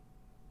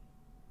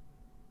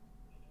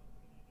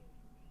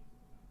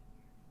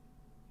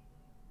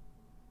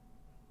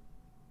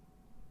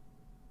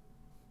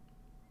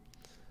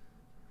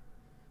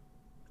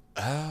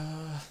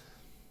 Uh,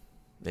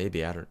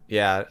 maybe I don't.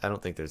 Yeah, I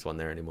don't think there's one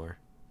there anymore.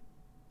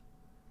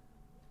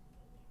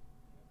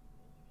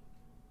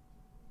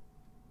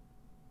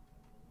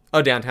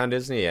 Oh, Downtown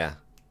Disney. Yeah,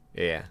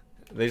 yeah.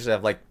 They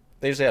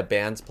usually have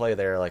bands play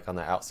there, like on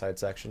the outside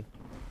section.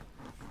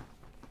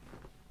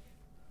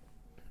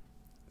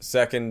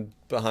 Second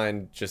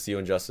behind just you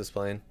and Justice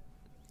playing.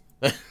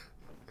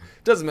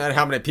 Doesn't matter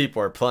how many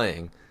people are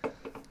playing.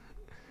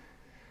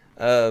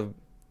 Uh,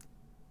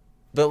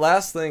 but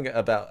last thing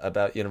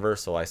about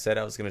Universal, I said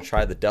I was gonna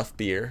try the Duff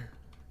beer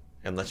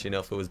and let you know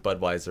if it was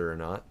Budweiser or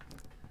not.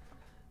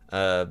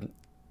 Uh,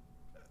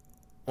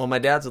 well, my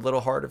dad's a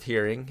little hard of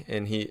hearing,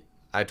 and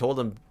I told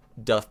him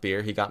Duff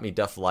beer. He got me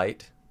Duff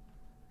Light,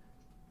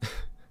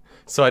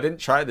 so I didn't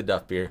try the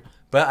Duff beer.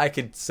 But I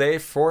could say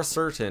for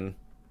certain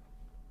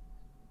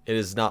it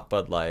is not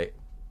Bud Light,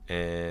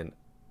 and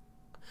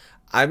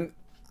I'm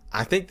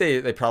I think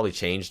they probably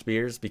changed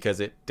beers because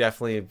it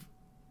definitely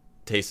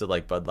tasted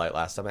like Bud Light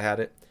last time I had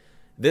it.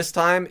 This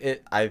time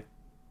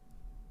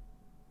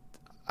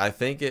I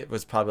think it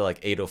was probably like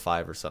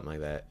 805 or something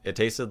like that. It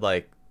tasted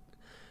like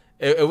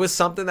it was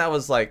something that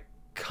was like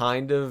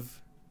kind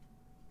of,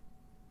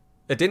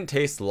 it didn't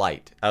taste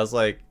light. I was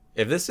like,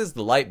 if this is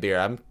the light beer,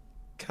 I'm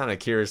kind of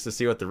curious to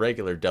see what the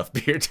regular Duff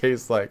beer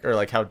tastes like, or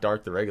like how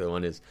dark the regular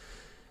one is.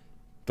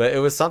 But it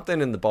was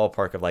something in the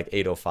ballpark of like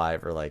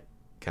 805, or like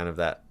kind of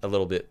that a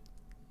little bit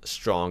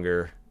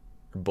stronger,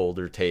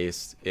 bolder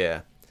taste.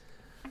 Yeah.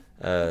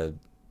 Uh,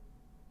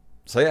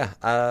 so yeah,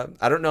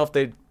 I don't know if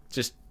they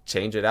just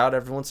change it out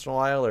every once in a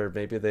while, or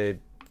maybe they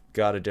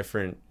got a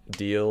different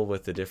deal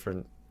with a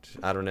different.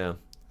 I don't know.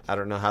 I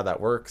don't know how that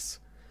works,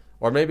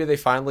 Or maybe they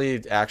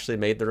finally actually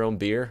made their own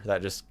beer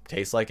that just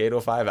tastes like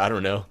 805. I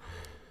don't know.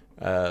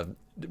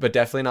 But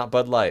definitely not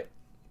Bud Light.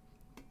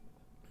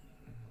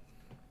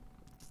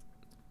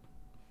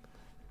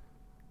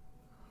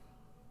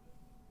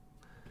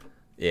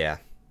 Yeah.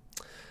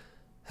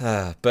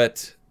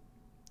 But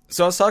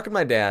so I was talking to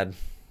my dad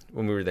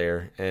when we were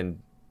there, and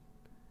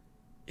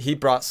he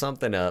brought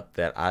something up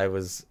that I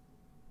was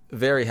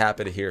very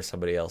happy to hear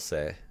somebody else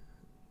say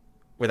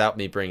without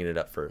me bringing it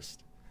up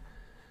first.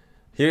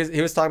 He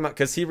was talking about,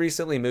 because he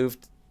recently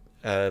moved.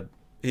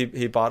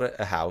 He bought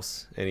a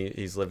house, and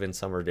he's living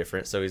somewhere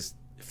different, so he's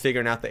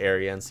figuring out the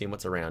area and seeing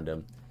what's around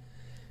him.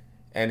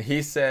 And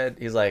he said,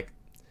 he's like,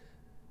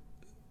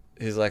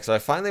 so I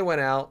finally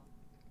went out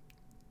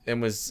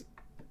and was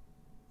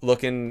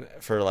looking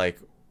for like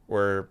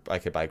where I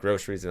could buy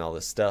groceries and all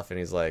this stuff, and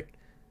he's like,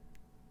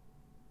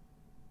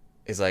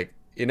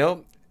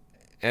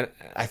 and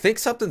I think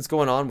something's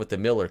going on with the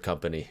Miller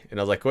Company. And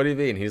I was like, what do you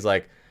mean? He's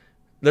like,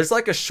 there's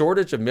like a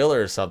shortage of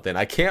Miller or something.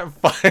 I can't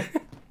find.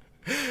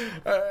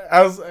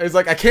 He's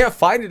like, I can't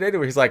find it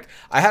anywhere. He's like,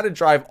 I had to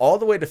drive all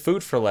the way to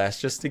Food for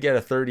Less just to get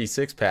a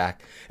 36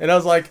 pack. And I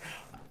was like,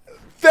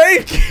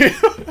 thank you.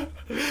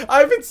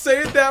 I've been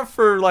saying that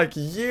for like a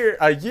year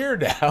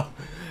now,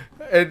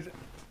 and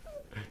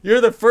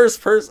you're the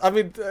first person. I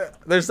mean,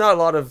 there's not a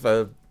lot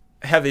of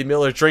heavy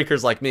Miller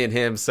drinkers like me and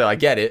him, so I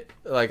get it.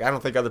 Like, I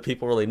don't think other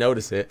people really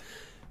notice it,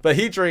 but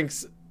he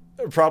drinks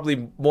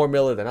probably more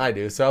Miller than I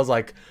do. So I was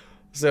like,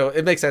 so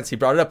it makes sense he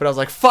brought it up. But I was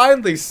like,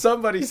 finally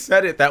somebody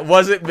said it that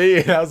wasn't me.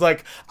 And I was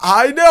like,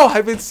 I know,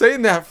 I've been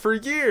saying that for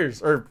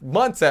years, or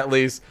months at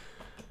least.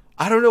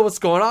 I don't know what's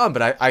going on,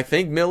 but I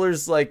think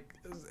Miller's like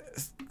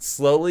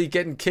slowly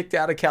getting kicked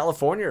out of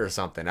California or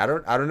something. I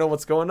don't know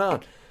what's going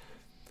on.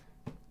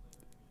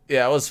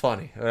 Yeah, it was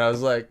funny. And I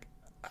was like,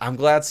 I'm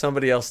glad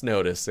somebody else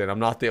noticed, and I'm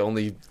not the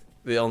only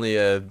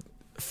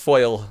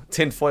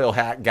tinfoil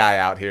hat guy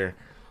out here.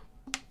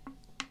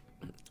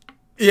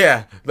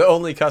 Yeah, the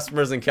only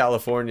customers in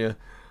California.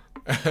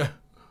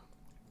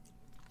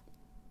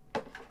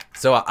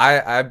 So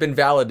I've been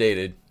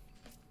validated.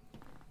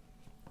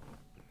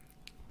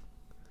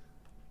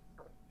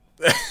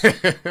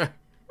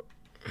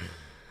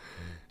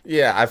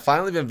 Yeah, I've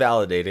finally been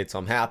validated, so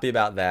I'm happy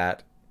about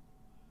that.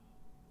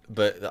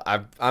 But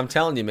I'm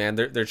telling you, man,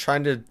 they're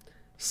trying to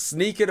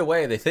sneak it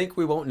away. They think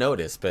we won't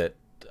notice, but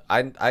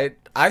I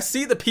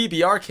see the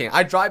PBR can.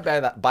 I drive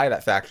by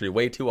that factory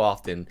way too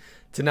often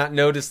to not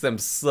notice them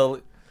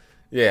slowly.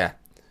 Yeah,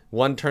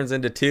 one turns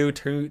into two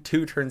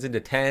turns into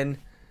 10.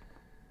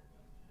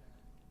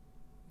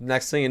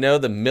 Next thing you know,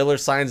 the Miller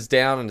sign's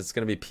down, and it's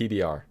gonna be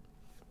PBR.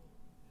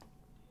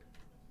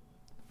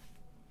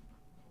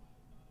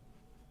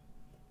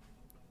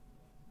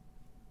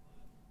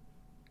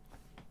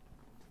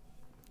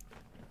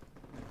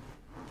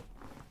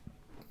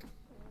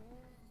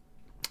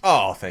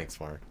 Oh, thanks,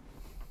 Mark.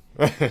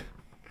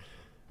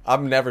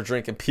 I'm never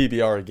drinking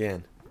PBR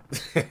again.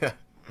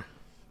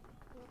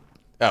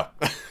 Oh.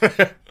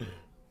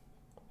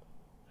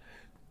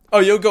 Oh,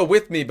 you'll go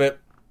with me, but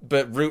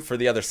root for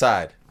the other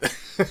side.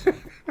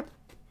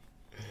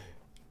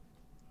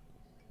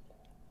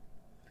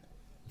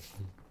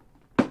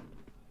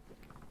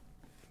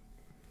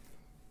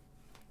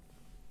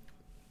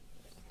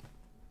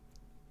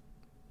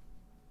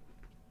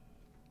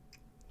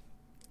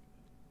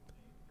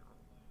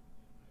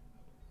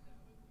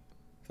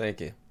 Thank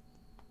you.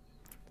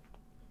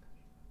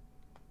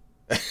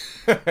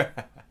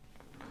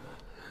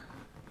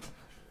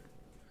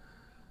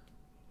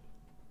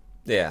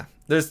 Yeah.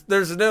 There's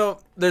no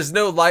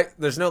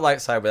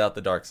light side without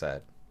the dark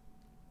side.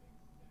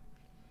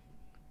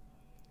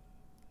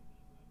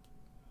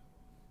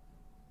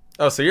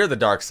 Oh, so you're the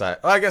dark side.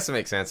 Oh, I guess it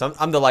makes sense.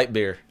 I'm the light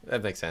beer.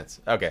 That makes sense.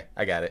 Okay,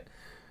 I got it.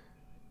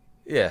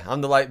 Yeah,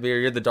 I'm the light beer.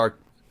 You're the dark.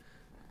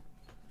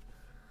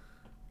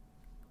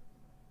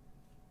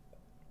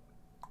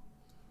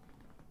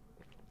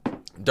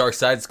 Dark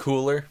side's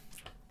cooler.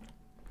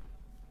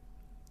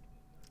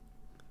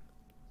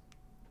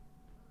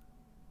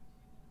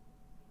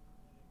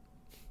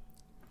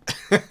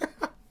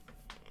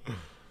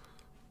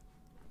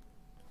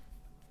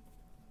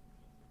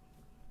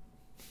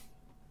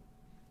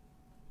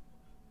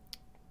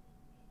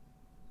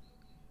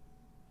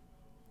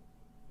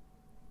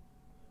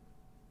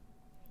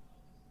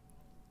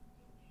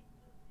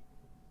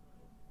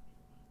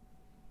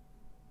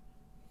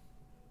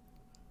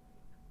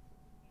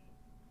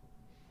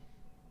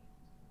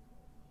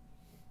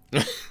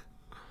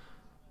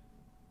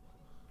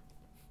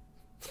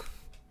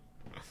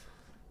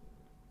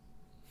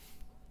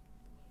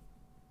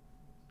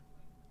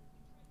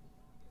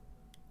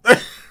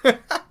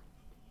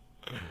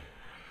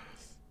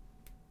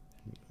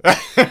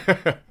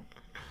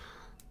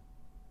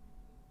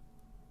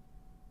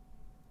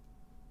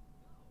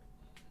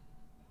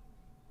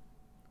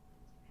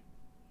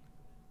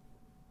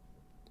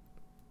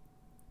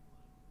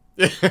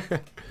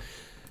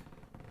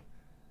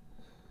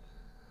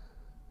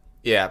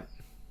 Yeah.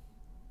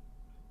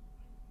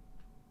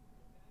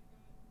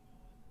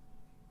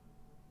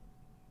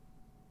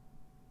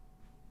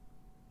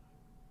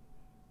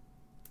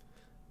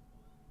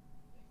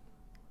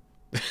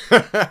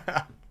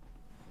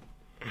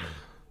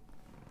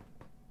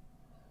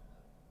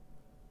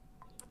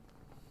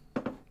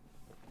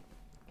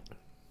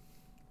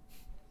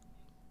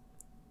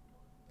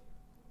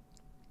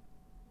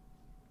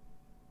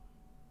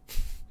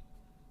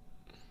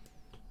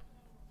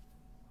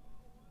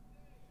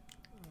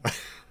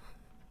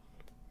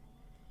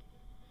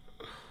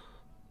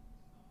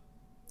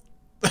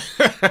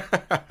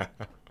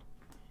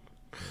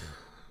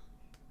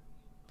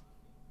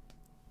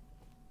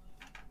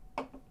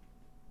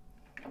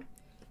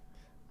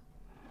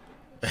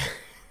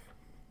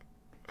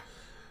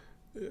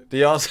 Do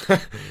you also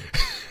do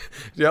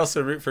you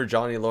also root for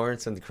Johnny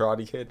Lawrence and the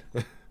Karate Kid?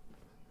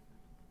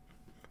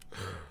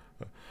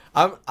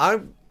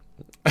 I'm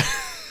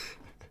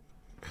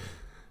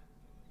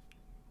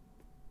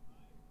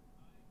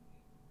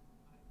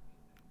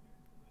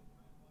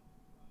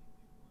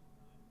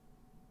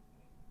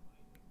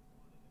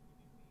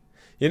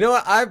You know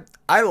what?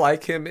 I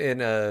like him in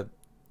the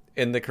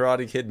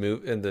Karate Kid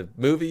in the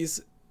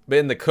movies, but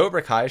in the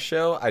Cobra Kai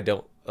show, I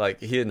don't like.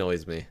 He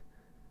annoys me.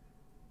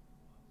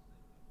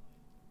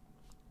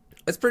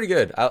 It's pretty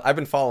good. I've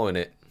been following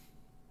it.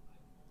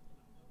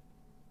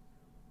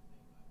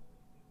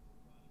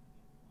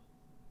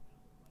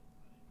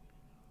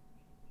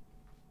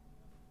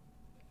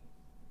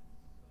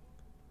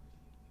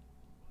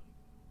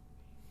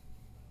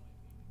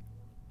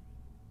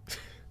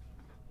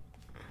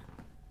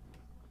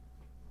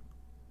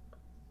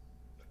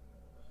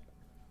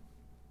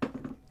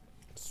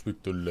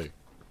 Sweep the leg.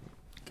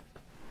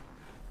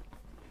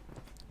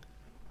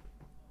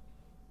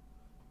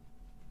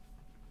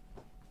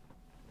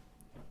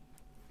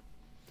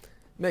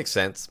 Makes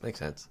sense. Makes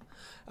sense.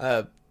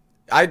 Uh,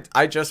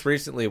 I just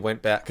recently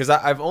went back because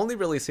I've only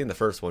really seen the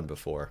first one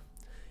before,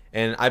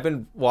 and I've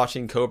been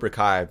watching Cobra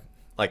Kai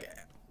like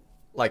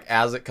like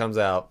as it comes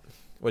out.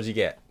 What'd you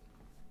get?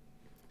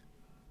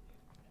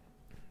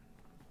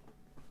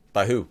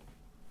 By who?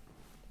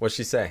 What'd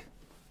she say?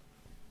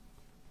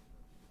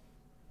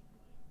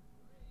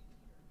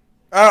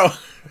 Oh,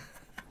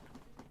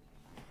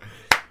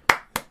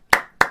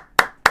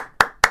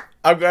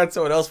 I'm glad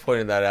someone else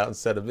pointed that out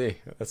instead of me.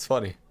 That's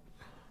funny.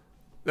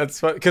 That's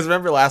funny because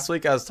remember last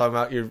week I was talking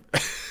about your.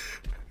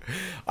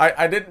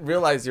 I didn't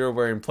realize you were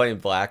wearing plain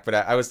black, but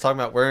I was talking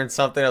about wearing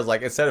something. I was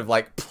like, instead of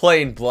like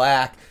plain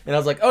black, and I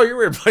was like, oh, you're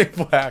wearing plain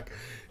black,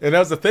 and that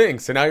was the thing.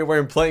 So now you're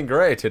wearing plain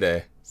gray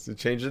today. So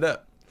change it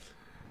up.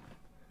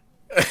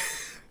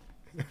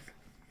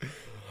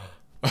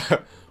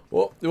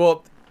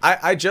 Well,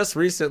 I just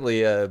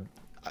recently,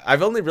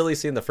 I've only really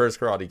seen the first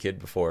Karate Kid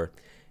before,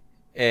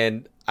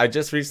 and I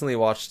just recently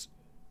watched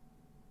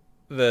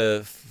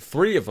the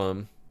three of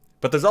them,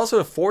 but there's also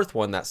a fourth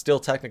one that's still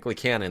technically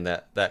canon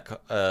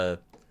that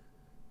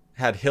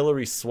had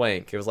Hilary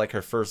Swank. It was like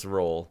her first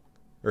role,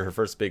 or her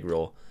first big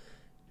role,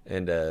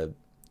 and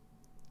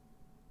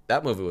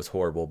that movie was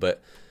horrible.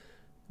 But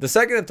the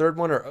second and third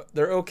one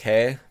they're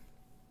okay.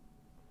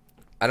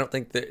 I don't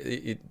think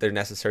they're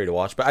necessary to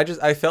watch, but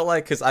I felt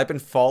like because I've been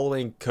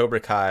following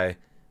Cobra Kai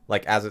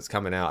like as it's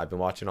coming out, I've been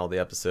watching all the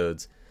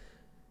episodes,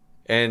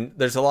 and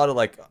there's a lot of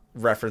like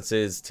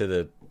references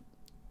to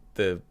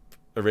the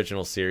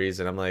original series,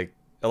 and I'm like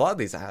a lot of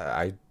these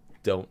I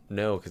don't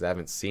know because I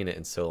haven't seen it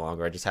in so long,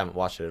 or I just haven't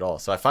watched it at all.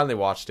 So I finally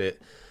watched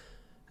it.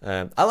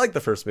 I like the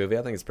first movie.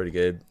 I think it's pretty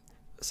good.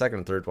 The second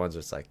and third one's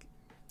just like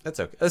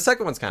it's okay. The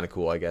second one's kind of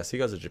cool, I guess. He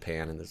goes to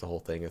Japan and there's a whole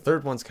thing. The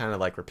third one's kind of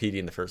like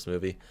repeating the first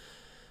movie.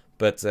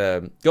 But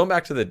going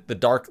back to the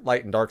dark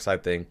light and dark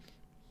side thing,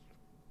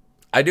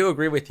 I do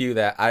agree with you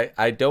that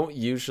I don't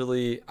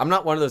usually, I'm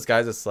not one of those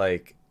guys that's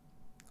like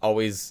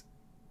always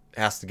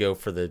has to go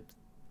for the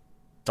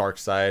dark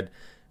side.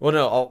 Well,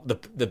 no,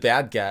 the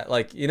bad guy,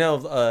 like, you know,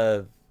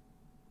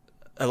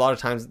 a lot of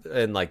times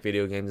in like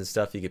video games and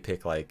stuff, you could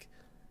pick like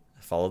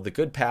follow the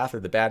good path or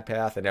the bad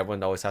path, and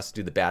everyone always has to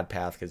do the bad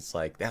path because it's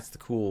like that's the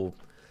cool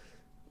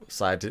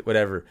side to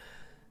whatever.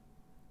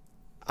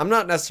 I'm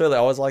not necessarily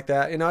always like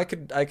that. You know, I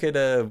could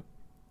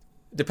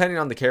depending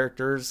on the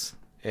characters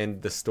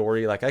and the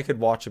story, like I could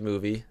watch a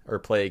movie or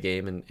play a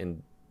game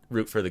and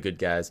root for the good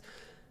guys.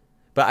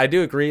 But I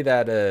do agree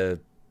that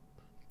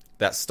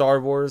that Star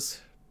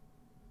Wars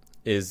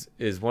is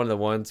one of the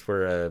ones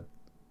where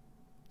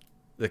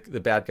the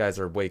bad guys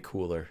are way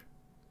cooler.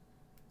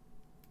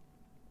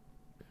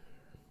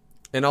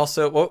 And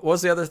also, what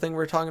was the other thing we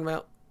were talking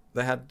about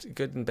that had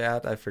good and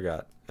bad? I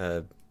forgot.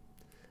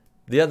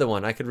 The other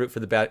one, I could root for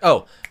the bad.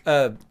 Oh,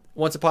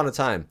 Once Upon a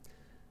Time.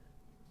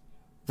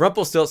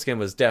 Rumpelstiltskin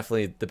was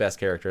definitely the best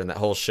character in that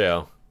whole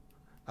show.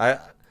 I,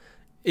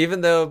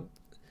 even though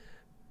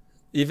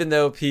he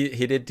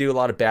did do a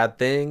lot of bad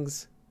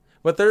things,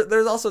 but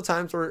there's also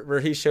times where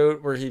he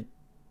showed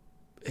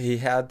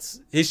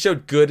he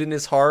showed good in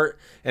his heart,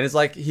 and it's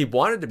like he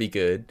wanted to be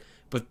good,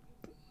 but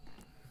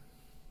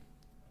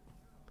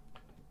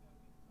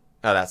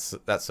oh,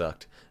 that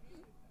sucked.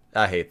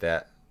 I hate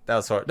that. That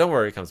was hard. Don't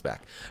worry, it comes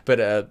back.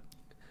 But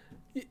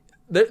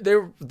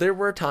there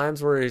were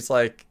times where he's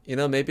like,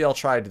 maybe I'll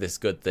try this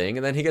good thing,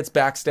 and then he gets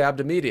backstabbed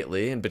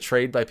immediately and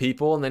betrayed by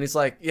people, and then he's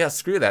like, yeah,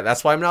 screw that.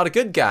 That's why I'm not a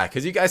good guy,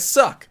 because you guys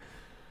suck.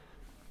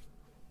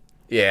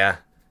 Yeah,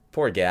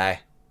 poor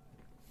guy.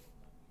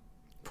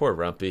 Poor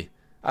Rumpy.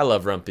 I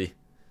love Rumpy.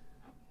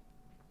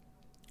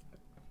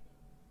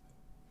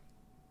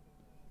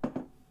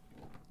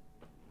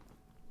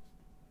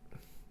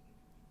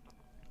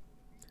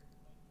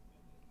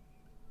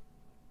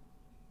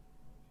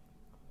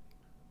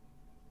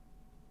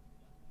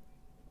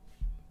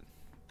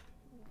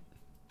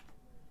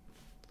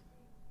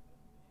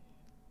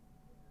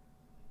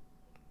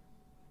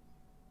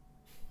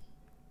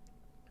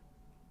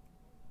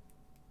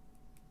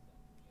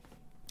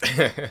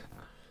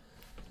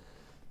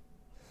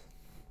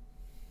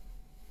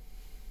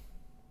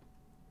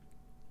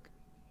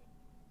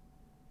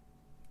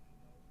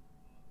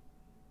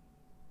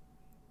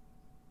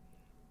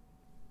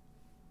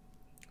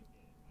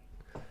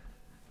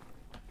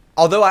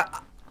 Although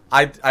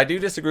I do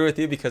disagree with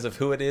you because of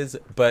who it is,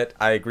 but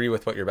I agree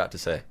with what you're about to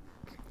say.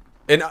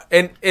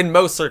 In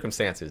most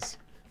circumstances,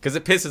 because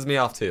it pisses me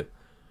off too.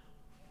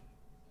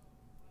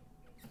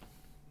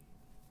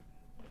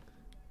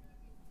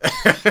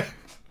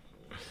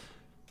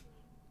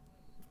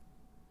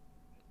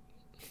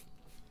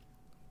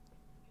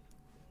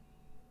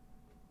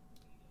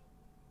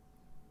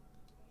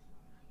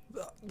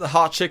 The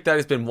hot chick that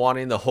he's been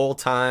wanting the whole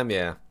time,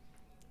 yeah.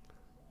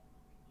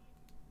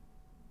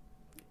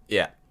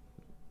 Yeah.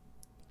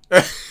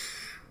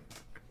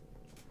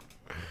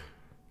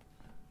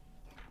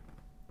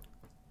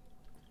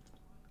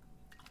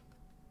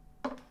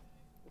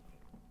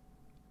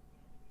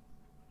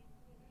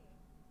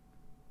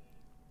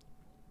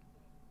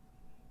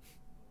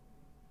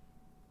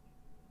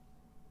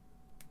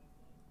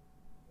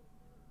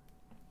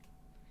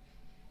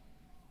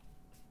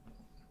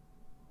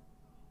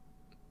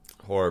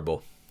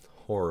 Horrible.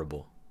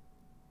 Horrible.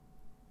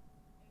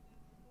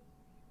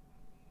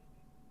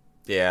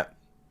 Yeah.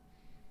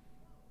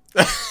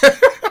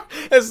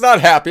 It's not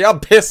happy. I'm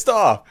pissed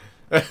off.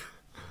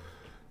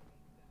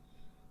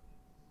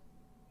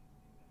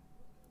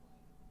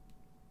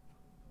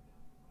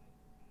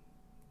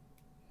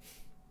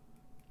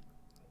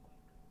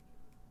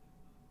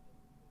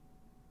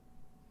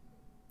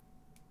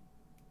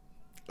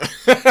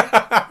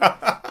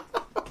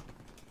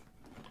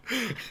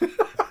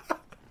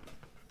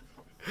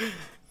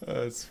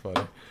 That's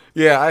funny.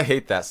 Yeah, I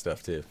hate that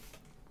stuff too.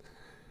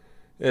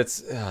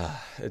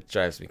 It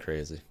drives me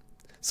crazy.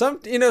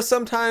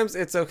 Sometimes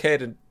it's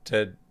okay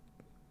to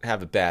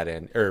have a bad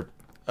end or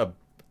a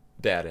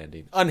bad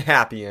ending,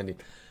 unhappy ending,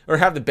 or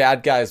have the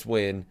bad guys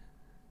win,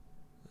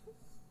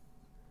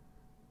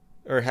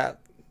 or have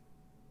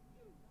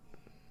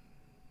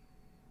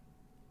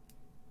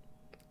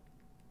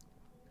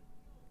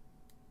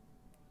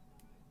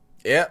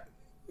yeah,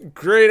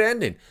 great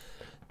ending.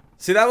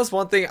 See, that was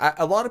one thing.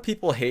 A lot of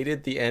people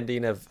hated the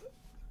ending of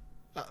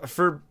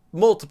for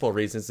multiple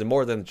reasons, and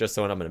more than just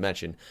the one I'm going to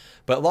mention.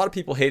 But a lot of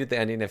people hated the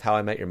ending of How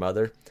I Met Your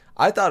Mother.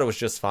 I thought it was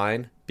just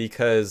fine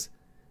because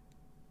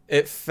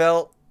it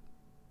felt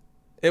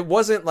it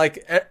wasn't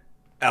like it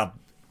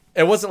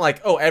wasn't like,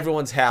 oh,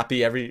 everyone's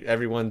happy,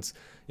 everyone's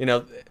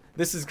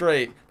this is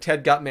great.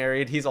 Ted got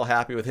married, he's all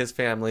happy with his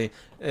family,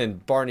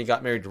 and Barney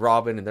got married to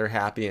Robin, and they're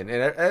happy, and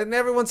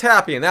everyone's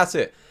happy, and that's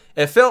it.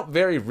 It felt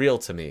very real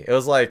to me. It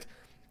was like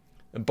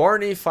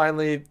Barney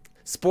finally.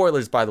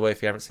 Spoilers, by the way,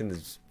 if you haven't seen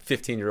this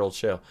 15-year-old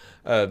show.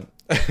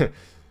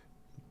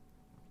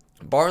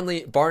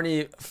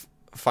 Barney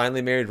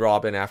finally married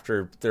Robin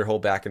after their whole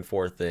back and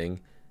forth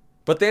thing,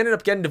 but they ended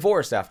up getting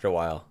divorced after a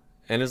while.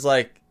 And it's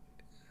like,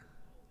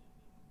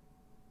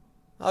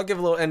 I'll give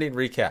a little ending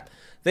recap.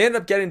 They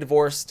ended up getting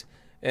divorced,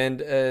 and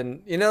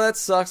that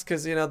sucks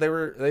because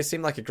they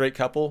seemed like a great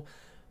couple,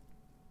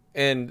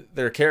 and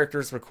their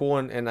characters were cool,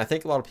 and I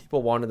think a lot of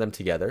people wanted them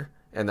together,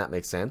 and that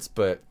makes sense.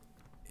 But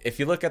if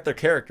you look at their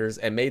characters,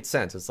 it made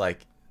sense. It's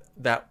like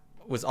that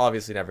was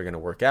obviously never going to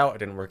work out. It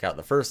didn't work out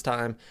the first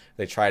time.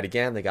 They tried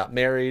again. They got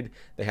married.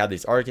 They had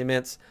these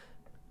arguments.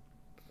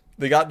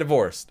 They got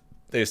divorced.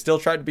 They still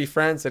tried to be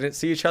friends. They didn't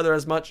see each other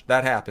as much.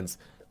 That happens.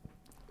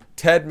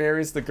 Ted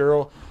marries the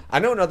girl. I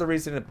know another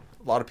reason a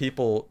lot of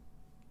people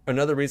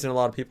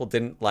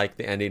didn't like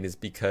the ending is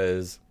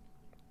because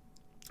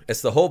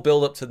it's the whole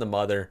build up to the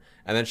mother,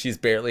 and then she's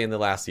barely in the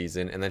last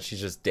season, and then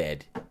she's just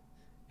dead.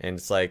 And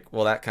it's like,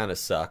 well, that kind of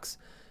sucks.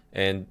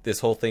 And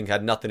this whole thing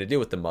had nothing to do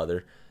with the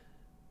mother.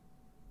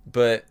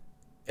 But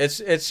it's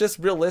just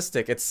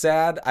realistic. It's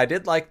sad. I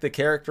did like the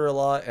character a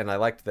lot, and I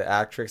liked the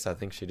actress. I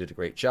think she did a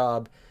great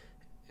job.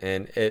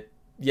 And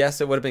yes,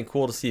 it would have been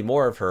cool to see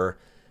more of her,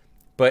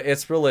 but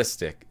it's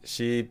realistic.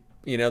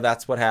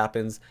 That's what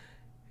happens.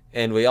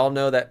 And we all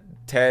know that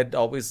Ted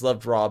always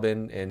loved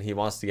Robin, and he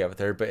wants to get with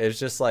her. But it's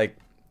just like,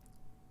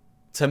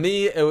 to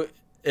me,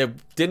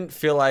 it didn't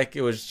feel like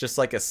it was just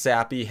like a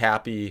sappy,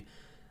 happy,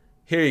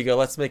 here you go,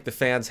 let's make the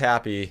fans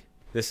happy.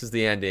 This is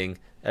the ending.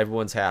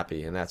 Everyone's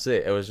happy, and that's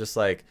it. It was just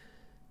like,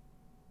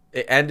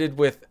 it ended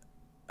with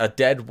a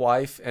dead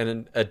wife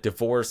and a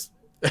divorced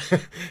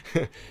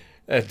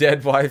a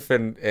dead wife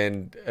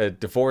and a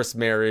divorced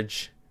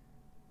marriage,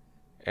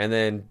 and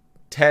then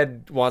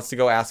Ted wants to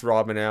go ask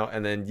Robin out,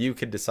 and then you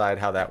could decide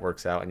how that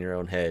works out in your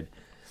own head.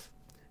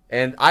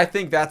 And I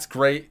think that's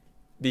great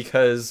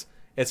because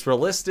it's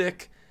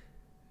realistic,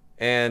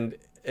 and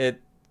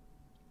it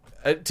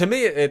to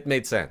me it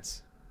made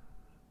sense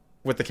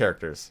with the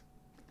characters.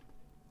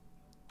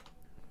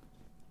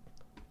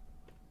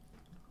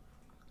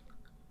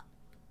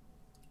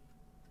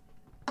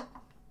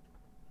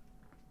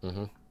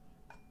 Mm-hmm.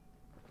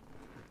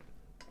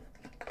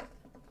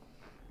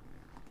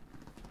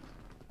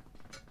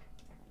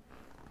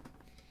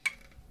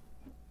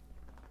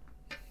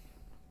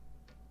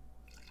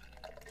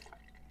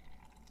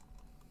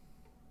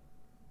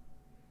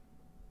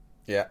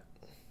 Yeah.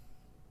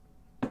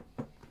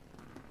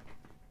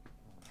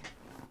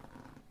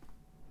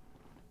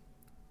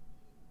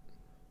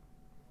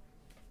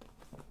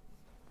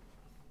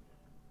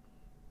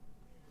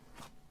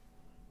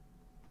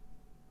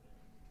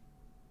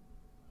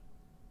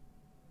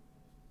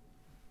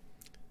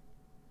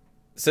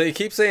 So you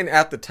keep saying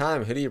at the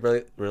time. Who do you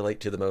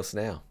relate to the most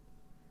now?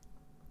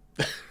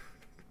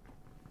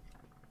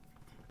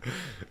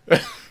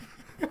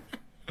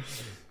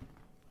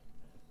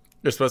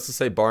 You're supposed to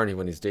say Barney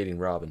when he's dating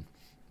Robin.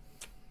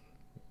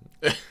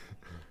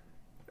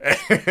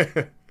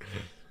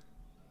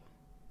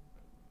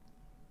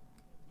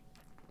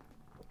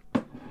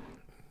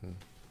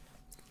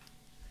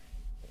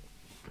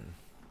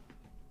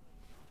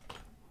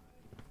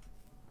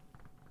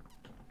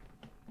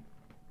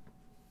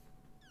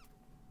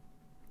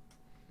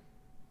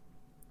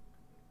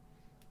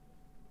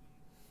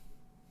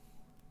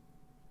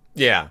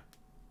 Yeah.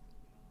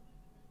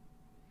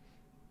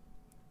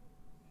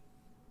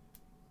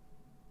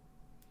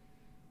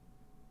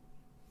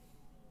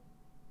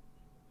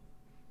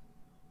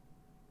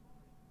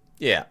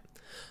 Yeah.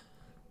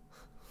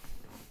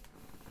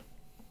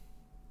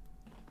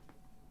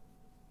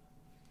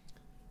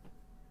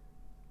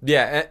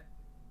 Yeah.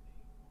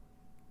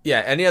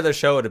 Yeah. Any other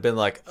show would have been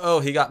like, oh,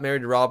 he got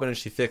married to Robin and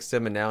she fixed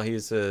him, and now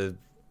he's a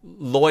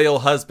loyal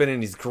husband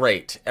and he's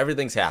great.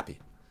 Everything's happy.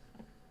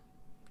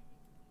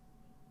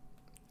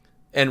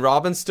 And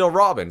Robin's still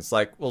Robin. It's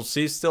like, well,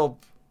 she still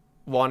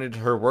wanted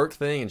her work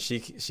thing, and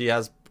she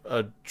has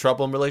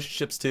trouble in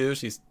relationships too.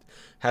 She's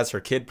has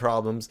her kid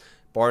problems.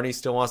 Barney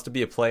still wants to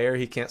be a player.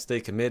 He can't stay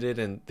committed,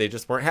 and they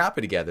just weren't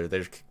happy together.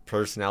 Their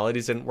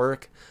personalities didn't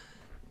work,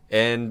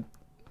 and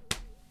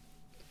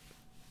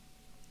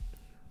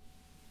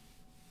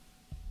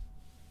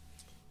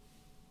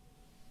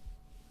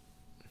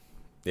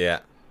yeah,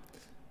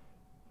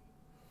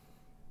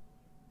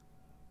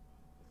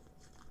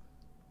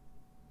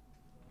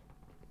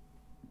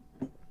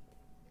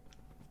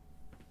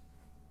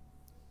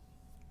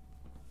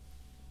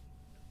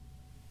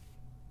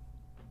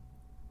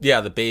 yeah,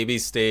 the baby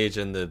stage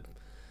and the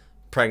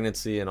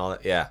pregnancy and all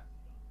that. Yeah,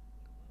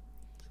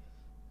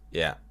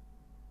 yeah.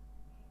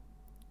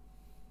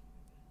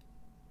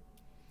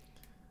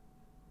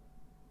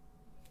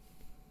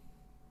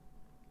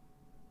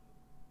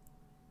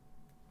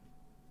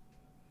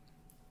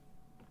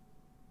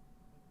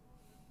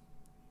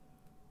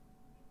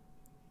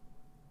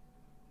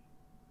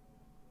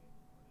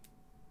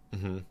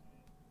 Hmm.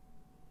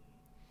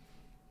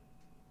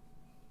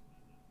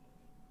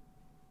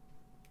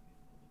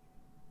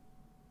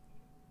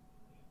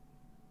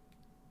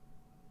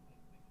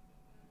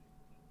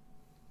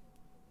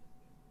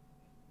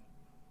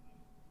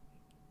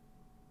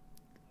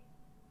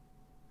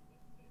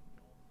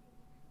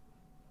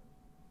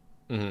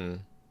 Hmm.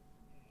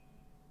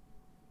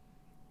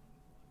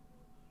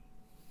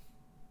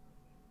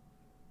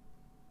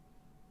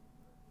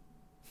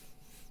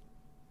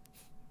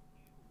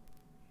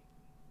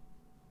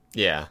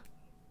 Yeah,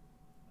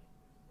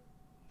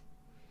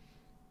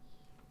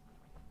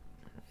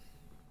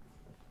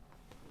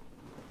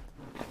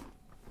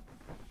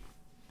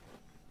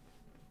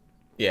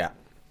 yeah,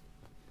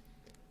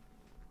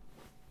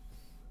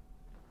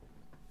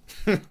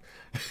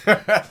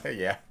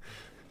 yeah.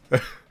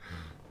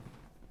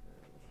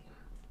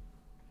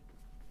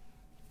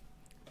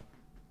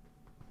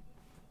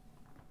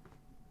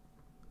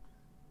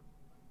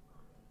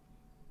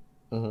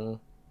 Hmm.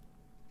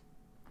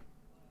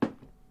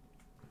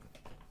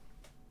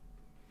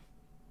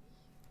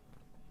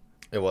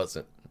 It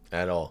wasn't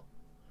at all.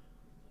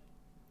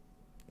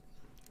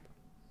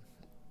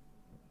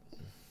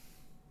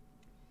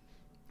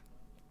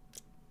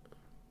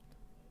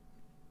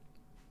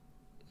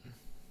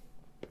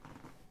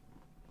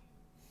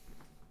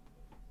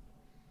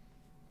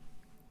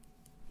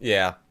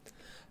 Yeah.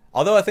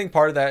 Although I think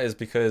part of that is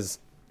because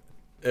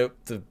the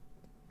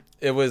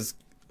it was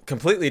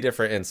completely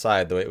different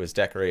inside the way it was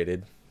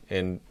decorated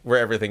and where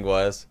everything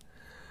was.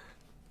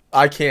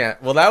 I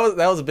can't. Well,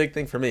 that was a big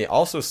thing for me.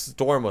 Also,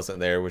 Storm wasn't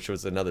there, which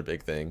was another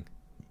big thing.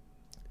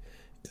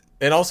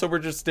 And also, we're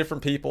just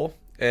different people,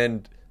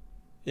 and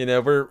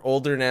we're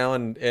older now,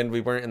 and we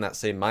weren't in that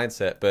same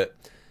mindset. But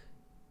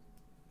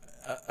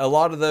a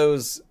lot of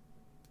those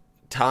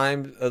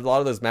time, a lot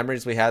of those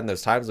memories we had and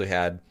those times we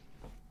had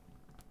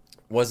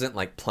wasn't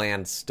like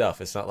planned stuff.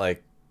 It's not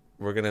like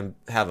we're going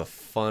to have a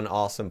fun,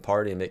 awesome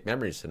party and make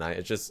memories tonight.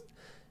 It just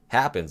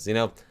happens. You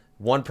know,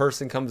 one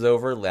person comes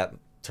over, that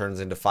turns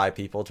into 5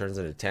 people, turns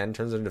into 10,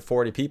 turns into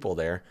 40 people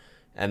there.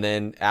 And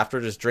then after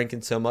just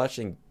drinking so much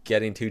and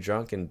getting too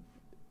drunk and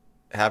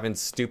having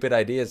stupid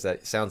ideas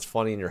that sounds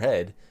funny in your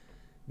head,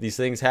 these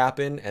things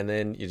happen. And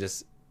then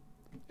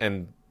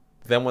and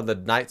then when the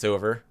night's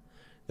over,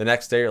 the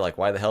next day you're like,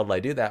 why the hell did I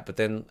do that? But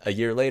then a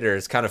year later,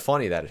 it's kind of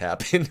funny that it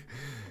happened.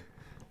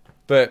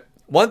 But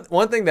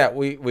one thing that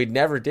we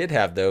never did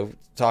have, though,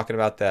 talking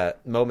about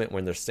that moment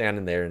when they're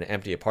standing there in an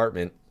empty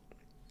apartment,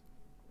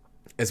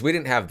 is we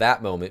didn't have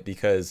that moment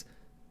because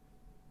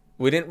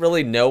we didn't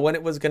really know when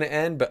it was going to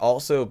end, but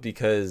also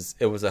because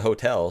it was a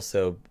hotel.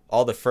 So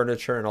all the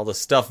furniture and all the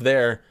stuff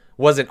there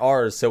wasn't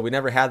ours. So we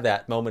never had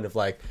that moment of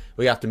like,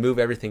 we have to move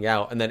everything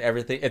out and then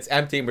it's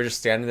empty and we're just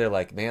standing there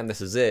like, man, this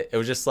is it. It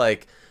was just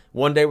like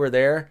one day we're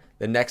there,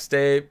 the next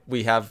day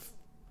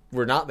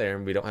we're not there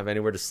and we don't have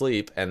anywhere to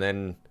sleep. And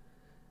then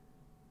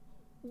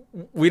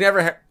we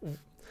never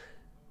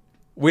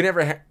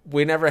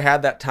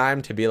had that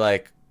time to be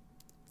like,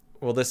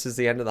 well, this is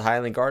the end of the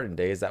Highland Garden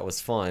days. That was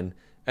fun.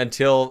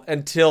 Until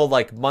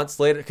like months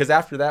later, because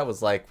after that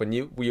was like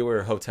when we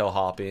were hotel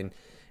hopping,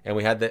 and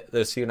we had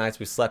those few nights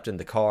we slept in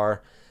the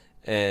car,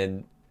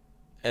 and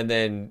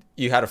then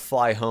you had to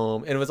fly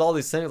home, and it was all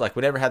these things. Like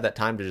we never had that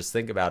time to just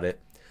think about it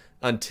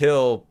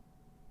until,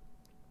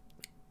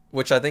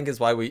 which I think is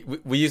why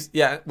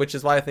which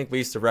is why I think we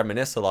used to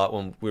reminisce a lot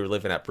when we were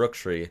living at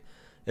Brooktree,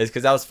 is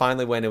because that was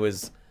finally when it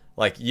was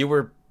like you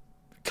were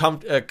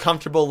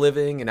comfortable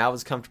living and I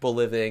was comfortable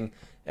living,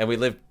 and we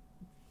lived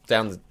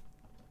down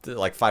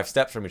like 5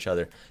 steps from each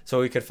other, so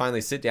we could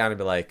finally sit down and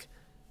be like,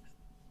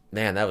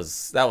 man, that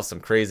was some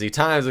crazy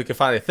times. We could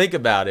finally think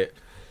about it.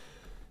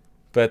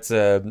 But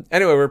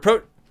anyway,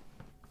 go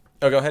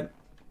ahead.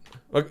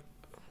 Okay.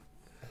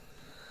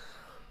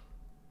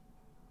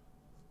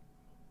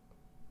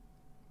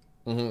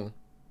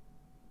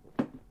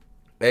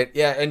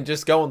 And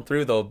just going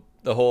through the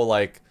whole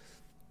like,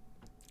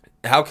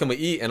 how can we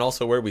eat and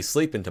also where we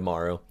sleeping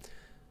tomorrow.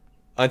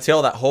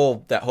 Until that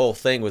whole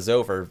thing was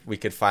over, we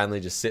could finally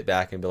just sit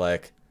back and be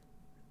like,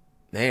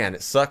 man,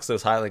 it sucks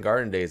those Highland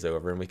Garden days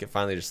over, and we could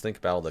finally just think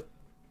about all the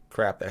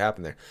crap that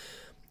happened there.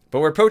 But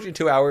we're approaching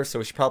 2 hours, so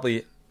we should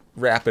probably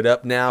wrap it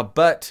up now.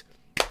 But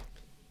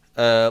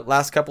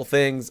last couple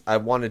things I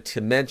wanted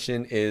to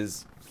mention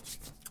is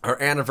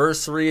our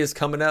anniversary is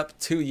coming up.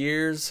 2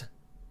 years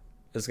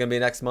is going to be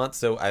next month,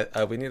 so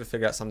we need to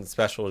figure out something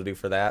special to do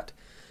for that.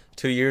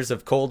 2 years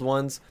of Cold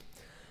Ones.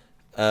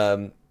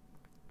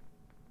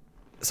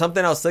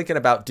 Something I was thinking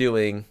about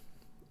doing,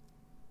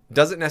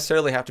 doesn't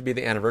necessarily have to be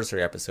the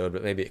anniversary episode,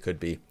 but maybe it could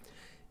be,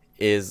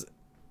 is,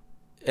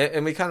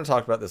 and we kind of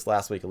talked about this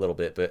last week a little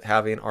bit, but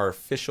having our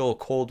official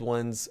Cold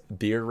Ones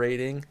beer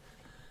rating.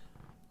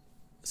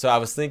 So I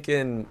was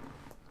thinking,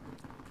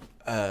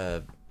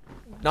 not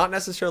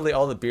necessarily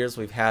all the beers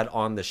we've had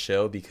on the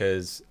show,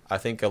 because I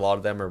think a lot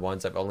of them are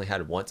ones I've only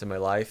had once in my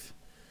life,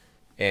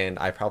 and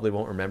I probably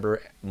won't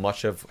remember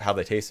much of how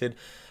they tasted.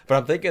 But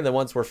I'm thinking the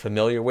ones we're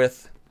familiar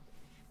with,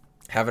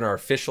 having our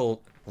official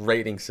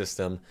rating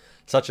system,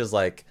 such as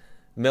like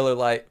Miller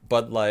Lite,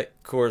 Bud Light,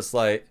 Coors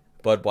Light,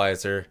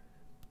 Budweiser,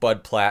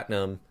 Bud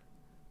Platinum,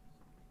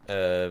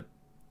 the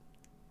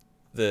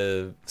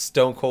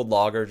Stone Cold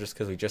Lager, just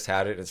because we just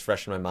had it, it's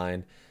fresh in my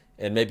mind,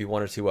 and maybe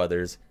 1 or 2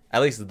 others.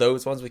 At least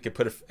those ones we could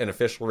put an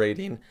official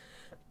rating.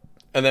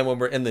 And then when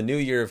we're in the new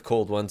year of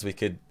Cold Ones, we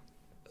could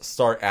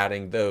start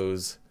adding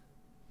those.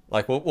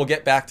 Like we'll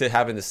get back to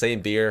having the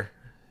same beer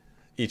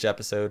each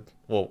episode.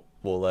 We'll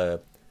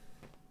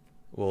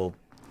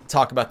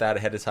talk about that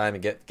ahead of time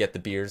and get the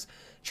beers,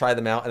 try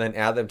them out, and then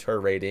add them to our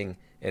rating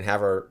and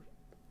have our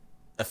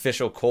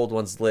official Cold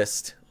Ones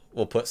list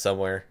we'll put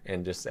somewhere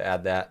and just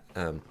add that.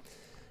 And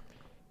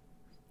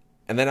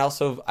then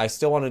also, I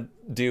still want to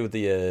do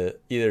the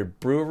either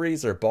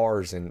breweries or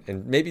bars and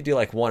maybe do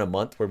like one a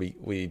month where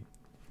we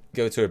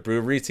go to a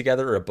brewery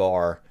together or a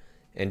bar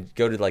and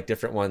go to like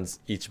different ones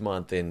each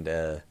month.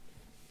 And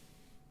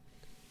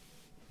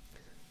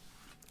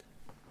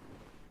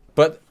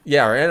but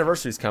yeah, our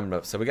anniversary's coming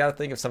up, so we got to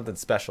think of something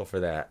special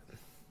for that.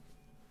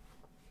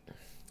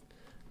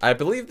 I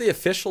believe the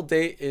official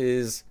date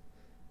is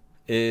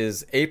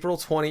April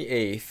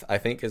 28th, I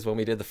think, is when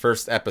we did the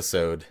first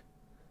episode.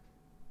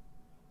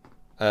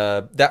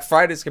 That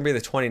Friday is going to be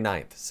the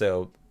 29th,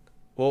 so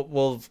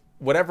we'll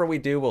whatever we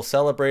do, we'll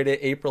celebrate it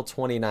April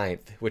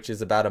 29th, which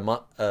is about a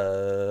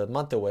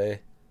month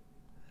away,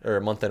 or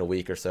a month and a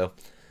week or so.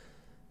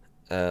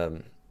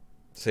 So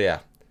yeah,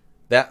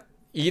 that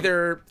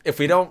either if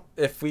we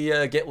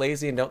get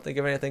lazy and don't think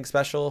of anything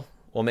special,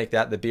 we'll make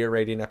that the beer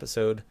rating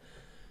episode.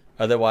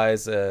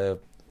 Otherwise,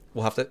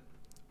 we'll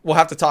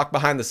have to talk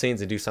behind the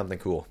scenes and do something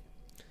cool.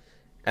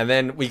 And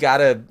then we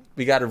gotta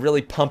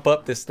really pump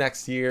up this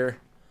next year,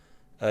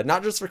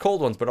 not just for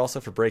Cold Ones, but also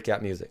for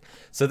breakout music.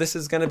 So this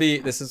is gonna be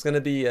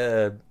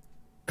the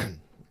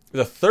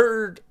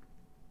third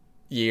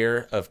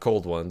year of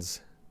Cold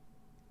Ones,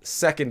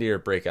 second year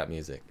of Breakout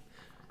Music.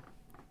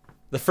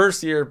 The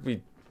first year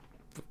we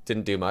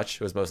didn't do much.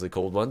 It was mostly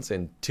Cold Ones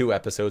and 2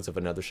 episodes of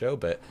another show.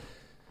 But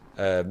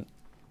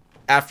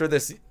after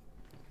this,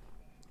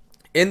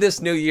 in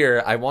this new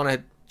year, I want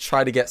to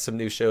try to get some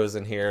new shows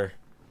in here,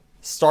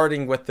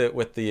 starting with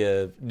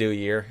the new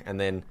year, and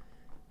then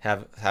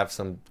have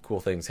some cool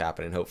things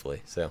happening,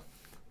 hopefully. So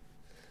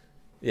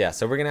yeah,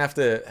 so we're gonna have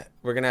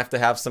to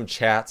have some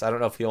chats. I don't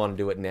know if you want to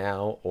do it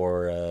now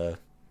or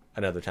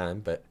another time,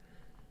 but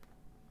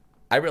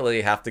I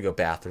really have to go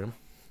bathroom,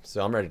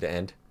 so I'm ready to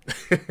end.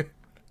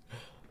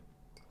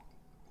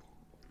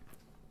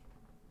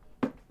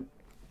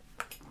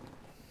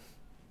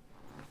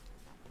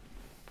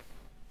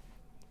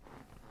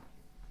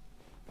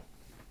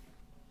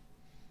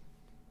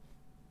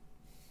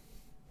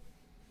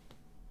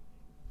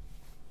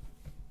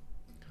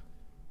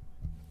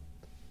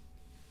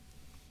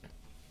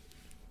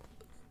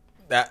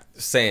 That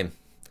same.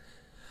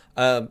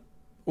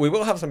 We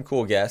will have some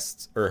cool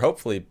guests, or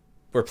hopefully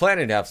we're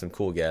planning to have some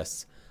cool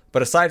guests.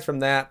 But aside from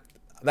that,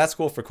 that's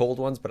cool for Cold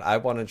Ones, but I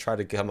want to try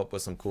to come up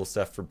with some cool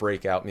stuff for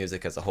Breakout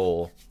Music as a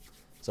whole.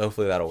 So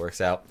hopefully that'll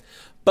work out.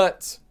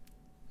 But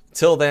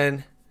till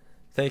then,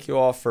 thank you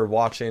all for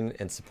watching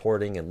and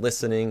supporting and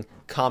listening,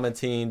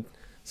 commenting,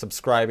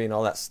 subscribing,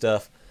 all that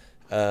stuff.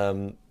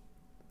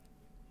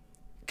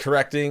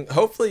 Correcting.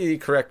 Hopefully you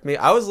correct me.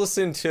 I've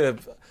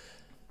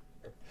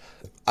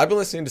been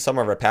listening to some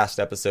of our past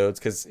episodes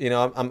because,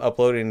 I'm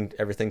uploading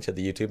everything to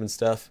the YouTube and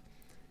stuff.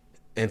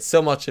 And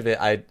so much of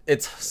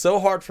it's so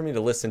hard for me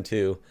to listen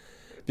to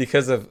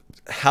because of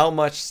how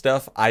much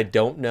stuff I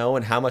don't know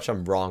and how much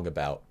I'm wrong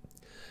about.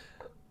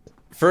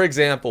 For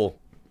example,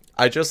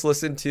 I just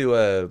listened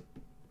to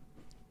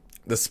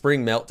the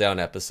Spring Meltdown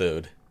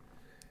episode,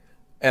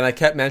 and I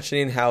kept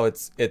mentioning how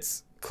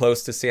it's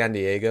close to San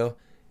Diego.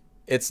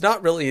 It's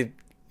not really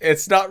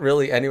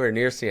anywhere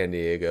near San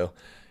Diego.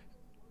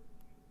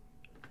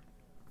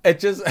 It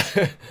just,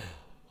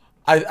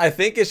 I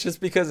think it's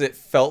just because it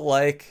felt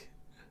like,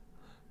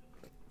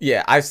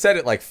 yeah, I've said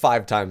it like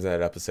 5 times in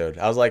that episode.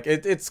 I was like,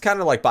 it's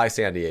kind of like by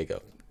San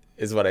Diego,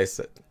 is what I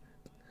said.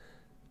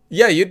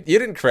 Yeah, you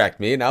didn't correct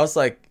me, and I was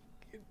like,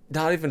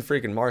 not even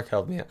freaking Mark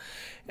helped me out.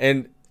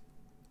 And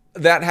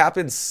that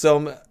happened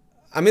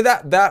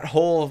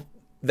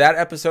that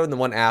episode and the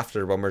one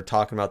after when we're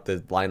talking about the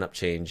lineup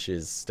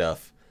changes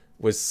stuff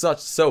was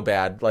so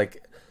bad.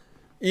 Like,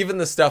 even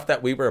the stuff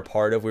that we were a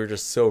part of, we were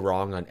just so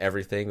wrong on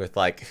everything with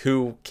like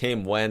who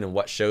came when and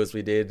what shows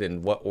we did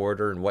and what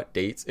order and what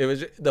dates.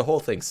 The whole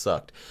thing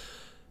sucked.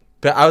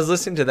 But I was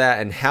listening to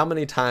that, and how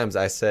many times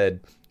I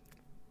said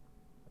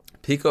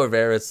Pico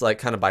Rivera is like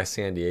kind of by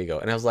San Diego.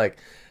 And I was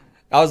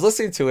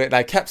listening to it and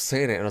I kept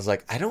saying it, and I was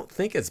like, I don't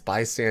think it's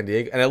by San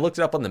Diego. And I looked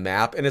it up on the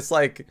map, and it's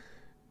like,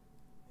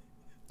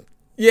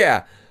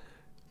 yeah.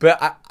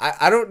 But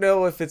I don't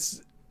know if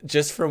it's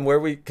just from where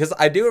because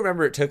I do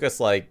remember it took us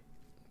like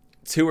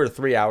 2 or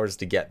 3 hours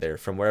to get there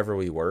from wherever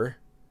we were.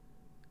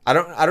 I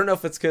don't know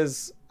if it's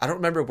because I don't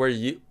remember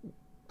I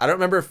don't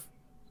remember if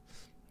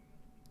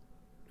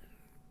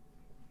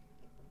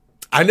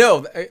I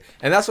know,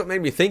 and that's what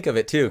made me think of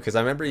it too, because I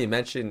remember you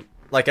mentioned,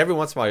 like, every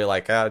once in a while you're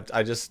like,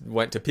 I just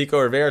went to Pico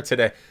Rivera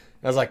today. And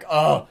I was like,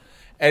 oh,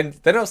 and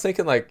then I was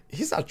thinking, like,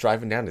 he's not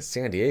driving down to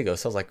San Diego.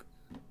 So I was like,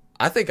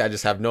 I think I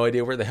just have no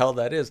idea where the hell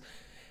that is.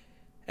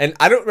 And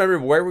I don't remember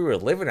where we were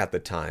living at the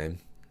time,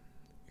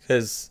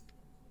 because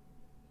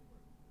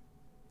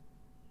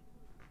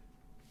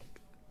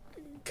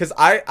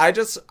I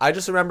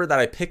just remember that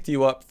I picked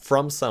you up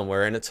from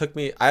somewhere, and it took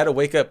me, I had to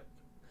wake up.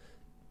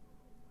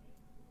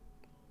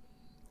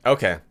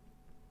 Okay.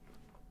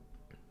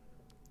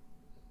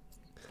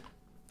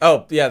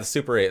 Oh, yeah, the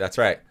Super 8. That's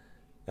right.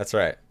 That's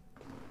right.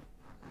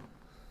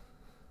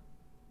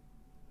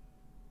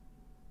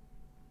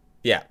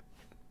 Yeah.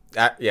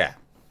 Yeah.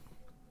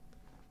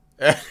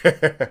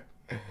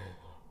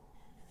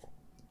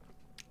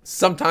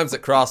 Sometimes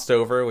it crossed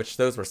over, which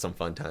those were some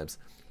fun times.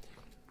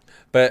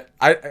 But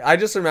I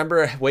just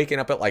remember waking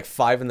up at like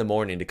 5 in the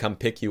morning to come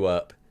pick you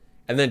up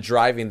and then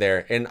driving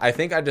there. And I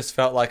think I just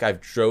felt like I've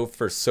drove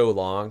for so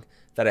long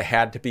that it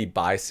had to be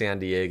by San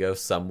Diego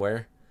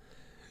somewhere.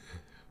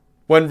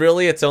 When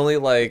really it's only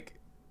like,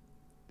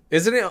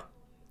 isn't it?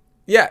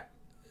 Yeah.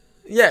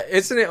 Yeah.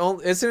 Isn't it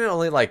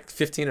only like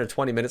 15 or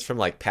 20 minutes from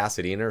like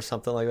Pasadena or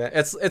something like that?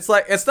 It's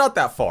like, it's not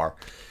that far.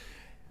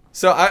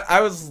 So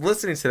I was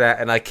listening to that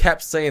and I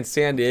kept saying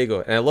San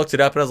Diego, and I looked it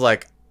up and I was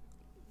like,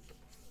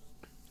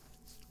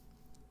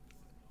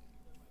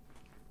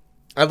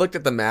 I looked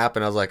at the map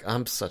and I was like,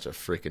 I'm such a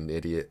freaking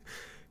idiot.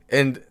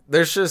 And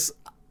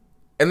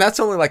and that's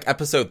only like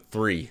episode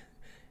 3.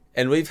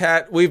 And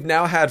we've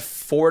now had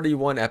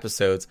 41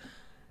 episodes.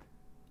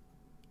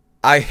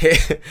 I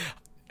hate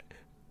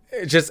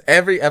just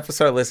every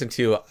episode I listen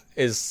to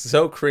is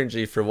so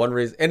cringy for one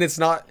reason. And it's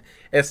not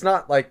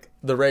like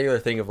the regular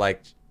thing of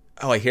like,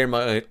 oh, I hear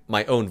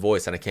my own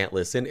voice and I can't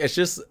listen. It's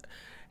just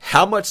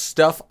how much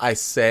stuff I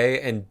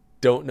say and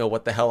don't know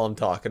what the hell I'm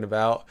talking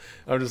about.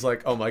 I'm just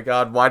like, oh my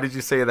God, why did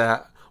you say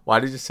that? Why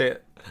did you say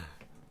it?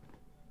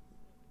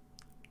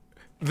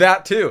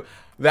 That too.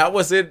 That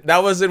was it.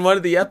 That was in one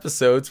of the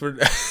episodes where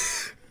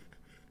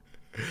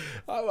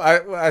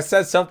I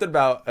said something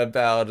about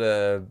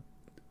I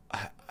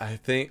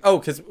think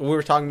because we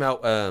were talking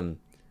about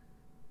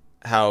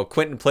how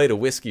Quentin played a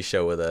whiskey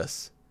show with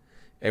us,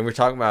 and we're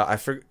talking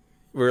about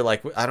we were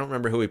like, I don't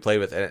remember who we played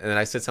with, and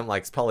I said something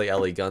like it's probably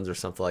LA Guns or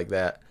something like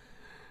that.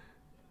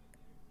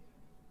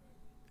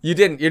 You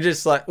didn't. You're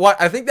just like,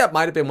 what? I think that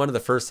might have been one of the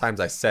first times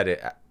I said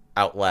it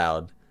out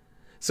loud.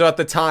 So at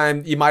the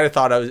time, you might have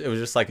thought it was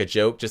just like a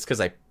joke, just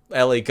because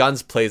LA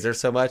Guns plays there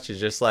so much. It's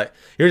just like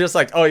you're just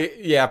like, oh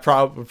yeah,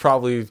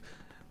 probably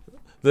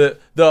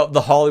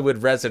the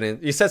Hollywood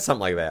resident. You said something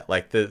like that,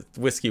 like the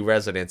whiskey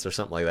residents or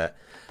something like that.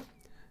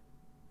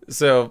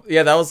 So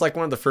yeah, that was like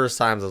one of the first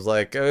times I was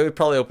like, oh, we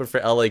probably open for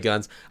LA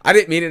Guns. I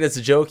didn't mean it as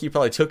a joke. You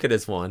probably took it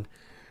as one.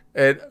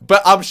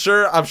 But I'm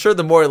sure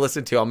the more I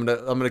listen to, I'm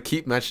gonna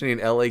keep mentioning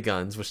LA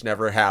Guns, which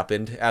never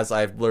happened, as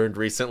I've learned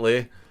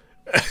recently.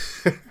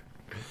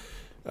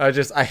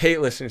 I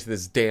hate listening to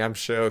this damn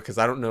show because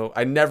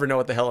I never know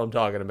what the hell I'm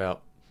talking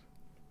about.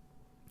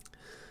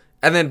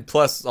 And then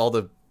plus all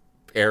the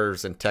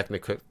errors and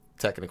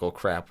technical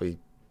crap we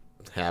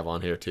have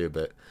on here too,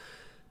 but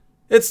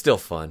it's still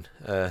fun.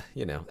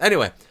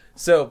 Anyway,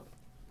 so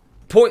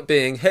point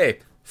being, hey,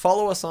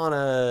 follow us on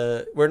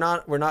we're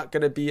not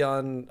going to be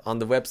on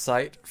the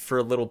website for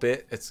a little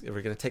bit.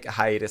 We're going to take a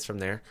hiatus from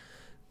there.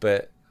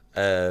 But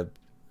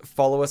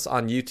follow us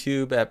on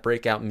YouTube at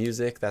Breakout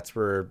Music. That's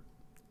where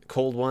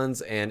Cold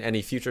Ones and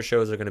any future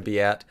shows are going to be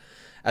at,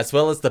 as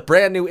well as the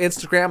brand new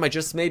Instagram I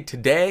just made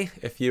today.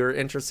 If you're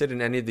interested in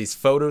any of these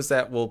photos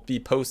that we'll be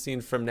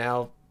posting from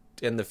now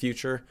in the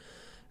future.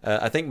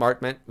 I think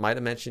Mark might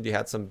have mentioned you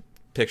had some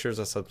pictures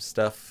of some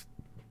stuff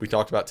we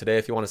talked about today.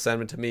 If you want to send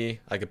them to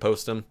me, I could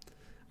post them,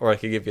 or I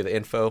could give you the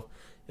info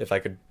if I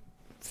could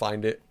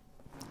find it.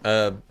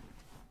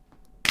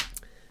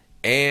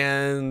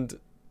 And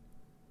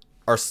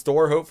our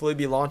store hopefully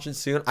be launching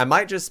soon. I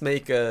might just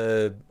make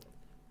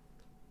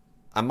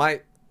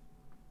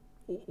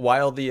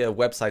while the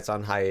website's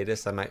on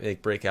hiatus, I might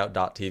make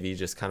breakout.tv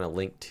just kind of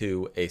link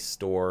to a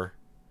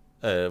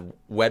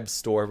web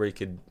store where you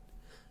could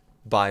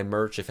buy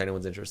merch if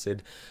anyone's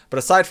interested. But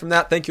aside from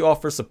that, thank you all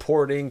for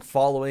supporting,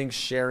 following,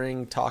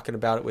 sharing, talking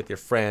about it with your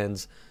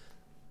friends,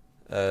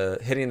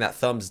 hitting that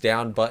thumbs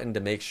down button to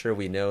make sure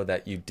we know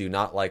that you do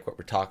not like what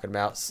we're talking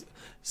about,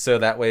 so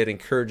that way it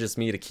encourages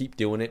me to keep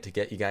doing it, to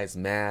get you guys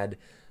mad,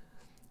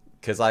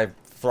 because I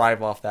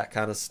thrive off that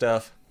kind of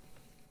stuff.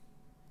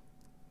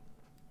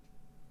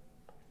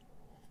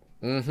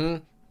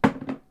 And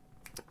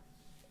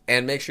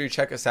make sure you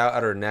check us out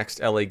at our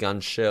next LA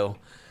Guns show.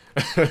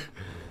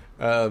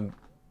 That's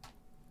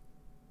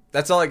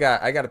all I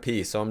got. I got to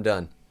pee, so I'm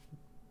done.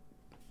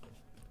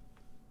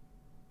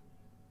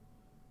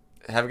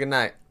 Have a good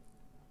night.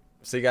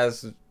 See you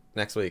guys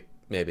next week,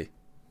 maybe.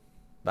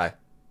 Bye.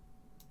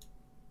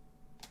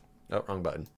 Oh, wrong button.